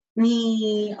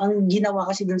 ang ginawa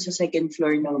kasi dun sa second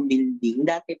floor ng building,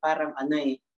 dati parang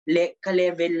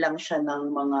ka-level lang siya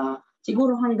ng mga,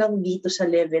 siguro hanggang dito sa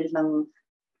level ng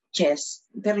chest,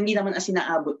 pero hindi naman as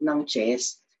inaabot ng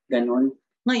chest, ganun.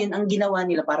 Ngayon, ang ginawa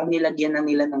nila, parang nilagyan na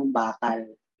nila ng bakal.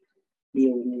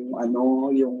 Yung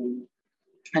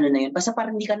na yun. Basta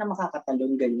parang hindi ka na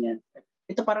makakatalon, ganyan.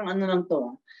 Ito parang lang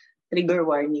to, trigger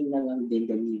warning na lang din,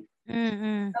 ganyan.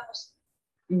 Tapos,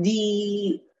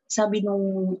 sabi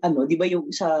nung di ba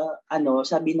yung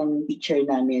sabi ng teacher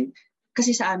namin,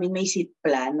 kasi sa amin may seat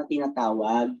plan na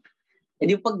tinatawag. E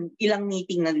di pag ilang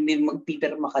meeting na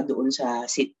magpipirma ka doon sa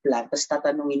seat plan, tapos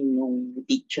tatanungin yung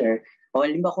teacher,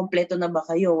 halimbawa kompleto na ba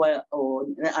kayo?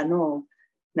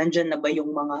 Nandyan na ba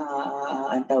yung mga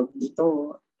tawag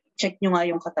dito? Check nyo nga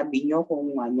yung katabi nyo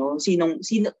kung sino,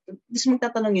 tapos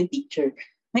magtatanong yung teacher,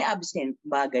 may absent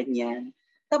ba, ganyan.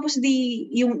 Tapos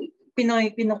yung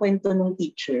pinakwento ng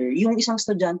teacher, yung isang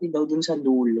estudyante daw dun sa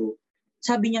dulo.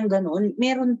 Sabi niya gano'n,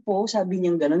 meron po, sabi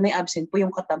niya gano'n, may absent po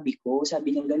yung katabi ko,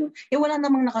 sabi niya gano'n. Wala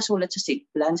namang nakasulat sa sick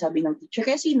plan, sabi ng teacher.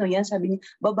 Kaya sino yan? Sabi niya,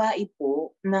 babae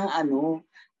po na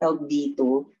tawag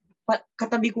dito.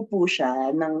 Katabi ko po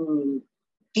siya ng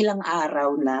ilang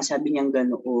araw na, sabi niya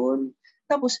ganoon.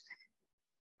 Tapos,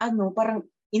 parang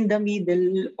in the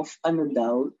middle of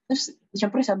daw. Tapos,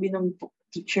 siyempre sabi ng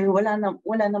teacher, wala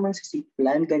naman sa seat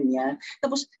plan, ganyan.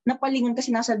 Tapos, napalingon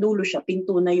kasi nasa dulo siya,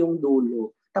 pinto na yung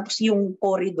dulo. Tapos, yung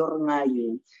corridor nga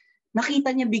yun.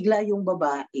 Nakita niya bigla yung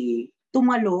babae,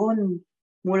 tumalon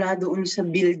mula doon sa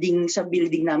building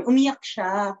namin. Umiyak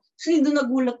siya. Kasi doon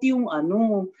nagulat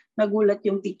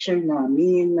yung teacher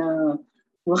namin na,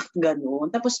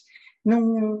 gano'n. Tapos,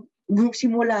 nung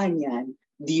simula niyan,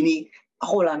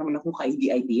 ako wala naman akong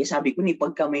ka-idea. Sabi ko,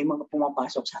 pagka may mga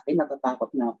pumapasok sa akin,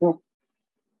 natatakot na ako.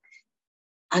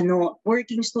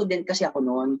 Working student kasi ako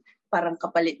noon, parang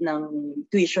kapalit ng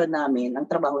tuition namin, ang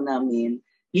trabaho namin,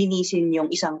 linisin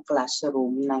yung isang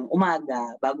classroom ng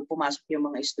umaga bago pumasok yung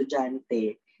mga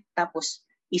estudyante. Tapos,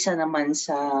 isa naman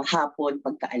sa hapon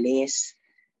pagkaalis.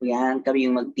 Yan, kami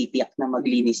yung magtitiyak na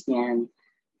maglinis niyan.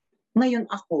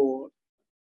 Ngayon ako,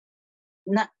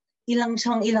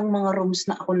 ilang mga rooms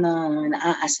na ako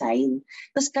na-assign.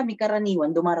 Tapos kami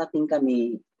karaniwan, dumarating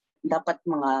kami, dapat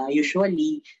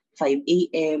usually 5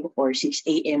 a.m. or 6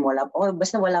 a.m.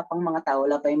 Basta wala pang mga tao,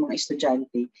 wala pa yung mga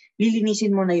estudyante.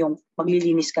 Lilinisin mo na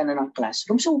maglilinis ka na ng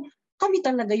classroom. So, kami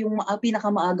talaga yung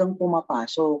pinakamaagang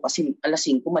pumapasok kasi alas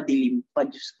 5 madilim pa,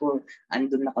 Diyos ko.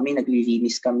 Andun na kami,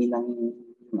 naglilinis kami ng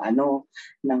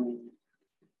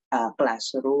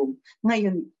classroom.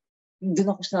 Ngayon,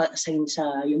 doon ako na-assign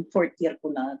sa, yung 4th year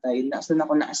ko na tayo, doon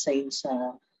ako na-assign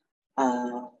sa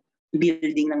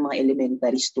building ng mga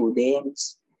elementary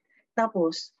students.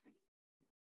 Tapos,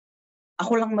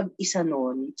 ako lang mag-isa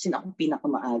noon, kasi ako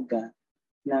pinakamaaga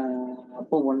na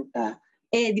pumunta.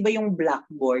 Di ba yung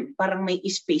blackboard, parang may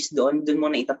space doon mo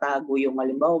na itatago yung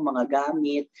halimbawa mga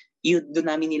gamit. Doon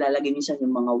namin nilalagay minsan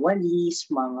yung mga walis,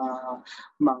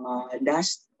 mga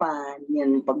dustpan,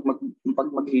 yan pag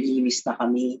maglilinis na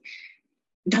kami.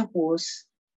 Tapos,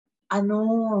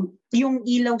 yung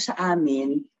ilaw sa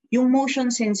amin, yung motion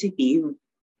sensitive,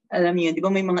 alam niyo, di ba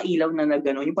may mga ilaw na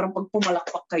gano'n, yung parang pag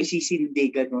pumalakpak kayo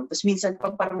sisindi, gano'n. Tapos minsan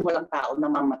pag parang walang tao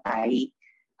namamatay,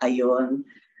 ayun.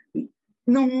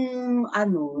 Nung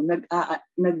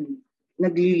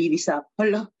naglilinis na,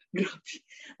 grabe.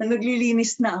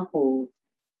 Naglilinis na ako,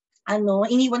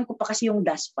 iniwan ko pa kasi yung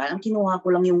dustpan, ang kinuha ko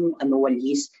lang yung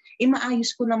walis.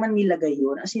 Maayos ko naman nilagay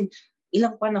yun. As in,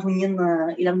 ilang panahon yun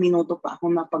na ilang minuto pa ako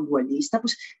napagwalis.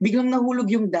 Tapos biglang nahulog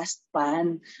yung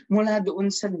dustpan mula doon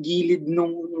sa gilid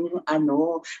nung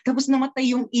Tapos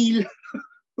namatay yung ilaw.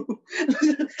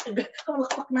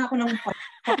 Kawakwak na ako ng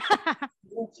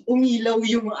umilaw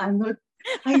yung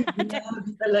Ay,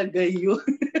 grabe talaga yun.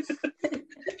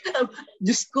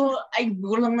 Diyos ko,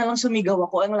 gulang na lang sumigaw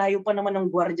ako. Ang layo pa naman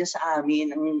ng gwardiya sa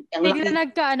amin. Bigla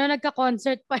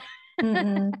nagka-concert pa.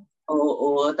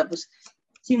 Oo, tapos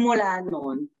simula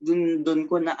noon, dun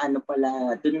ko na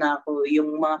dun na ako,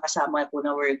 yung mga kasama ko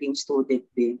na working student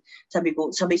din. Sabi ko,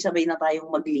 sabay-sabay na tayong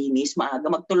maglinis, maaga,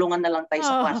 magtulungan na lang tayo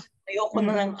sa class. Ayoko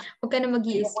na lang, huwag ka na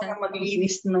mag-iisa. Ayoko na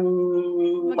maglinis ng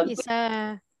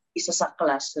isa sa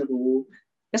classroom.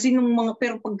 Kasi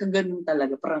pero pagka ganun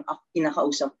talaga, parang ako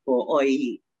kinakausap ko,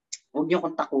 oy, huwag niyo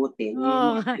akong takutin.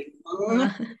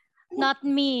 Not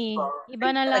me.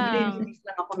 Iba na lang. Naglilinis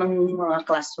lang ako ng mga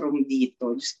classroom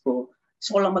dito.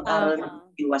 Gusto ko lang mag-aral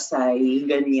ng iwasay,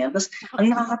 ganyan. Tapos, ang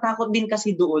nakakatakot din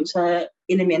kasi doon sa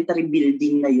elementary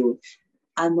building na yun,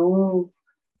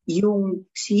 yung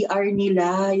CR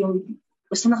nila,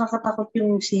 basta nakakatakot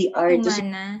yung CR. Kasi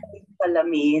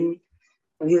salamin.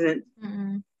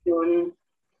 Yun,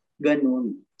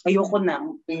 ganun. Ayoko na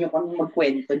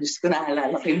magkwento. Diyos ko,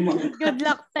 naalala ko yung mga... Good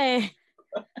luck, te.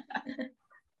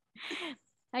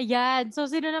 Ayan. So,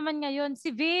 sino naman ngayon?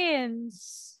 Si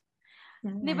Vince.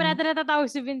 Hindi pa natin natatawag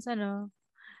si Vince,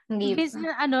 Hindi Vince,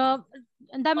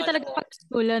 ang dami talaga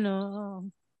pag-school, rin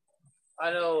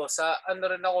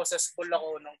ako, sa school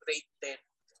ako nung grade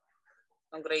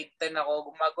 10. Nung grade 10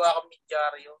 ako, gumagawa kami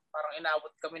dyaryo. Parang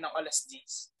inabot kami ng alas 10.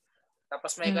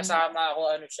 Tapos may kasama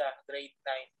ako, grade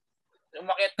 9.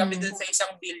 Umakyat kami dun sa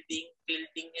isang building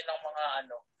din ng mga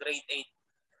grade 8.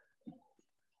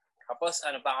 Tapos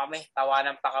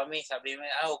tawanan pa kami. Sabi mo,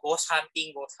 ghost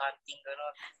hunting,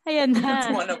 gano'n. Ayan na.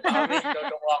 Tawanan pa kami,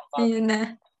 lulukuhan pa. Ayan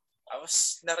na.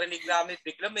 Tapos narinig namin,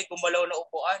 bigla may gumalaw na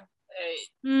upuan.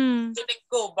 Tinig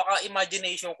ko, baka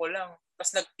imagination ko lang.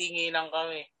 Tapos nagtinginan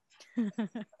kami.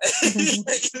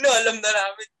 Alam na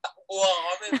namin, takuha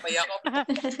kami, payakap.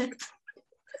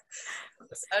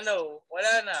 Tapos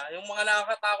wala na. Yung mga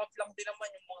nakakatakot lang din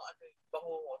naman, yung mga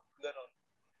bangungot, gano'n.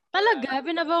 Talaga?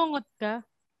 Binabangungot ka?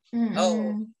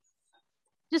 Oo.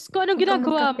 Diyos ko, anong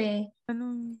ginagawa mo?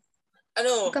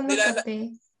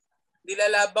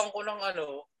 Nilalabang ko ng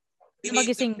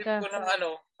magising ka. Ko ng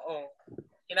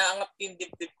inaangat yung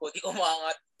dibdib ko, di ko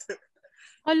maangat.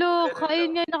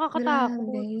 Ayun nga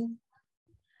nakakatakot.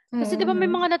 Kasi di ba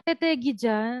may mga natetegi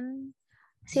dyan?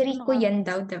 Si Rico yan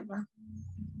daw, diba?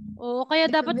 Oo, kaya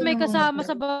dapat may kasama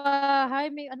sa bahay.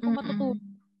 May pa matutulog.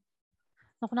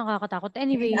 Ako, nakakatakot.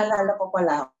 Anyway. Alala ko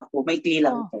pala ako, may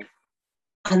lang ko.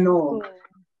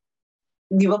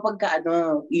 Di ba pagka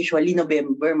usually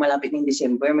November, malapit ng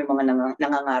December, may mga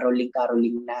nangangaroling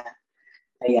na.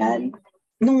 Ayan.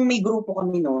 Nung may grupo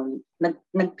kami noon,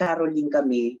 nag-caroling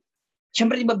kami.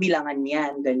 Siyempre, di ba bilangan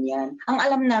yan, ganyan. Ang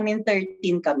alam namin,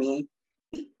 13 kami.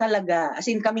 Talaga, as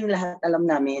in kaming lahat alam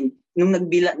namin. Nung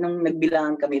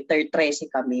nagbilangan kami,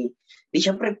 13 kami. Di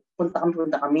siyempre, punta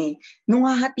kami. Nung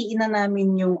hahatiin na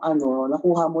namin yung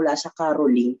nakuha mula sa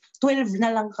caroling, 12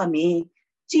 na lang kami.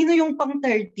 Sino yung pang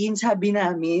 13? Sabi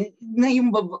namin, na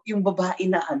yung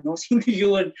babae na sino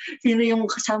yun? Sino yung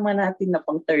kasama natin na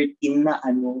pang 13 na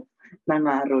na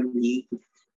caroling?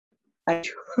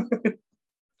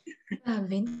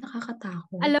 Grabe,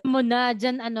 nakakatakot. Alam mo na,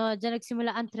 dyan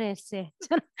nagsimula ang 13.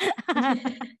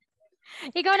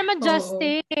 Ikaw naman,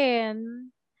 Justin.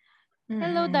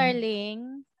 Hello,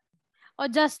 darling.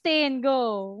 Justin,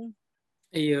 go.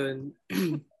 Ayun.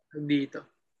 Dito.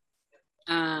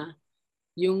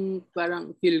 Yung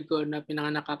parang feel ko na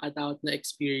pinaka-nakakatakot na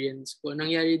experience ko,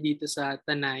 nangyari dito sa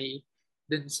Tanay,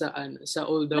 dun sa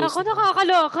old house. Ako,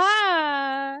 nakakaloka.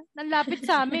 Nanlapit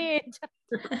sa amin.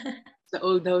 Sa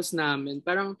old house namin.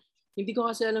 Parang, hindi ko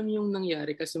kasi alam yung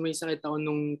nangyari kasi may sakit ako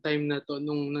nung time na to,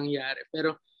 nung nangyari.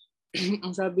 Pero,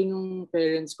 ang sabi nung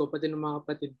parents ko, pati nung mga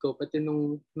kapatid ko, pati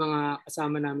nung mga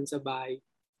kasama namin sa bahay,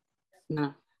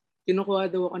 na kinukuha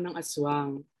daw ako ng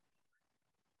aswang.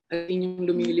 At yung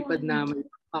lumilipad namin,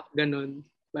 ganon.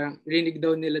 Parang rinig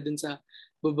daw nila dun sa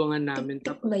bubungan namin.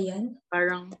 Tik-tik ba yan?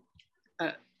 Parang,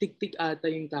 tik-tik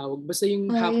ata yung tawag. Basta yung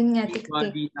half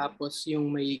body, tapos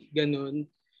yung may ganon.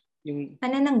 Yung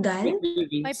panananggal?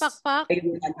 May pakpak?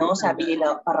 Sabi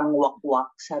nila, parang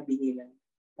wak-wak, sabi nila.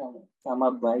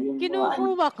 Tama ba?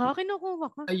 Kinukuha ka?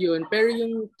 Ayun, pero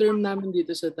yung term namin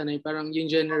dito sa Tanay, parang yung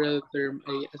general term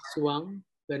ay aswang.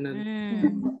 Ganon.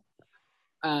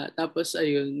 Tapos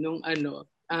ayun, nung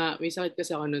may sakit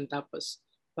kasi ako nun, tapos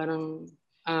parang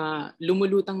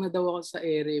lumulutang na daw ako sa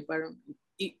ere. Parang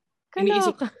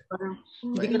iniisip ko, parang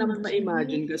hindi ko naman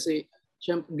ma-imagine kasi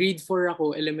grade 4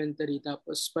 ako, elementary,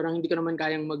 tapos parang hindi ko naman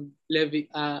kayang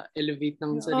mag-elevate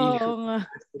ng sarili ko.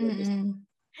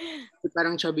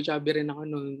 Parang chubby-chubby rin ako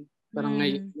noon. Parang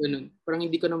ngayon, ganun. Parang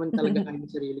hindi ko naman talaga kaya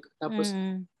ng sarili ko. Tapos,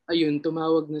 ayun,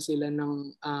 tumawag na sila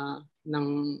ng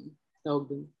tawag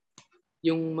dun,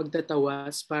 yung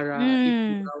magtatawas para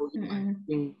ipagaw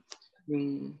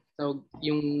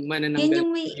yung manananggal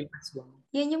yung aswang.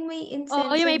 Yan yung may incense,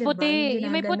 Oo, yung may diba? puti.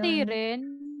 Yung may puti rin.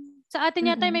 Sa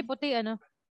atin yata may puti, ano?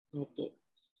 Opo.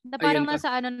 Na parang nasa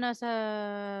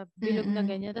bilog na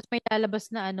ganyan. Tapos may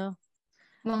lalabas na ano.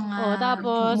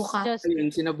 Tapos just...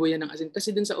 Ayun, sinabuyan ng asin. Kasi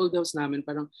dun sa old house namin,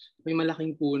 parang may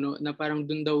malaking puno na parang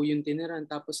dun daw yung tiniran.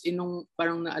 Tapos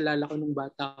parang naalala ko nung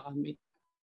bata kami.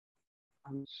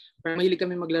 Parang mahilig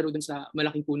kami maglaro dun sa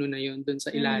malaking puno na yun, dun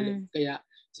sa ilalim. Kaya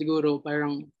siguro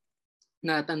parang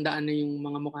natandaan na yung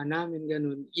mga mukha namin,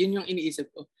 ganun. Yun yung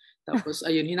iniisip ko. Tapos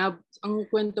ayun, ang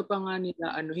kwento pa nga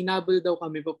nila, hinabol daw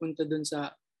kami papunta dun sa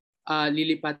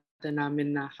lilipatan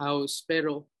namin na house.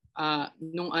 Pero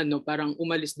nung parang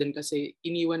umalis din kasi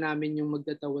iniwan namin yung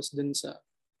magtatawas dun sa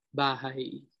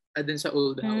bahay, dun sa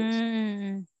old house.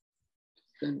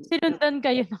 Sinundan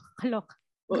kayo, nakakaloka.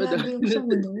 Grabe yung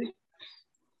sumunod.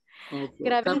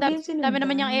 Grabe, dami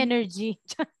naman yung energy.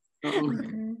 Oo.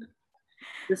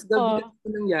 Tapos gabi na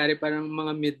nangyari, parang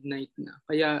mga midnight na.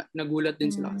 Kaya nagulat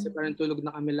din sila kasi parang tulog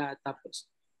na kami lahat. Tapos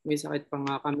may sakit pa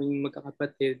nga kaming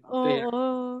magkakapatid. Kaya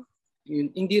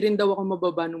yun, hindi rin daw ako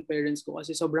mababa ng parents ko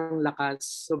kasi sobrang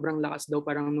lakas daw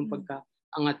parang nung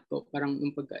pagka-angat ko, parang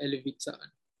nung pagka-elevate sa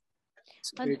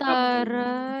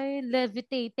Antaray,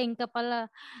 levitating ka pala.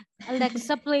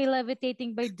 Alexa, play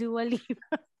Levitating by Dua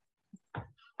Lipa.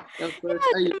 Tapos,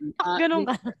 ayun. Ganun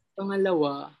ka.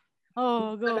 Pangalawa,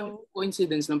 go.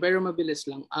 Coincidence lang, pero mabilis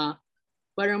lang.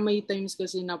 Parang may times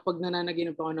kasi na pag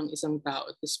nananaginip ako ng isang tao,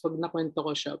 tapos pag nakwento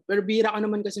ko siya, pero bihira ka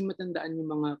naman kasi matandaan yung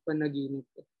mga panaginip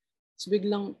ko. So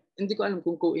biglang, hindi ko alam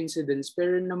kung coincidence,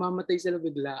 pero namamatay sila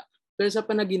bigla. Pero sa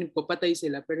panaginip ko, patay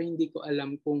sila, pero hindi ko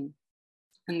alam kung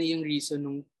ano yung reason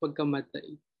ng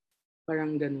pagkamatay.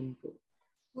 Parang ganun po.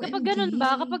 Kapag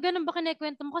ganun ba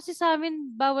kinikwento mo? Kasi sa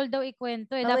amin, bawal daw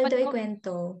ikwento. Bawal daw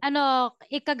ikwento.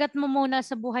 Ikagat mo muna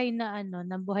sa buhay na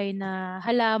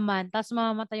halaman, tapos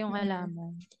mamamatay yung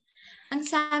halaman. Ang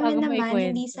sa amin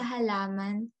naman, hindi sa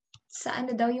halaman. Sa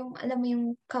yung, alam mo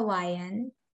yung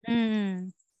kawayan?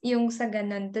 Yung sa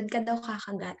ganun, doon ka daw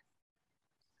kakagat.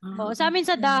 Sa amin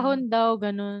sa dahon daw,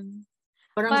 ganun.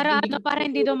 Para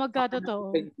hindi daw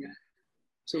magkatotoo.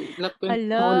 So,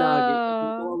 nakwento ko lagi.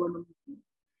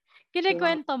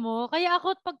 Kinikwento mo. Kaya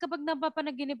ako, kapag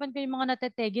napapanaginipan ko yung mga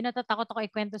natetegi, natatakot ako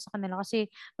ikwento sa kanila kasi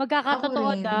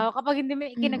magkakatotoo daw kapag hindi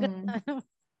may kinagat na.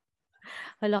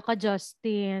 Hala ka,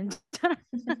 Justin.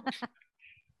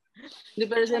 Hindi,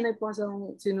 pero sanay po kasi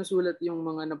sinusulat yung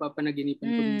mga napapanaginipan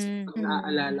ko pag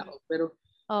naaalala ko. Pero,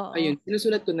 ayun,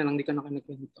 sinusulat ko na lang, di ko na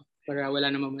kinikwento para wala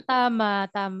na mamatay.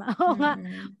 Tama. Oo nga.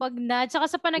 Wag na. Tsaka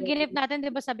sa panaginip natin, di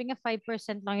ba sabi nga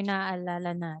 5% lang yung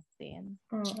naaalala natin.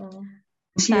 Oo.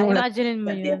 Imagine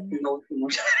mo yun.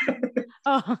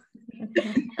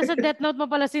 Sa Death Note mo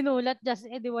pala sinulat, just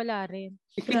di wala rin.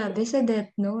 Grabe sa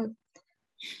Death Note.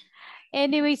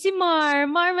 Anyway, si Mar,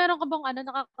 meron ka bang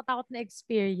nakakatakot na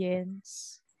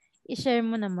experience? I-share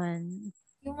mo naman.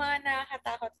 Yung mga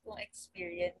nakakatakot kong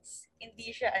experience,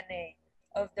 hindi siya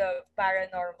of the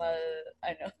paranormal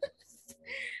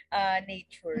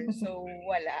nature. So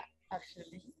wala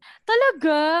actually.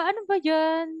 Talaga? Ano ba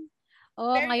 'yan?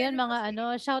 Ngayon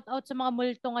mga shout out sa mga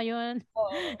multo ngayon.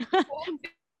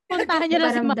 Puntahan niyo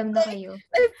na si Paramdam na kayo.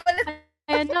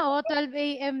 Ayan na 12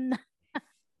 a.m. na.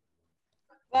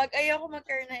 Ayoko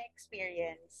magkaroon ng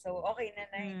experience. So okay na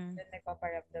yun.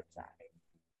 Nagpaparamdam sa akin.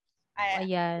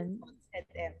 Ayan.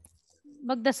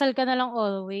 Magdasal ka na lang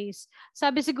always.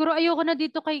 Sabi siguro ayoko na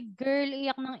dito kay girl,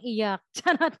 iyak ng iyak.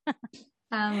 Charot.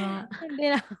 Tama. Hindi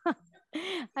na.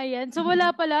 Ayan. So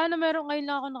wala pala meron ngayon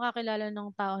lang ako nakakilala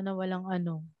ng tao na walang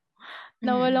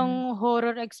na walang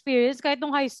horror experience kahit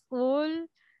nung high school.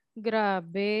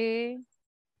 Grabe.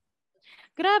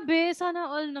 Sana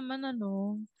all naman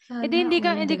Sana hindi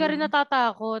ka rin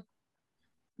natatakot.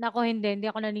 Nako, hindi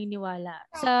ako naniniwala.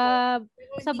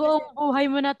 Sa buong buhay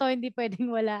mo na to, hindi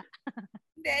pwedeng wala.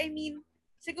 Hindi, I mean,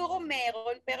 siguro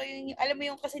meron, pero alam mo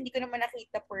yung kasi hindi ko naman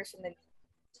nakita personally.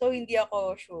 So, hindi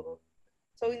ako sure.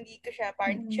 So, hindi ko siya,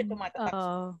 parang hindi siya tumatatak.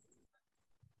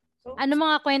 So,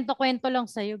 mga kwento-kwento lang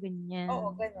sa'yo, ganyan?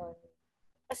 Oo, ganun.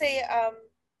 Kasi,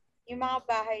 yung mga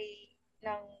bahay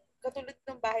katulad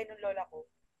ng bahay ng lola ko,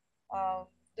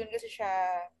 doon kasi siya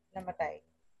namatay.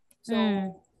 So,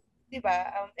 di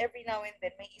ba, every now and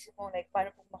then, may isip mo paano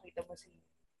pag makita mo si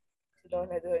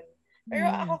lola doon. Pero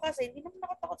ako kasi, hindi naman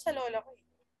nakatakot sa lola ko.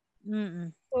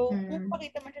 So, kung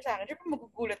pakita man siya sa akin, syempre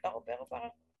magugulat ako, pero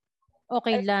parang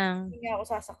okay lang. Hindi ako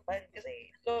sasaktan kasi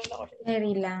lola ko siya.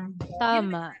 Very lang.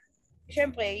 Tama.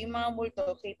 Syempre, yung mga multo,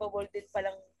 capable din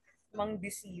palang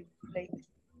mang-deceive.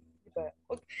 Di ba?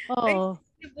 Oo.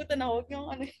 Libutan ako, yung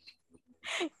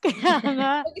Kaya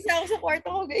nga. Mag-isa ako sa kwarto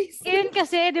ko, guys. Yun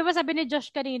kasi, di ba sabi ni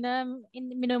Josh kanina,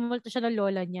 minumulto siya ng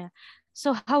lola niya.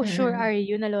 So, how sure are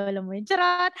you na lola mo yun?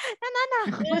 Charot!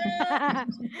 Nananakot.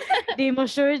 Di mo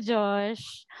sure,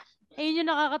 Josh. Ayun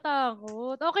yung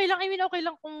nakakatakot. Okay lang, I mean, okay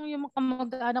lang kung yung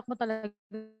kamag-anak mo talaga.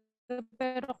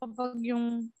 Pero kapag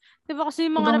yung, di ba kasi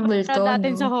yung mga napapanood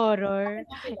natin sa horror,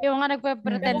 yung mga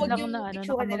nagpe-pretend lang na ano,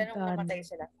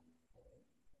 nakamag-anak.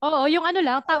 Oo, yung ano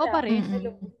lang, tao pa rin.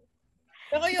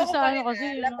 Pero ayoko pa rin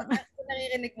kasi, kung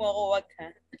nakikinig mo ako, wag ha.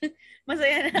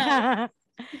 Masaya na ako.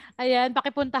 Ayan,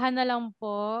 pakipuntahan na lang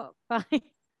po.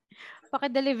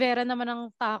 Pakidelivera naman ng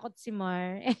takot si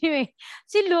Mar. Anyway,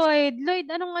 si Lloyd,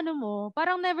 anong ano mo?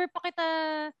 Parang never pa kita,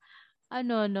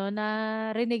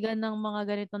 narinigan ng mga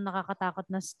ganitong nakakatakot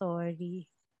na story.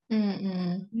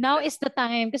 Now is the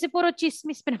time. Kasi puro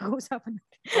chismis pinag-uusapan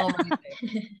natin.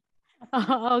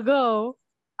 Go.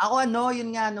 Ako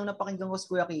yun nga, nung napakinggan ko si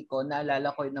Kuya Kiko,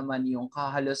 naalala ko naman yung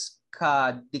halos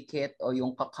kadikit o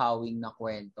yung kakawing na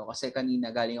kwento. Kasi kanina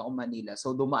galing ako Manila.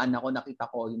 So dumaan ako, nakita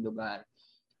ko yung lugar.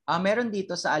 Meron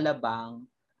dito sa Alabang,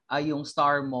 yung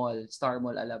Star Mall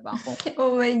Alabang.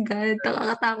 Oh my God,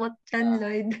 nakakatakot yan,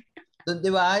 Lloyd. Doon,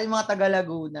 di ba? Yung mga taga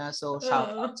Laguna. So,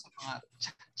 shout out sa mga,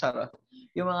 charot.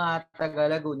 Yung mga taga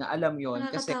Laguna, alam yon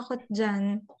kasi nakakatakot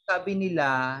dyan. Sabi nila,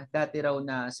 dati raw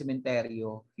na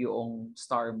sementeryo yung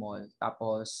Star Mall.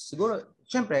 Tapos, siguro,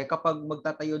 syempre, kapag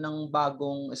magtatayo ng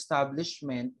bagong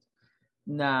establishment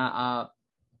na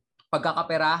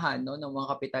pagkakaperahan ng mga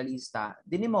kapitalista,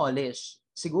 dinimolish.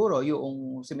 Siguro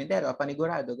yung sementeryo,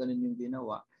 panigurado, ganun yung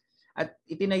ginawa. At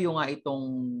itinayo nga itong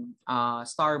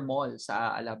Star Mall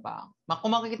sa Alabang.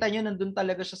 Kung makikita nyo, nandun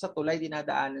talaga siya sa tulay,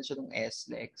 dinadaanan siya ng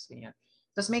SLEX.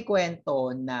 Tapos may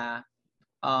kwento na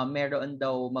meron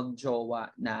daw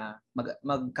magjowa na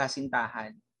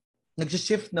magkasintahan.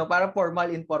 Nag-shift, no? Parang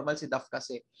formal, informal si Duff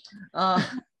kasi.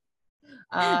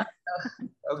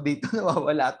 Dito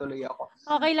nawawala tuloy ako.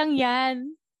 Okay lang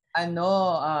yan.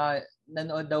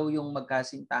 Nanood daw yung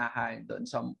magkasintahan doon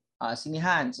sa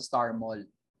sinihan sa Star Mall.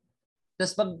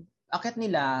 Tapos pag akit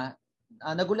nila,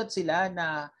 nagulat sila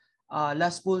na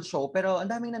last full show pero ang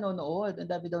daming nanonood. Ang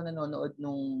dami daw nanonood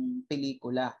nung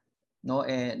pelikula. No?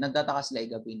 Nagtataka sila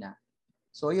gabi na.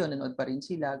 So yun, nanood pa rin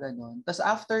sila, gano'n. Tapos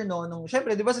after nung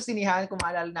syempre, di ba sa sinihan, kung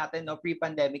maalala natin,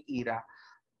 pre-pandemic era,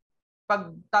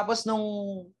 tapos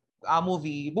nung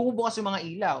movie, bumubukas yung mga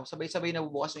ilaw. Sabay-sabay na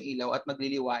bubukas yung ilaw at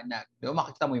magliliwanag. Diba?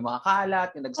 Makikita mo yung mga kalat,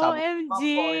 yung nagsabot. OMG!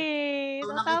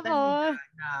 So nakita nila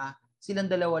na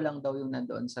silang dalawa lang daw yung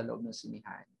nandoon sa loob ng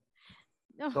sinihan.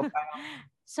 So parang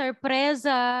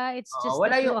sorpresa, it's just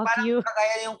wala the two yung, of parang you.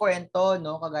 Kagaya yung kwento,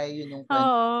 no? Kagaya yun yung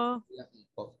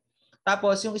kwento.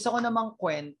 Tapos yung isa ko namang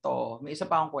kwento, may isa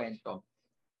pa akong kwento.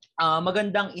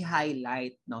 Magandang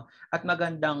i-highlight, no? At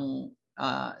magandang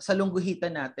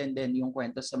salungguhitan natin din yung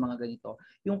kwento sa mga ganito.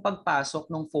 Yung pagpasok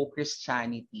ng folk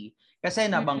Christianity. Kasi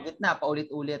nabanggit na,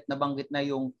 paulit-ulit, nabanggit na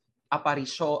yung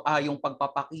aparisyo, yung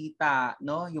pagpapakita,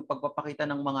 no? Yung pagpapakita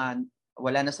ng mga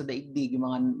wala na sa daigdig, yung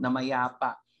mga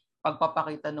namayapa.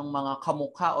 Pagpapakita ng mga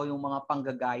kamukha o yung mga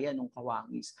panggagaya ng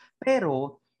kawangis.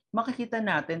 Pero makikita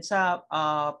natin sa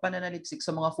pananaliksik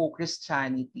sa mga folk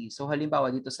Christianity. So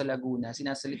halimbawa dito sa Laguna,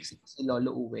 sinasaliksik si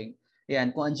Lolo Uweng. Ayan,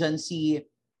 kung andyan si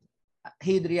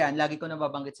Hadrian, lagi ko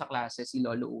nababanggit sa klase si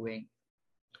Lolo Uweng.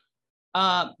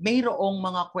 Mayroong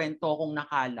mga kwento kong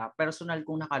nakalap, personal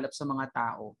kong nakalap sa mga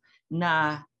tao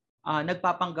na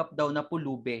nagpapanggap daw na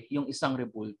pulube yung isang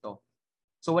rebulto.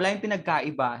 So wala yung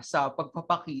pinagkaiba sa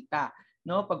pagpapakita,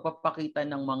 no? Pagpapakita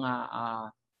ng mga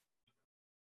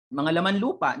laman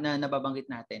lupa na nababanggit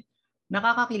natin.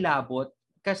 Nakakakilabot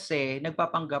kasi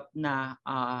nagpapanggap na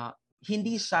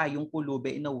hindi siya yung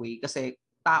pulube in a way kasi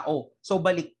tao. So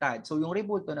baliktad. So yung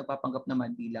rebulto nagpapanggap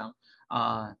naman bilang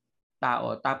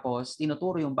tao. Tapos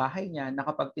tinuturo yung bahay niya na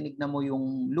kapag tinignan mo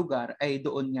yung lugar ay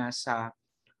doon nga sa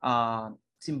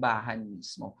simbahan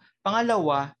mismo.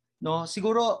 Pangalawa, no,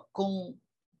 siguro kung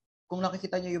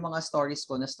nakikita niyo yung mga stories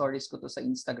ko to sa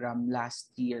Instagram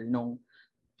last year nung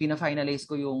pina-finalize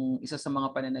ko yung isa sa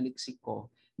mga pananaliksik ko.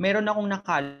 Meron akong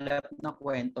nakalap na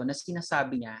kwento na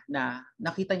sinasabi niya na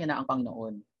nakita niya na ang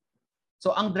Panginoon.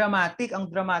 So ang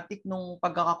dramatic nung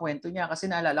pagkakakwento niya kasi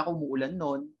naalala ko umuulan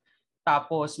noon.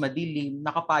 Tapos madilim,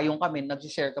 nakapayong kami,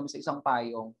 nag-share kami sa isang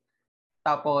payong.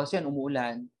 Tapos yan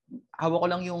umuulan.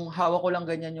 Hawak ko lang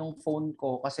ganyan yung phone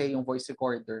ko kasi yung voice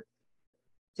recorder.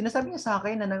 Sinasabi niya sa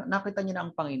akin na nakita niya na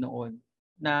ang Panginoon.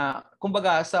 Na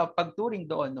kumbaga sa pagturing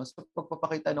doon, no, sa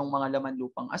pagpapakita ng mga laman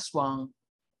lupang aswang,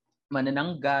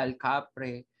 manananggal,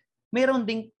 kapre, mayroon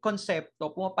ding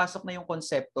konsepto, pumapasok na yung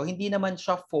konsepto, hindi naman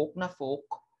siya folk na folk,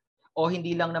 o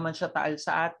hindi lang naman siya taal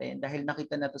sa atin dahil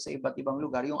nakita na to sa iba't ibang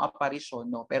lugar, yung apparition,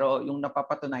 no? Pero yung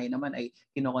napapatunayan naman ay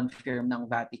kino-confirm ng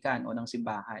Vatican o ng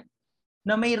simbahan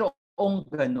na mayroong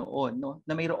ganoon, no?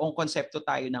 Na mayroong konsepto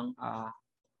tayo ng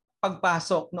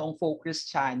pagpasok noong folk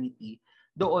Christianity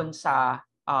doon sa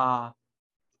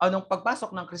anong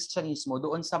pagpasok ng Kristyanismo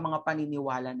doon sa mga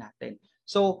paniniwala natin.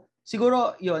 So,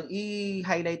 siguro yon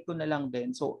i-highlight ko na lang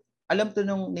din. So, alam to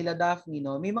nung nila Daphne,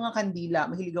 no? May mga kandila,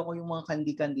 mahilig ako yung mga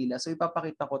kandila. So,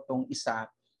 ipapakita ko tong isa.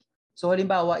 So,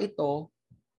 halimbawa ito,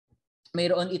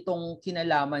 mayroon itong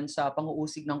kinalaman sa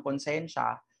pang-uusig ng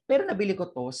konsensya, pero nabili ko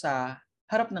to sa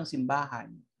harap ng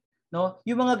simbahan. No?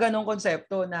 Yung mga ganong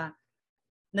konsepto na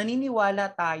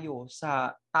naniniwala tayo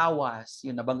sa tawas,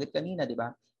 yun nabanggit kanina, di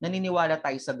ba? Naniniwala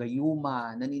tayo sa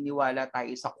gayuma, naniniwala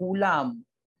tayo sa kulam.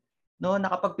 No,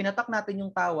 na kapag pinatak natin yung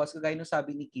tawas, kagaya ng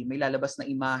sabi ni Kim, may lalabas na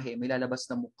imahe, may lalabas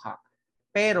na mukha.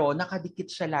 Pero nakadikit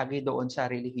siya lagi doon sa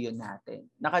relihiyon natin.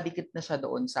 Nakadikit na siya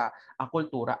doon sa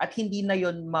kultura at hindi na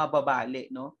yon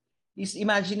mababali, no?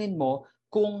 Imaginein mo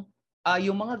kung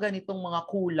yung mga ganitong mga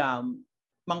kulam,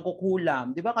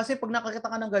 mangkukulam, 'di ba? Kasi pag nakakita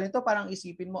ka ng ganito, parang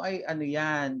isipin mo ay ano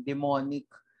 'yan, demonic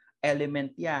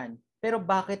element 'yan. Pero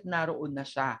bakit naroon na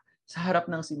siya sa harap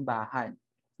ng simbahan?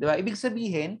 'Di ba? Ibig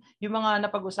sabihin, yung mga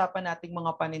napag-usapan nating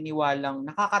mga paniniwalang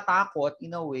nakakatakot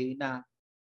in a way na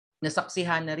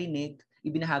nasaksihan, narinig,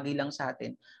 ibinahagi lang sa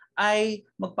atin, ay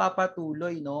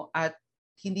magpapatuloy, no? At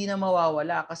hindi na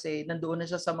mawawala kasi nandoon na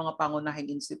siya sa mga pangunahing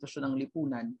institusyon ng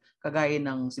lipunan, kagaya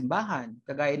ng simbahan,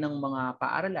 kagaya ng mga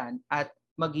paaralan, at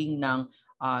maging ng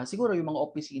siguro yung mga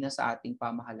opisina sa ating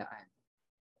pamahalaan.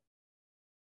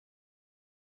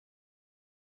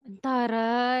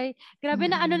 Taray. Grabe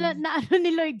na ano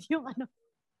ni Lloyd yung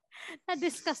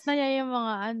na-discuss na niya yung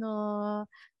mga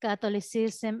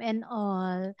Catholicism and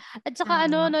all. At saka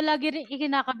lagi rin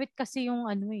ikinakabit kasi yung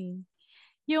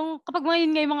yung kapag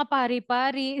ngayon yung mga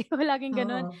pari-pari, laging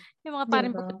ganun. Yung mga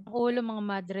paring putol ng ulo, mga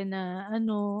madre na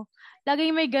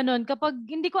laging may ganun. Kapag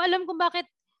hindi ko alam kung bakit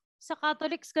sa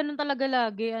Catholics ganun talaga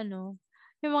lagi, yung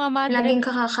mga madre. Laging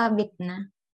kakakabit na.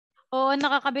 Oo,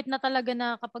 nakakabit na talaga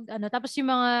na kapag Tapos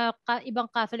yung mga ibang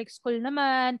Catholic school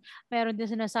naman, meron din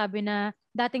sinasabi na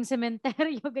dating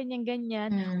sementeryo,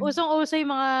 ganyan-ganyan. Usong-uso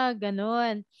yung mga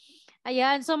ganun.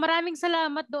 Ayan, so maraming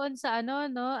salamat doon sa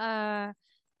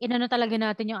inano talaga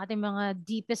natin yung ating mga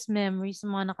deepest memories,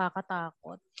 mga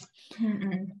nakakatakot.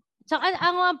 So,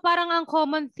 parang ang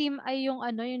common theme ay yung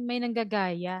yung may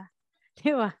nanggagaya.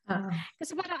 Di ba?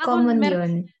 Kasi parang ako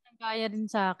meron gaya din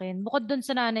sa akin. Bukod doon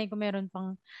sa nanay ko, meron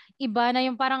pang iba na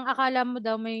yung parang akala mo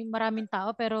daw may maraming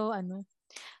tao, pero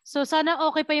So, sana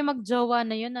okay pa yung magjowa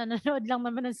na yun. Nanonood lang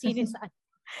naman ng sine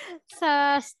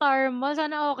sa Star mo.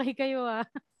 Sana okay kayo,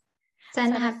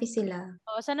 Sana happy sila.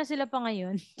 Oo, sana sila pa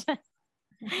ngayon.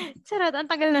 Charot, ang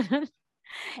tagal na nun.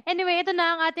 Anyway, ito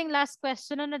na ang ating last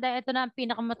question. Dahil ito na ang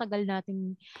pinakamatagal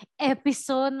nating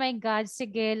episode. My God,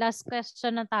 sige, last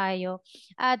question na tayo.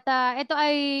 At ito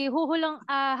ay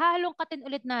hahalongkatin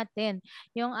ulit natin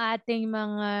yung ating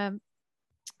mga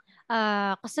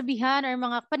kasabihan or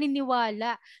mga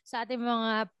paniniwala sa ating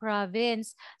mga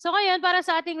province. So ngayon, para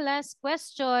sa ating last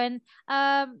question,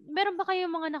 meron ba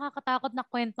kayong mga nakakatakot na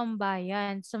kwentong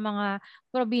bayan sa mga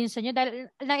probinsya nyo? Dahil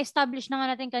na-establish na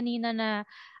nga natin kanina na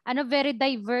very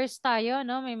diverse tayo,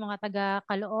 no? May mga taga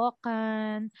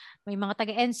Caloocan, may mga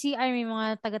taga NCR, may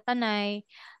mga taga Tanay.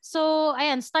 So,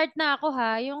 ayan, start na ako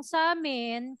ha. Yung sa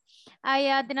amin ay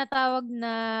tinatawag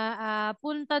na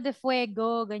Punta de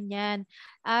Fuego, ganyan.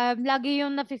 Lagi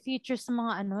yung na-feature sa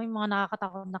mga yung mga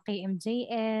nakakatakot na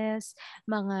KMJS,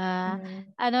 mga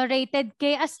rated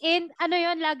K, as in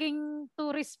yun, laging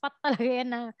tourist spot talaga yan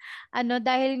na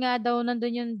dahil nga daw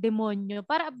nandun yung demonyo.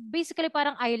 Basically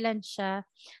parang island siya.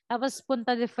 Tapos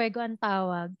Punta de Fuego ang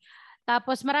tawag.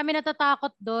 Tapos marami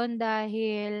natatakot doon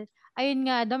dahil ayun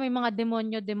nga daw may mga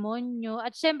demonyo.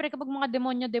 At syempre kapag mga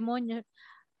demonyo,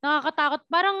 nakakatakot.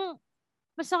 Parang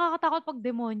mas nakakatakot pag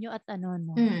demonyo at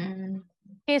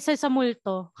kaysa sa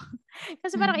multo.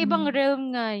 Kasi parang ibang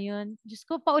realm nga yun. Diyos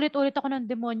ko, paulit-ulit ako ng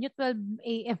demonyo 12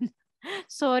 a.m.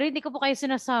 Sorry, hindi ko po kayo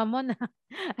sinasamo na.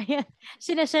 Ayan,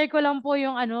 sinashare ko lang po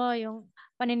yung yung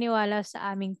paniniwala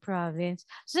sa aming province.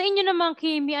 So, sa inyo naman,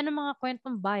 Kimi, ano mga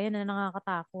kwentong bayan na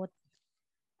nakakatakot?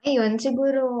 Ayun,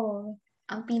 siguro,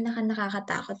 ang pinaka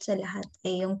nakakatakot sa lahat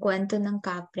ay yung kwento ng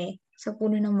kapre sa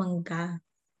puno ng mangga.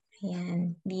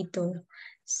 Ayan, dito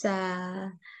sa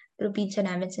probinsya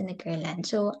namin sa Nagaland.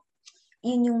 So,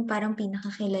 yun yung parang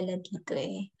pinakakilala dito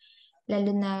eh.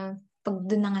 Lalo na pag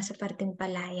doon na nga sa parteng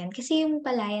Palayan. Kasi yung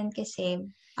Palayan kasi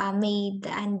may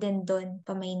daan din doon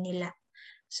pa Maynila.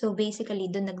 So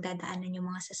basically, doon nagdadaanan yung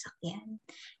mga sasakyan.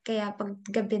 Kaya pag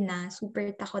gabi na,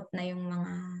 super takot na yung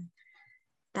mga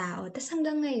tao. Tapos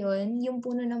hanggang ngayon, yung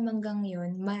puno ng manggang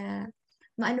yun,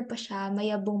 maano pa siya,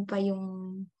 mayabong pa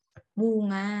yung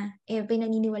bunga.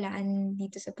 Pinaniniwalaan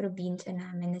dito sa probinsya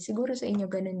namin na siguro sa inyo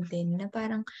ganun din, na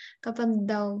parang kapag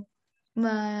daw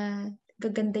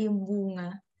magaganda yung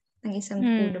bunga ng isang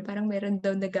puno, parang meron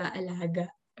daw nag-aalaga.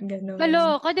 Ganun.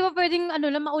 Kaloka, di ba pwedeng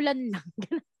lang, maulan lang.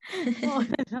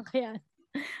 Maulan lang kaya.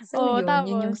 So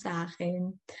yun yung sa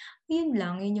akin.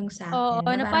 Yun yung sa akin.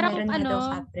 Na parang meron nga daw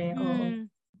kapre.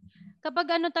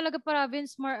 Kapag talaga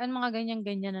province, more on mga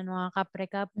ganyan-ganyan, mga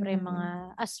kapre-kapre,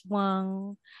 mga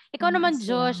aswang. Ikaw naman,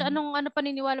 Josh, anong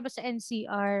paniniwala ba sa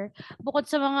NCR? Bukod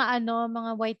sa mga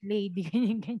mga white lady,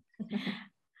 ganyan-ganyan.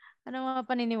 Anong mga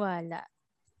paniniwala?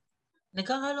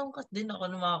 Nagkakalungkot din ako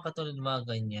ng mga katulad mga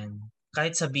ganyan.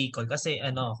 Kahit sa Bicol, kasi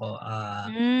ako,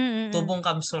 tubong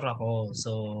kamsur ako.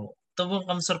 So, tubong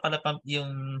kamsur pala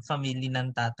yung family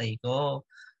ng tatay ko.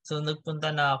 So,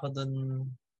 nagpunta na ako dun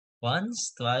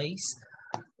once, twice.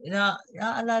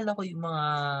 Naaalala ko yung mga,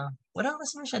 wala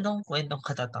kasi masyadong kwentong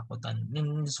katatakutan.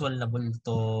 Yung usual na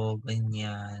bulto,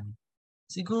 ganyan.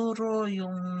 Siguro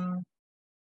yung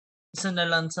isa na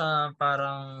lang sa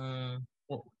parang,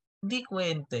 hindi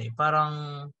kwento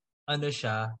parang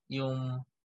siya, yung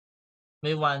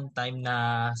may one time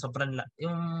na sobrang,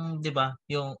 yung, di ba,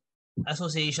 yung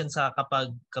association sa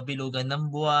kapag kabilugan ng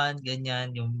buwan,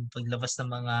 ganyan, yung paglabas ng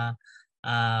mga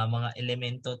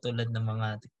elemento tulad ng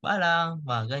mga tikbalang,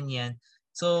 mga ganyan.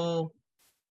 So,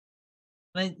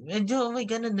 medyo may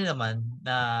ganun din naman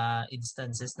na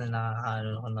instances na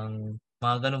nakakaroon ko ng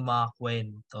mga ganun mga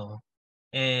kwento.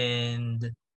 And,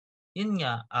 yun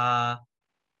nga,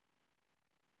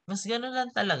 mas ganun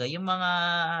lang talaga yung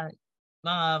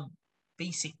mga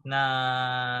basic na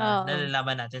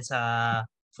nalalaman natin sa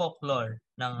folklore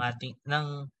ng ating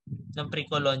ng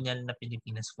pre-colonial na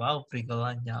Pilipinas. Wow,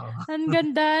 pre-colonial. Ang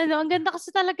ganda, no? Ang ganda kasi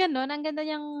talaga, no? Ang ganda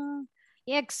niyang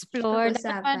i-explore.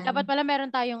 Dapat pala meron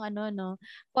tayong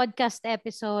podcast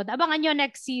episode. Abangan nyo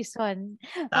next season.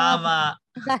 Tama.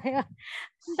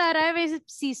 Tara, may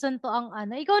season 2 ang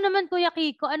Ikaw naman, Kuya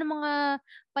Kiko, ano mga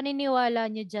paniniwala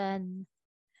niyo dyan?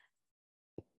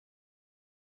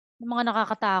 Mga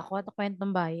nakakatakot,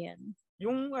 kwentong bayan.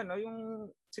 Yung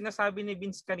sinasabi ni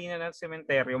Vince kanina na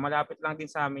sementeryo, malapit lang din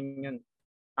sa amin yun.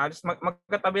 Alos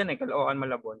magkatabi yan Caloocan,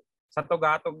 Malabon. Sa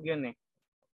Tugatog yun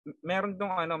Meron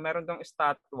dong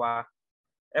estatwa.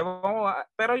 Ewan ko,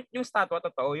 pero yung estatwa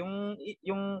totoo,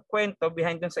 yung kwento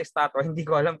behind dun sa estatwa, hindi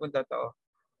ko alam kung totoo.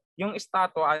 Yung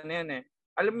estatwa yun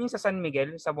Alam niyo sa San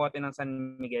Miguel, sa bote ng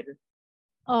San Miguel?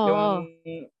 Oo. Yung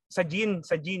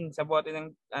sa bote ng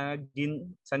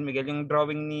gin, San Miguel, yung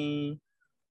drawing ni,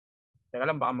 teka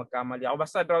lang, baka magkamali ako.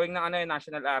 Basta drawing ng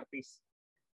national artist.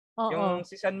 Oo. Yung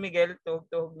si San Miguel,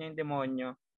 tuhog niya yung demonyo.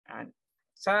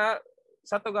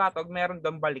 Sa Tugatog, meron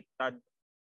doon baliktad.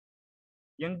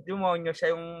 Yung demonyo,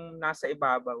 siya yung nasa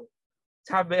ibabaw.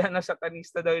 Sabi,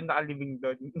 satanista daw yung nakalibing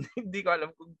doon. Hindi ko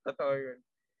alam kung totoo yun.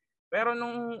 Pero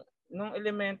nung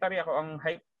elementary ako, ang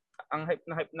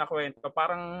hype na kwento,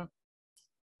 parang,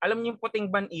 alam niyo yung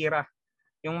puting banira,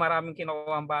 yung maraming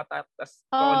kinukuha ang bata, tapos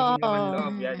kukunin naman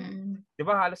loob yan. Di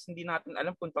ba halos hindi natin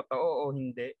alam kung totoo o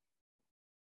hindi.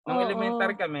 Nung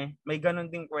elementary kami, may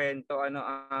ganun ding kwento,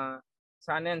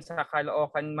 sa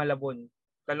Caloocan, Malabon.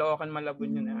 Caloocan,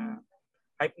 Malabon yun.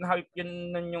 Hype na hype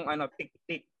yun nun yung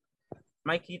tik-tik.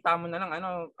 May kita mo na lang,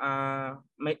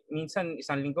 minsan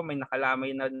isang linggo may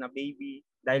nakalamay na baby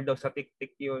dahil daw sa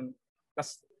tik-tik yun.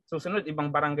 Tapos susunod, ibang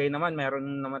barangay naman, meron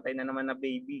namatay na naman na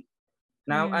baby.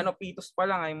 Na pitos pa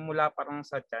lang ay mula parang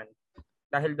sa tiyan.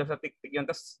 Dahil daw sa tik-tik yun.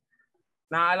 Tapos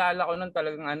naaalala ko nun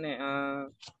talagang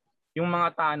yung mga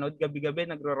tanod, gabi-gabi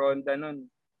nagro-ronda nun.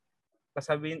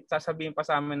 Sasabihin pa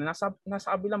sa amin na nasa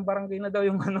kabilang barangay na daw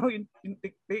yung yung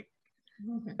tik-tik.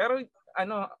 Pero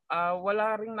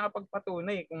wala ring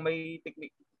nakapagpatunay kung may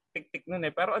tik-tik nun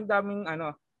Pero ang daming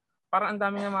parang ang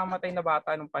daming namamatay na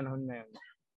bata nung panahon na yun.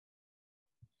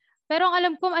 Pero ang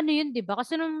alam ko yun, 'di ba?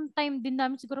 Kasi nung time din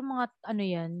namin siguro mga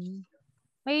yan.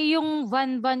 May yung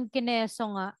Van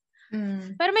Kineso nga.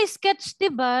 Pero may sketch,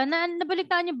 'di ba?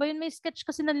 Nabalitaan niyo ba yun? May sketch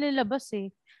kasi nalilabas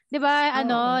 'Di ba?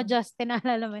 Justin,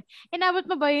 naalala mo. Inabot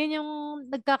mo ba yun yung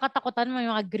nagkakatakutan mo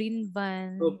yung mga green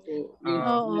van? Opo.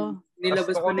 Oo.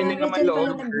 Nilabas pa nila naman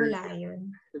loob. Nagmula yun.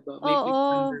 Diba?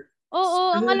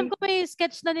 Oo, ang alam ko may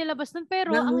sketch na nilabas nun,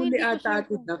 pero ang hindi ko ata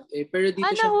ati Duff pero dito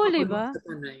siya nahuli ba? Sa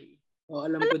Tanay.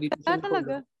 Alam ko dito siya.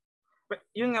 Talaga?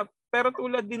 Yun nga, pero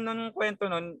tulad din ng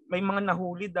kwento nun, may mga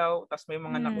nahuli daw, tapos may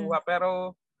mga nakuha,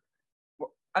 pero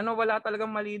wala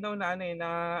talagang malinaw na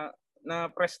na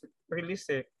press release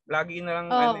eh. Lagi na lang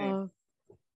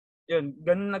Yun,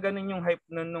 ganun yung hype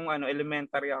nung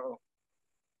elementary ako.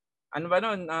 Ano ba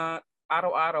noon?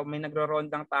 Araw-araw may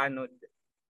nagro-rondang tanod.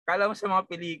 Kala mo sa mga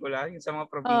pelikula, yung sa mga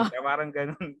probinsya, parang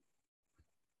ganun.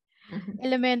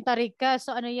 Elementary ka,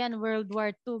 so ano yan, World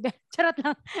War II. Charot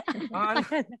lang.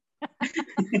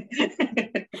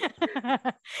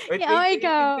 Wait,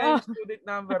 ikaw. Student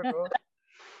number ko.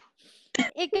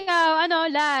 Ikaw,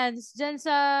 Lance, dyan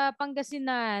sa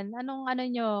Pangasinan, anong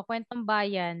nyo, kwentong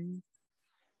bayan?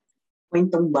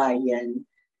 Kwentong bayan?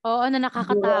 Oo,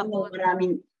 nakakatakot. Siguro,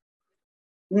 maraming,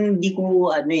 hindi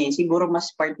ko, siguro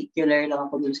mas particular lang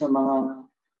ako dun sa mga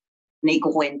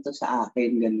naikukwento sa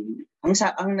akin, ganun. Ang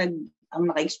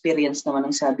naka-experience naman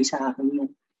ang sabi sa akin,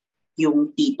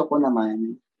 yung tito ko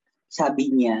naman,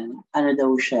 sabi niya,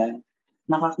 daw siya,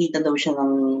 nakakita daw siya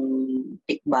ng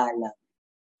tikbalang.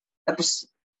 Tapos,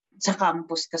 sa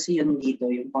campus kasi yun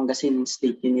dito, yung Pangasinan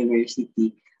State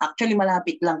University. Actually,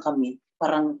 malapit lang kami.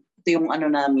 Parang, ito yung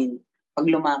namin, pag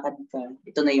lumakad ka,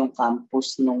 ito na yung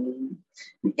campus nung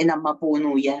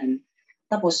mapuno yan.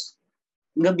 Tapos,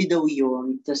 gabi daw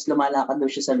yun. Tapos, lumalakad daw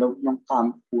siya sa loob ng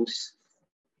campus.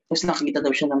 Tapos, nakita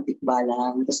daw siya ng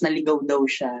tikbalang. Tapos, naligaw daw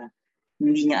siya.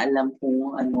 Hindi niya alam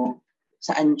kung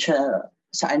saan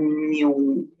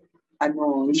yung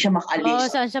hindi siya makaalis.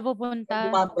 Saan siya pupunta?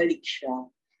 Bumabalik siya.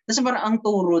 Tapos parang ang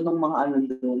turo ng mga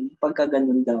doon, pagka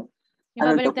ganun daw.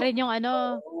 Yung babalik na rin yung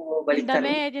yung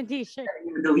damit, yung t-shirt.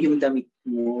 Yung damit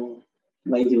mo.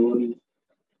 Ngayon.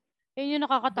 Yun yung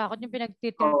nakakatakot, yung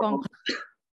pinagtitirpang.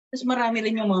 Tapos marami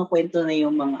rin yung mga kwento na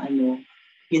yung mga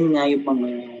yun nga yung mga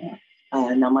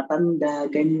namatanda,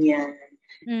 ganyan.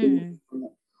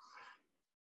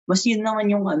 Mas yun naman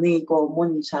yung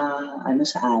common sa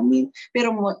amin.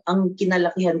 Pero ang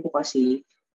kinalakihan ko kasi,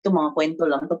 ito mga kwento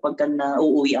lang to pagka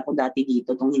nauuwi ako dati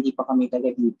dito, nung hindi pa kami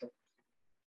taga dito.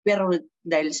 Pero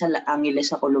dahil sa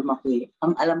Angeles ako lumaki,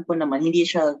 ang alam ko naman, hindi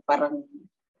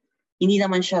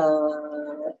naman siya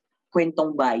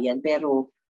kwentong bayan,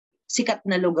 pero sikat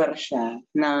na lugar siya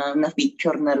na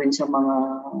feature na rin sa mga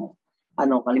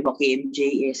kaliba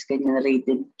KMJS, kanya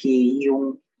rated K,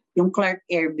 yung Clark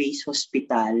Air Base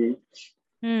Hospital.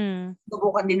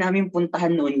 Subukan din namin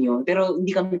puntahan noon yun. Pero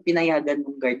hindi kami pinayagan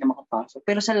ng guard na makapasok.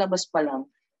 Pero sa labas pa lang,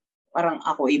 parang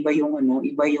ako, iba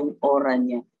yung aura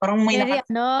niya. Parang may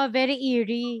very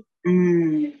eerie.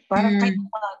 Parang kahit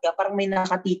umaga, parang may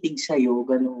nakatitig sa'yo,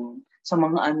 gano'n. Sa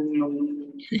mga nung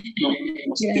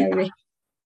hospital.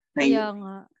 Kaya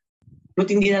nga.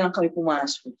 Buti hindi na lang kami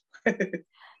pumasok.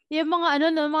 Yung mga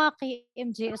mga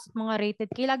KMJS, mga rated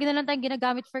K, lagi na lang tayong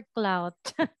ginagamit for clout.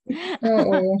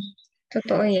 Oo.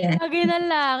 Totoo yan. Lagi na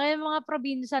lang. Yung mga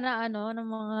probinsya na ng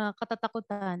mga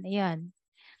katatakutan. Ayan.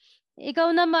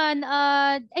 Ikaw naman,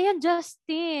 ayan,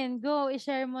 Justin, go,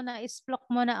 i-share mo na, isplok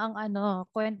mo na ang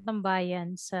kwentong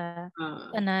bayan sa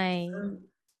Tanay.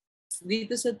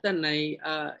 Dito sa Tanay,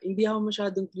 hindi ako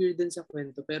masyadong clear din sa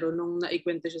kwento, pero nung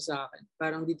naikwento siya sa akin,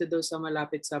 parang dito daw sa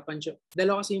malapit sa pansyon.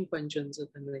 Dalawa kasi yung pansyon sa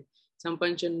Tanay. Isang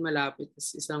pansyon malapit,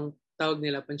 isang tawag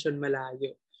nila pansyon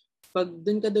malayo. Pag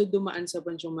doon ka daw dumaan sa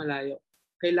pansyon malayo,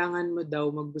 kailangan mo daw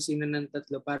magbusina ng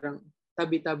 3, parang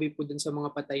tabi-tabi po dun sa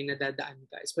mga patay na dadaan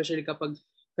ka. Especially kapag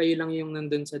kayo lang yung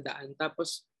nandun sa daan.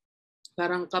 Tapos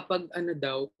parang kapag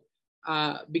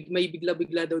may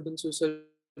bigla-bigla daw dun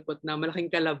susulpot na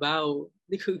malaking kalabaw.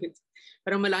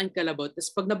 Parang malaking kalabaw. Tapos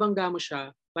pag nabangga mo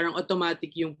siya, parang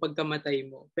automatic yung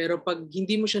pagkamatay mo. Pero pag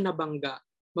hindi mo siya nabangga,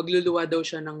 magluluwa daw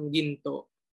siya ng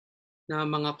ginto na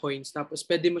mga coins. Tapos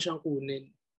pwede mo siyang kunin.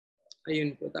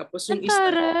 Ayun po. Tapos yung isa...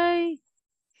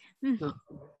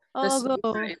 Tapos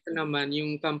ito naman,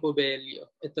 yung Campo Bello.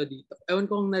 Ito dito. Ewan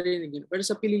ko kung narinig yun. Pero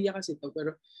sa Pililla kasi ito.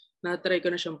 Pero na-try ko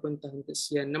na siyang puntahan.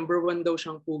 Tapos yan, number 1 daw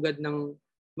siyang pugad ng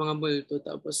mga multo.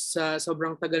 Tapos sa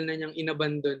sobrang tagal na niyang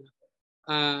inabandon.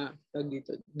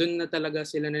 Dito. Doon na talaga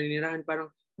sila naninirahan. Parang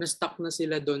na-stuck na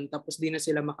sila doon. Tapos di na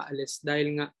sila makaalis.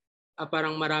 Dahil nga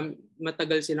parang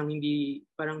matagal silang hindi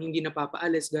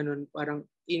napapaalis. Ganun. Parang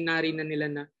inari na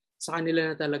nila na sa kanila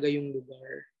na talaga yung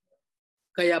lugar.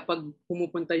 Kaya pag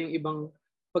pumupunta yung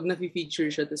pag na-feature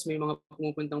siya, tapos may mga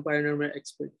pumupuntang paranormal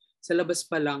expert, sa labas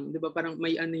pa lang, di ba parang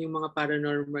may yung mga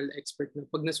paranormal expert na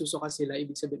pag nasusuka sila,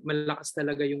 ibig sabihin, malakas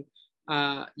talaga yung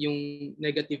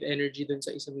negative energy dun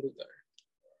sa isang lugar.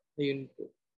 Ayun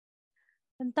po.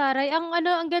 Ang taray.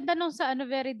 Ang ganda nung sa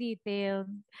very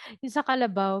detailed. Yung sa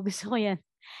Kalabaw, gusto ko yan.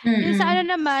 Yung sa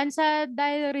naman,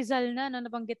 dahil Rizal na,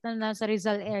 nabanggit na sa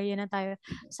Rizal area na tayo.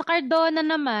 Sa Cardona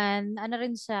naman,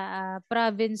 rin siya,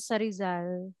 province sa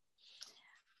Rizal.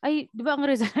 Ay, di ba ang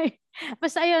Rizal?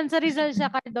 Basta ayun, sa Rizal siya,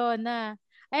 Cardona.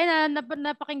 Ayun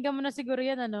napakinggan mo na siguro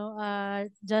yan,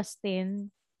 Justin.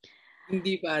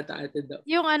 Hindi pa ata daw.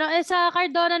 Yung sa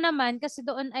Cardona naman, kasi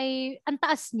doon ay, ang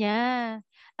taas niya.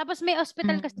 Tapos may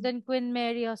hospital kasi doon, Queen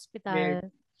Mary Hospital.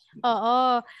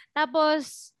 Oo.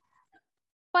 Tapos,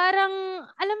 parang,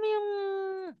 alam mo yung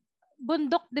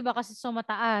bundok, di ba, kasi so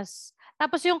mataas.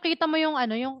 Tapos yung kita mo yung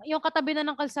yung katabi na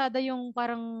ng kalsada, yung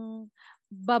parang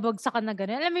babagsakan na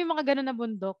gano'n. Alam mo yung mga gano'n na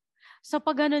bundok? So,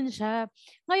 pag ganun siya.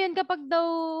 Ngayon, kapag daw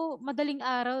madaling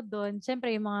araw doon,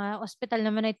 siyempre, yung mga hospital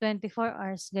naman ay 24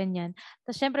 hours, ganyan.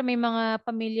 Tapos, siyempre, may mga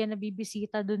pamilya na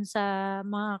bibisita doon sa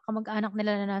mga kamag-anak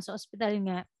nila na nasa hospital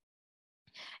nga.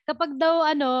 Kapag daw,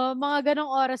 mga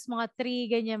ganong oras, mga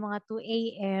 3, ganyan, mga 2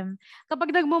 a.m.,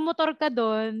 kapag nagmumotor ka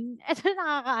doon, eto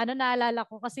naalala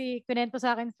ko kasi kunento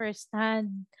sa akin first hand.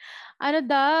 Ano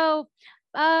daw,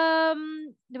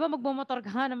 di ba magmumotor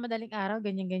ka ng madaling araw,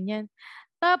 ganyan-ganyan.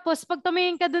 Tapos, pag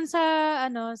tumingin ka dun sa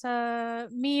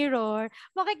mirror,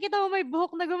 makikita mo may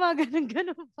buhok na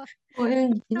gumaganon-ganon pa.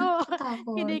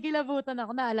 Kinikilabutan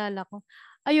ako, naalala ko.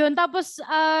 Ayun, tapos,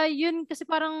 yun, kasi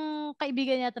parang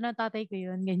kaibigan yata ng tatay ko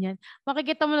yun, ganyan.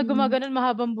 Makikita mo na gumaganon,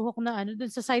 mahabang buhok na dun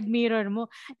sa side mirror mo.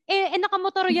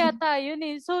 Nakamotor yata yun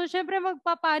eh. So, syempre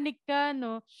magpapanik ka,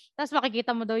 no? Tapos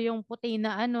makikita mo daw yung puti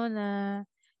na na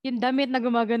yung damit na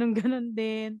gumaganon-ganon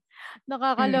din.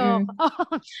 Nakakaloka.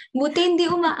 Buti hindi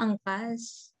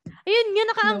umaangkas. Ayun nga,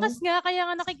 nakaangkas nga. Kaya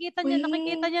nga nakikita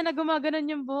niya na gumaganon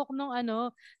yung buhok nung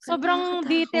sobrang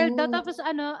detailed daw. Tapos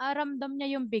ramdam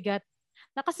niya yung bigat.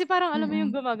 Na kasi parang alam mo yung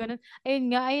gumaganon.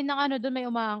 Ayun nga, doon may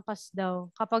umaangkas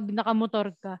daw kapag nakamotor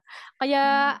ka.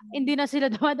 Kaya hindi na sila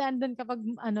dumadaan doon kapag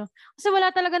Kasi wala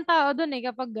talagang tao doon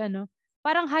kapag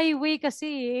parang highway kasi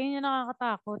yun yung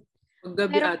nakakatakot. Pag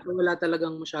gabi wala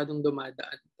talagang masyadong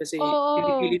dumadaan. Kasi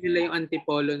pinipili nila yung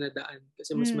antipolo na daan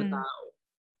kasi mas matao.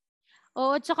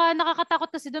 Oo, tsaka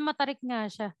nakakatakot kasi doon, matarik nga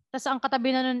siya. Tapos ang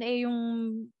katabi na nun yung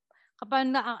kapag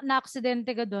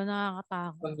na-aksidente ka doon,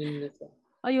 nakakatakot.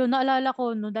 Ayun, naalala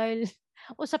ko, dahil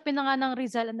usapin na nga ng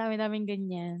Rizal, ang dami-daming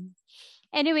ganyan.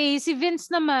 Anyway, si Vince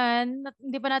naman,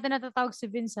 hindi pa natin natatawag si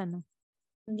Vince,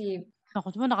 Hindi. Ako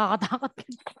mo, nakakatakot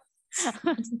ka.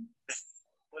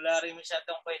 Wala rin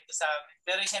masyadong kwento sa amin.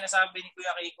 Pero yung sinasabi ni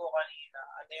Kuya Kiko kanina,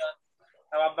 yun,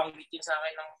 nababanggit yun sa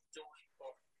akin ng joey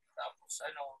ko. Tapos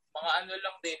mga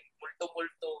lang din,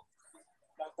 multo-multo,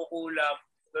 mangkukulam,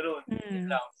 gano'n.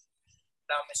 Yun lang.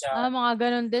 Dami siya. Mga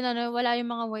gano'n din, wala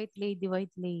yung mga white lady.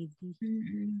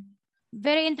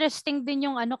 Very interesting din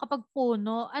yung kapag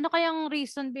puno. Ano kayang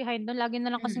reason behind doon? Lagi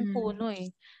na lang kasing puno eh.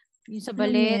 Yung sa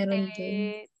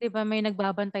Balete, di ba may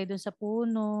nagbabantay doon sa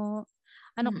puno.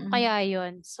 Ano kaya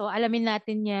yon? So, alamin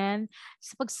natin yan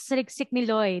sa pagsasaliksik ni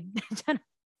Lloyd.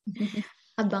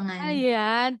 Abangan.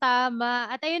 Ayan,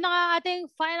 tama. At ayun na nga ating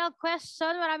final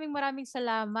question. Maraming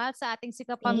salamat sa ating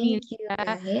sikapamilya. Thank you,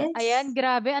 guys. Ayan,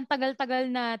 grabe. Ang tagal-tagal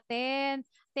natin.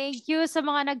 Thank you sa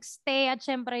mga nagstay at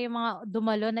syempre yung mga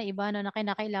dumalo na iba na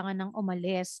kinakailangan ng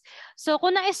umalis. So,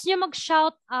 kung nais nyo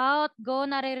mag-shout out, go,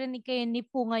 naririnig kayo ni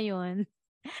Po ngayon.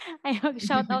 Ay,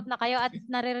 mag-shoutout na kayo at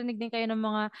naririnig din kayo ng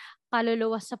mga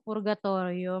kaluluwa sa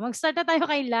purgatorio. Mag-start na tayo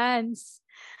kay Lance.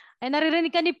 Ay,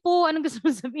 naririnig ka ni Po. Anong gusto mo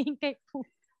sabihin kay Po?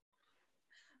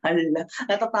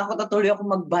 Natatakot na tuloy ako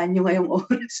magbanyo ngayong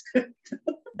oras.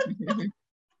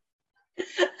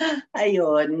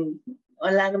 Ayun.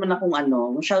 Wala naman akong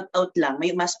shoutout lang.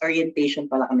 May mass orientation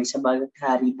pala kami sa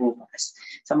Baghari bukas.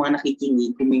 Sa mga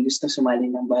nakikinig, kung may gusto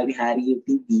sumali ng Baghari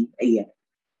UPD, ayan.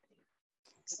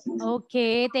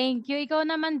 Okay, thank you. Ikaw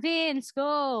naman, Vince.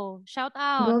 Go. Shout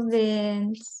out. Go,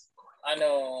 Vince.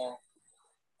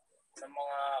 Sa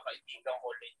mga kaibigan ko,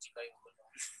 legit kayo.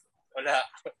 Wala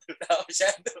ako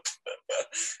masyado.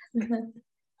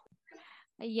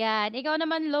 Ayan. Ikaw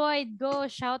naman, Lloyd.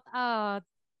 Go. Shout out.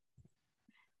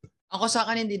 Ako sa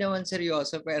akin hindi naman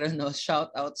seryoso pero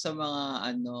shout out sa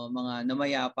mga mga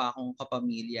namayapa akong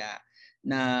kapamilya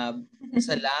na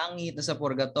sa langit, na sa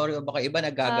purgatorio, baka iba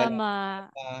nagagalaw. Tama.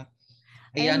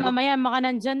 Ayan, mamaya maka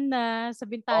nandyan na sa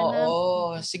bintana.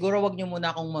 Oo, siguro wag niyo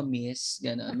muna akong ma-miss.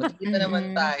 Ganon. Magkikita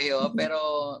naman tayo, pero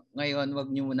ngayon wag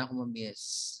niyo muna akong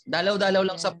ma-miss. Dalaw-dalaw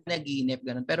lang sa panaginip,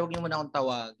 ganon. Pero wag niyo muna akong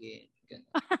tawagin.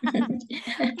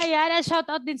 Ayan, shout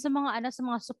out din sa mga sa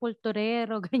mga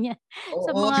sepulturero, ganyan.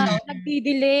 Sa mga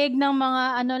nagdidilig ng mga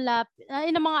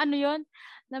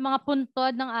ng mga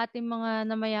puntod ng ating mga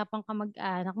namayapang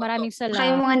kamag-anak. Maraming salamat.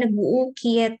 Kayo mga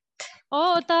nag-uukit.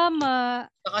 Oo, tama.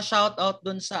 Saka shout out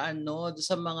dun sa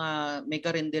sa mga may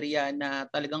karinderya na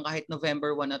talagang kahit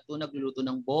November 1 at 2 nagluluto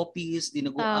ng bopis,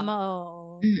 dinuguan. Tama,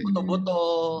 oo. Buto-buto,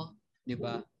 di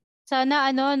ba?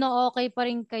 Sana okay pa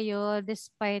rin kayo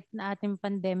despite na ating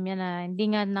pandemya na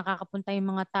hindi nga nakakapunta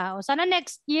yung mga tao. Sana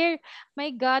next year, my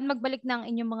God, magbalik na ang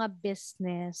inyong mga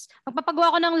business.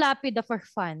 Magpapagawa ko ng lapida for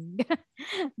fun.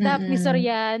 Daphne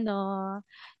Soriano.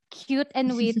 Cute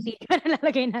and witty.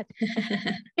 Lalagay natin.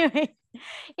 Anyway,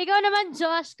 ikaw naman,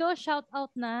 Josh, go shout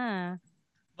out na.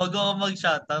 Bago ako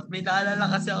mag-shoutout, may naalala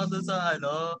kasi ako dun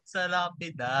sa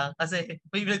Lapida. Kasi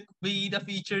may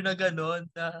na-feature na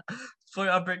gano'n na for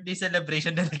a birthday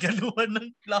celebration na nagaluhan ng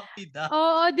Lapida.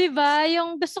 Oo, di ba?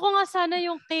 Yung gusto ko nga sana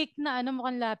yung cake na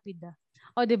mukhang Lapida.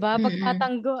 O, di ba?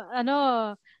 Pagtatanggo,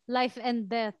 life and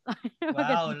death.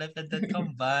 Wow, life and death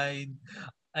combined.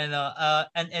 An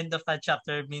end of a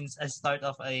chapter means a start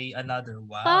of another.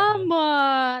 Wow. Tama,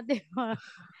 di ba?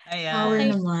 Ayan. Power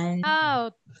naman.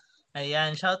 Out.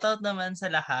 Ayan, shoutout naman sa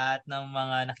lahat ng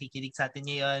mga nakikinig sa atin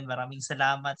ngayon. Maraming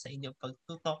salamat sa inyong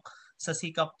pagtutok sa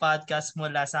Sikap Podcast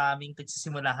mula sa aming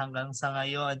pagsisimula hanggang sa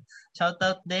ngayon.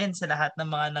 Shoutout din sa lahat ng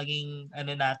mga naging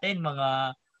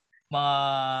mga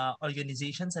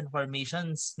organizations and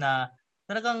formations na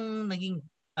talagang naging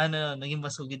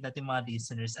masugid natin mga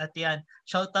listeners. At yan,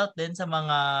 shoutout din sa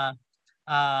mga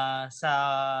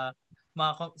sa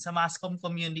Mascom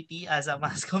community as a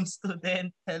Mascom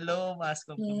student. Hello,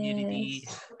 Mascom community.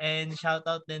 And shout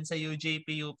out din sa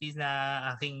UJPUP na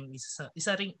aking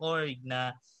isa ring org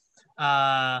na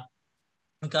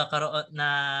magkakaroon na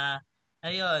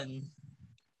ayun,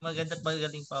 maganda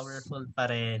magaling powerful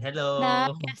pa rin. Hello.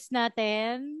 Na guest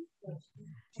natin.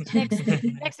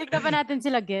 Next week na pa natin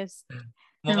sila guest.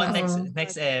 Mukhang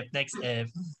next ep.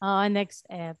 Oo, next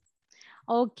ep.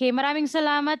 Okay, maraming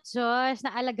salamat, Josh.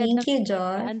 Naalagad Thank you,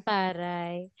 Josh.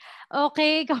 Antaray.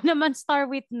 Okay, ikaw naman, star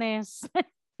witness.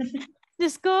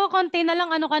 Diyos ko, konti na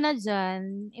lang ka na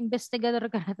dyan. Investigador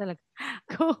ka na talaga.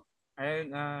 Go.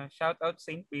 Ayun, shout out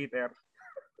St. Peter.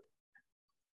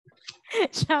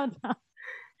 Shout out.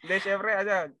 Hindi, syempre,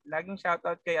 laging shout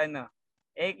out kay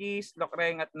Ekis,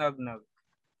 Lokreng at Nognog.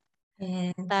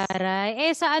 Yes.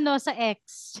 Taray. Sa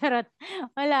X. Charot.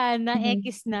 Wala na,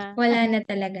 Ekis na. Wala na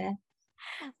talaga.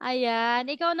 Ayan.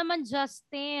 Ikaw naman,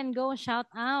 Justin. Go shout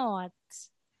out.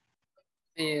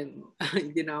 Ayan.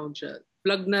 Hindi na akong shout.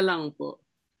 Plug na lang po.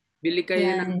 Bili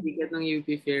kayo ng ticket ng UP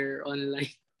Fair online.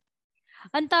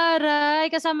 Antaray.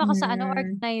 Kasama ka sa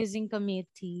organizing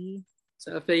committee?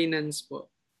 Sa finance po.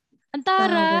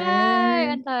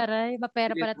 Antaray.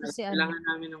 Mapera pala ito si Kailangan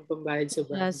namin ng pambayad sa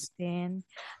bahay. Justin.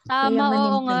 Tama,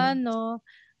 oo nga, no?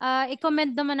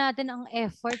 I-commend naman natin ang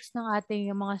efforts ng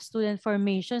ating mga student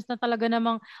formations na talaga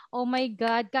namang, oh my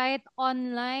God, kahit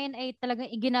online ay talagang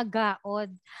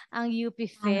iginagaod ang UP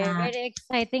Fair. Very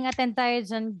exciting. Attend tayo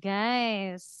dyan,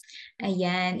 guys.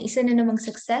 Ayan, isa na namang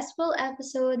successful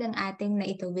episode ang ating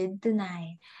naituwid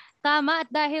tonight. Tama,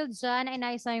 at dahil dyan ay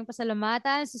nais naming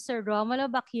pasalamatan si Sir Romulo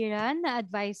Bakiran na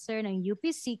advisor ng UP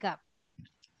SIKAP.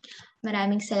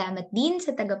 Maraming salamat din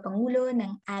sa tagapangulo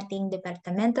ng ating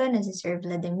departamento na si Sir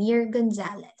Vladimir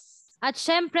Gonzalez. At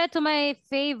syempre to my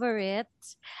favorite,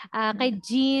 kay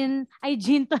Jean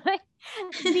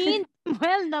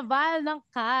Well Naval ng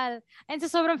Cal. And sa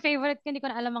sobrang favorite ko, hindi ko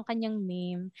na alam ang kanyang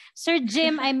name. Sir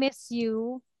Jim, I miss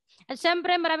you. At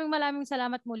syempre, maraming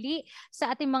salamat muli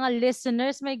sa ating mga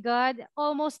listeners. My God,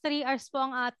 almost 3 hours po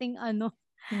ang ating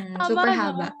super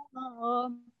haba.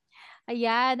 Oo.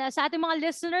 Ayan, sa ating mga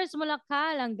listeners mula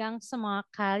Cal hanggang sa mga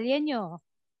kalye nyo.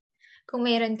 Kung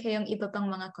mayroon kayong iba pang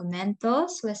mga komento,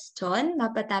 question,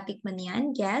 mapatapik man yan,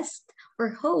 guest,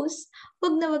 or host,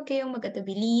 huwag kayong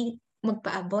mag-atubili,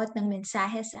 magpaabot ng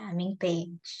mensahe sa aming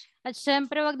page. At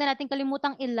syempre, wag na natin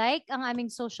kalimutang i-like ang aming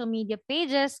social media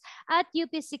pages at UP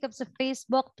SIKAP sa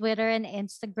Facebook, Twitter, and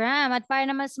Instagram. At para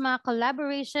naman sa mga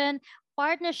collaboration,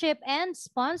 partnership, and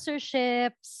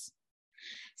sponsorships.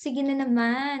 Sige na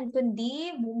naman,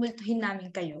 kundi bumultuhin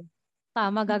namin kayo.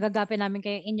 Tama, gagagapin namin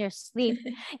kayo in your sleep.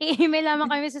 I-email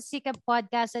naman kami sa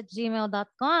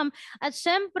sikapodcast@gmail.com. At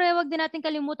syempre, wag din natin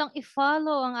kalimutang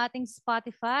i-follow ang ating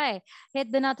Spotify. Hit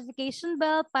the notification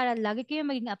bell para lagi kayo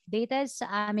maging updated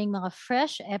sa aming mga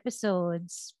fresh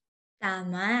episodes.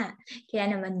 Tama. Kaya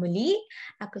naman muli,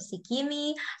 ako si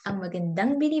Kimi, ang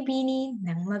magandang binibini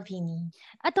ng mabini.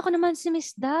 At ako naman si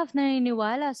Miss Dav, na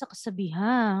naniniwala sa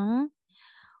kasabihang,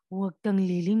 huwag kang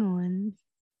lilingon.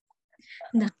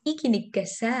 Nakikinig ka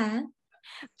sa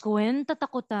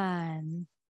KWENTATAKUTAN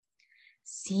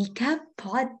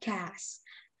SIKAPodcast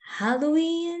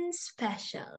Halloween Special.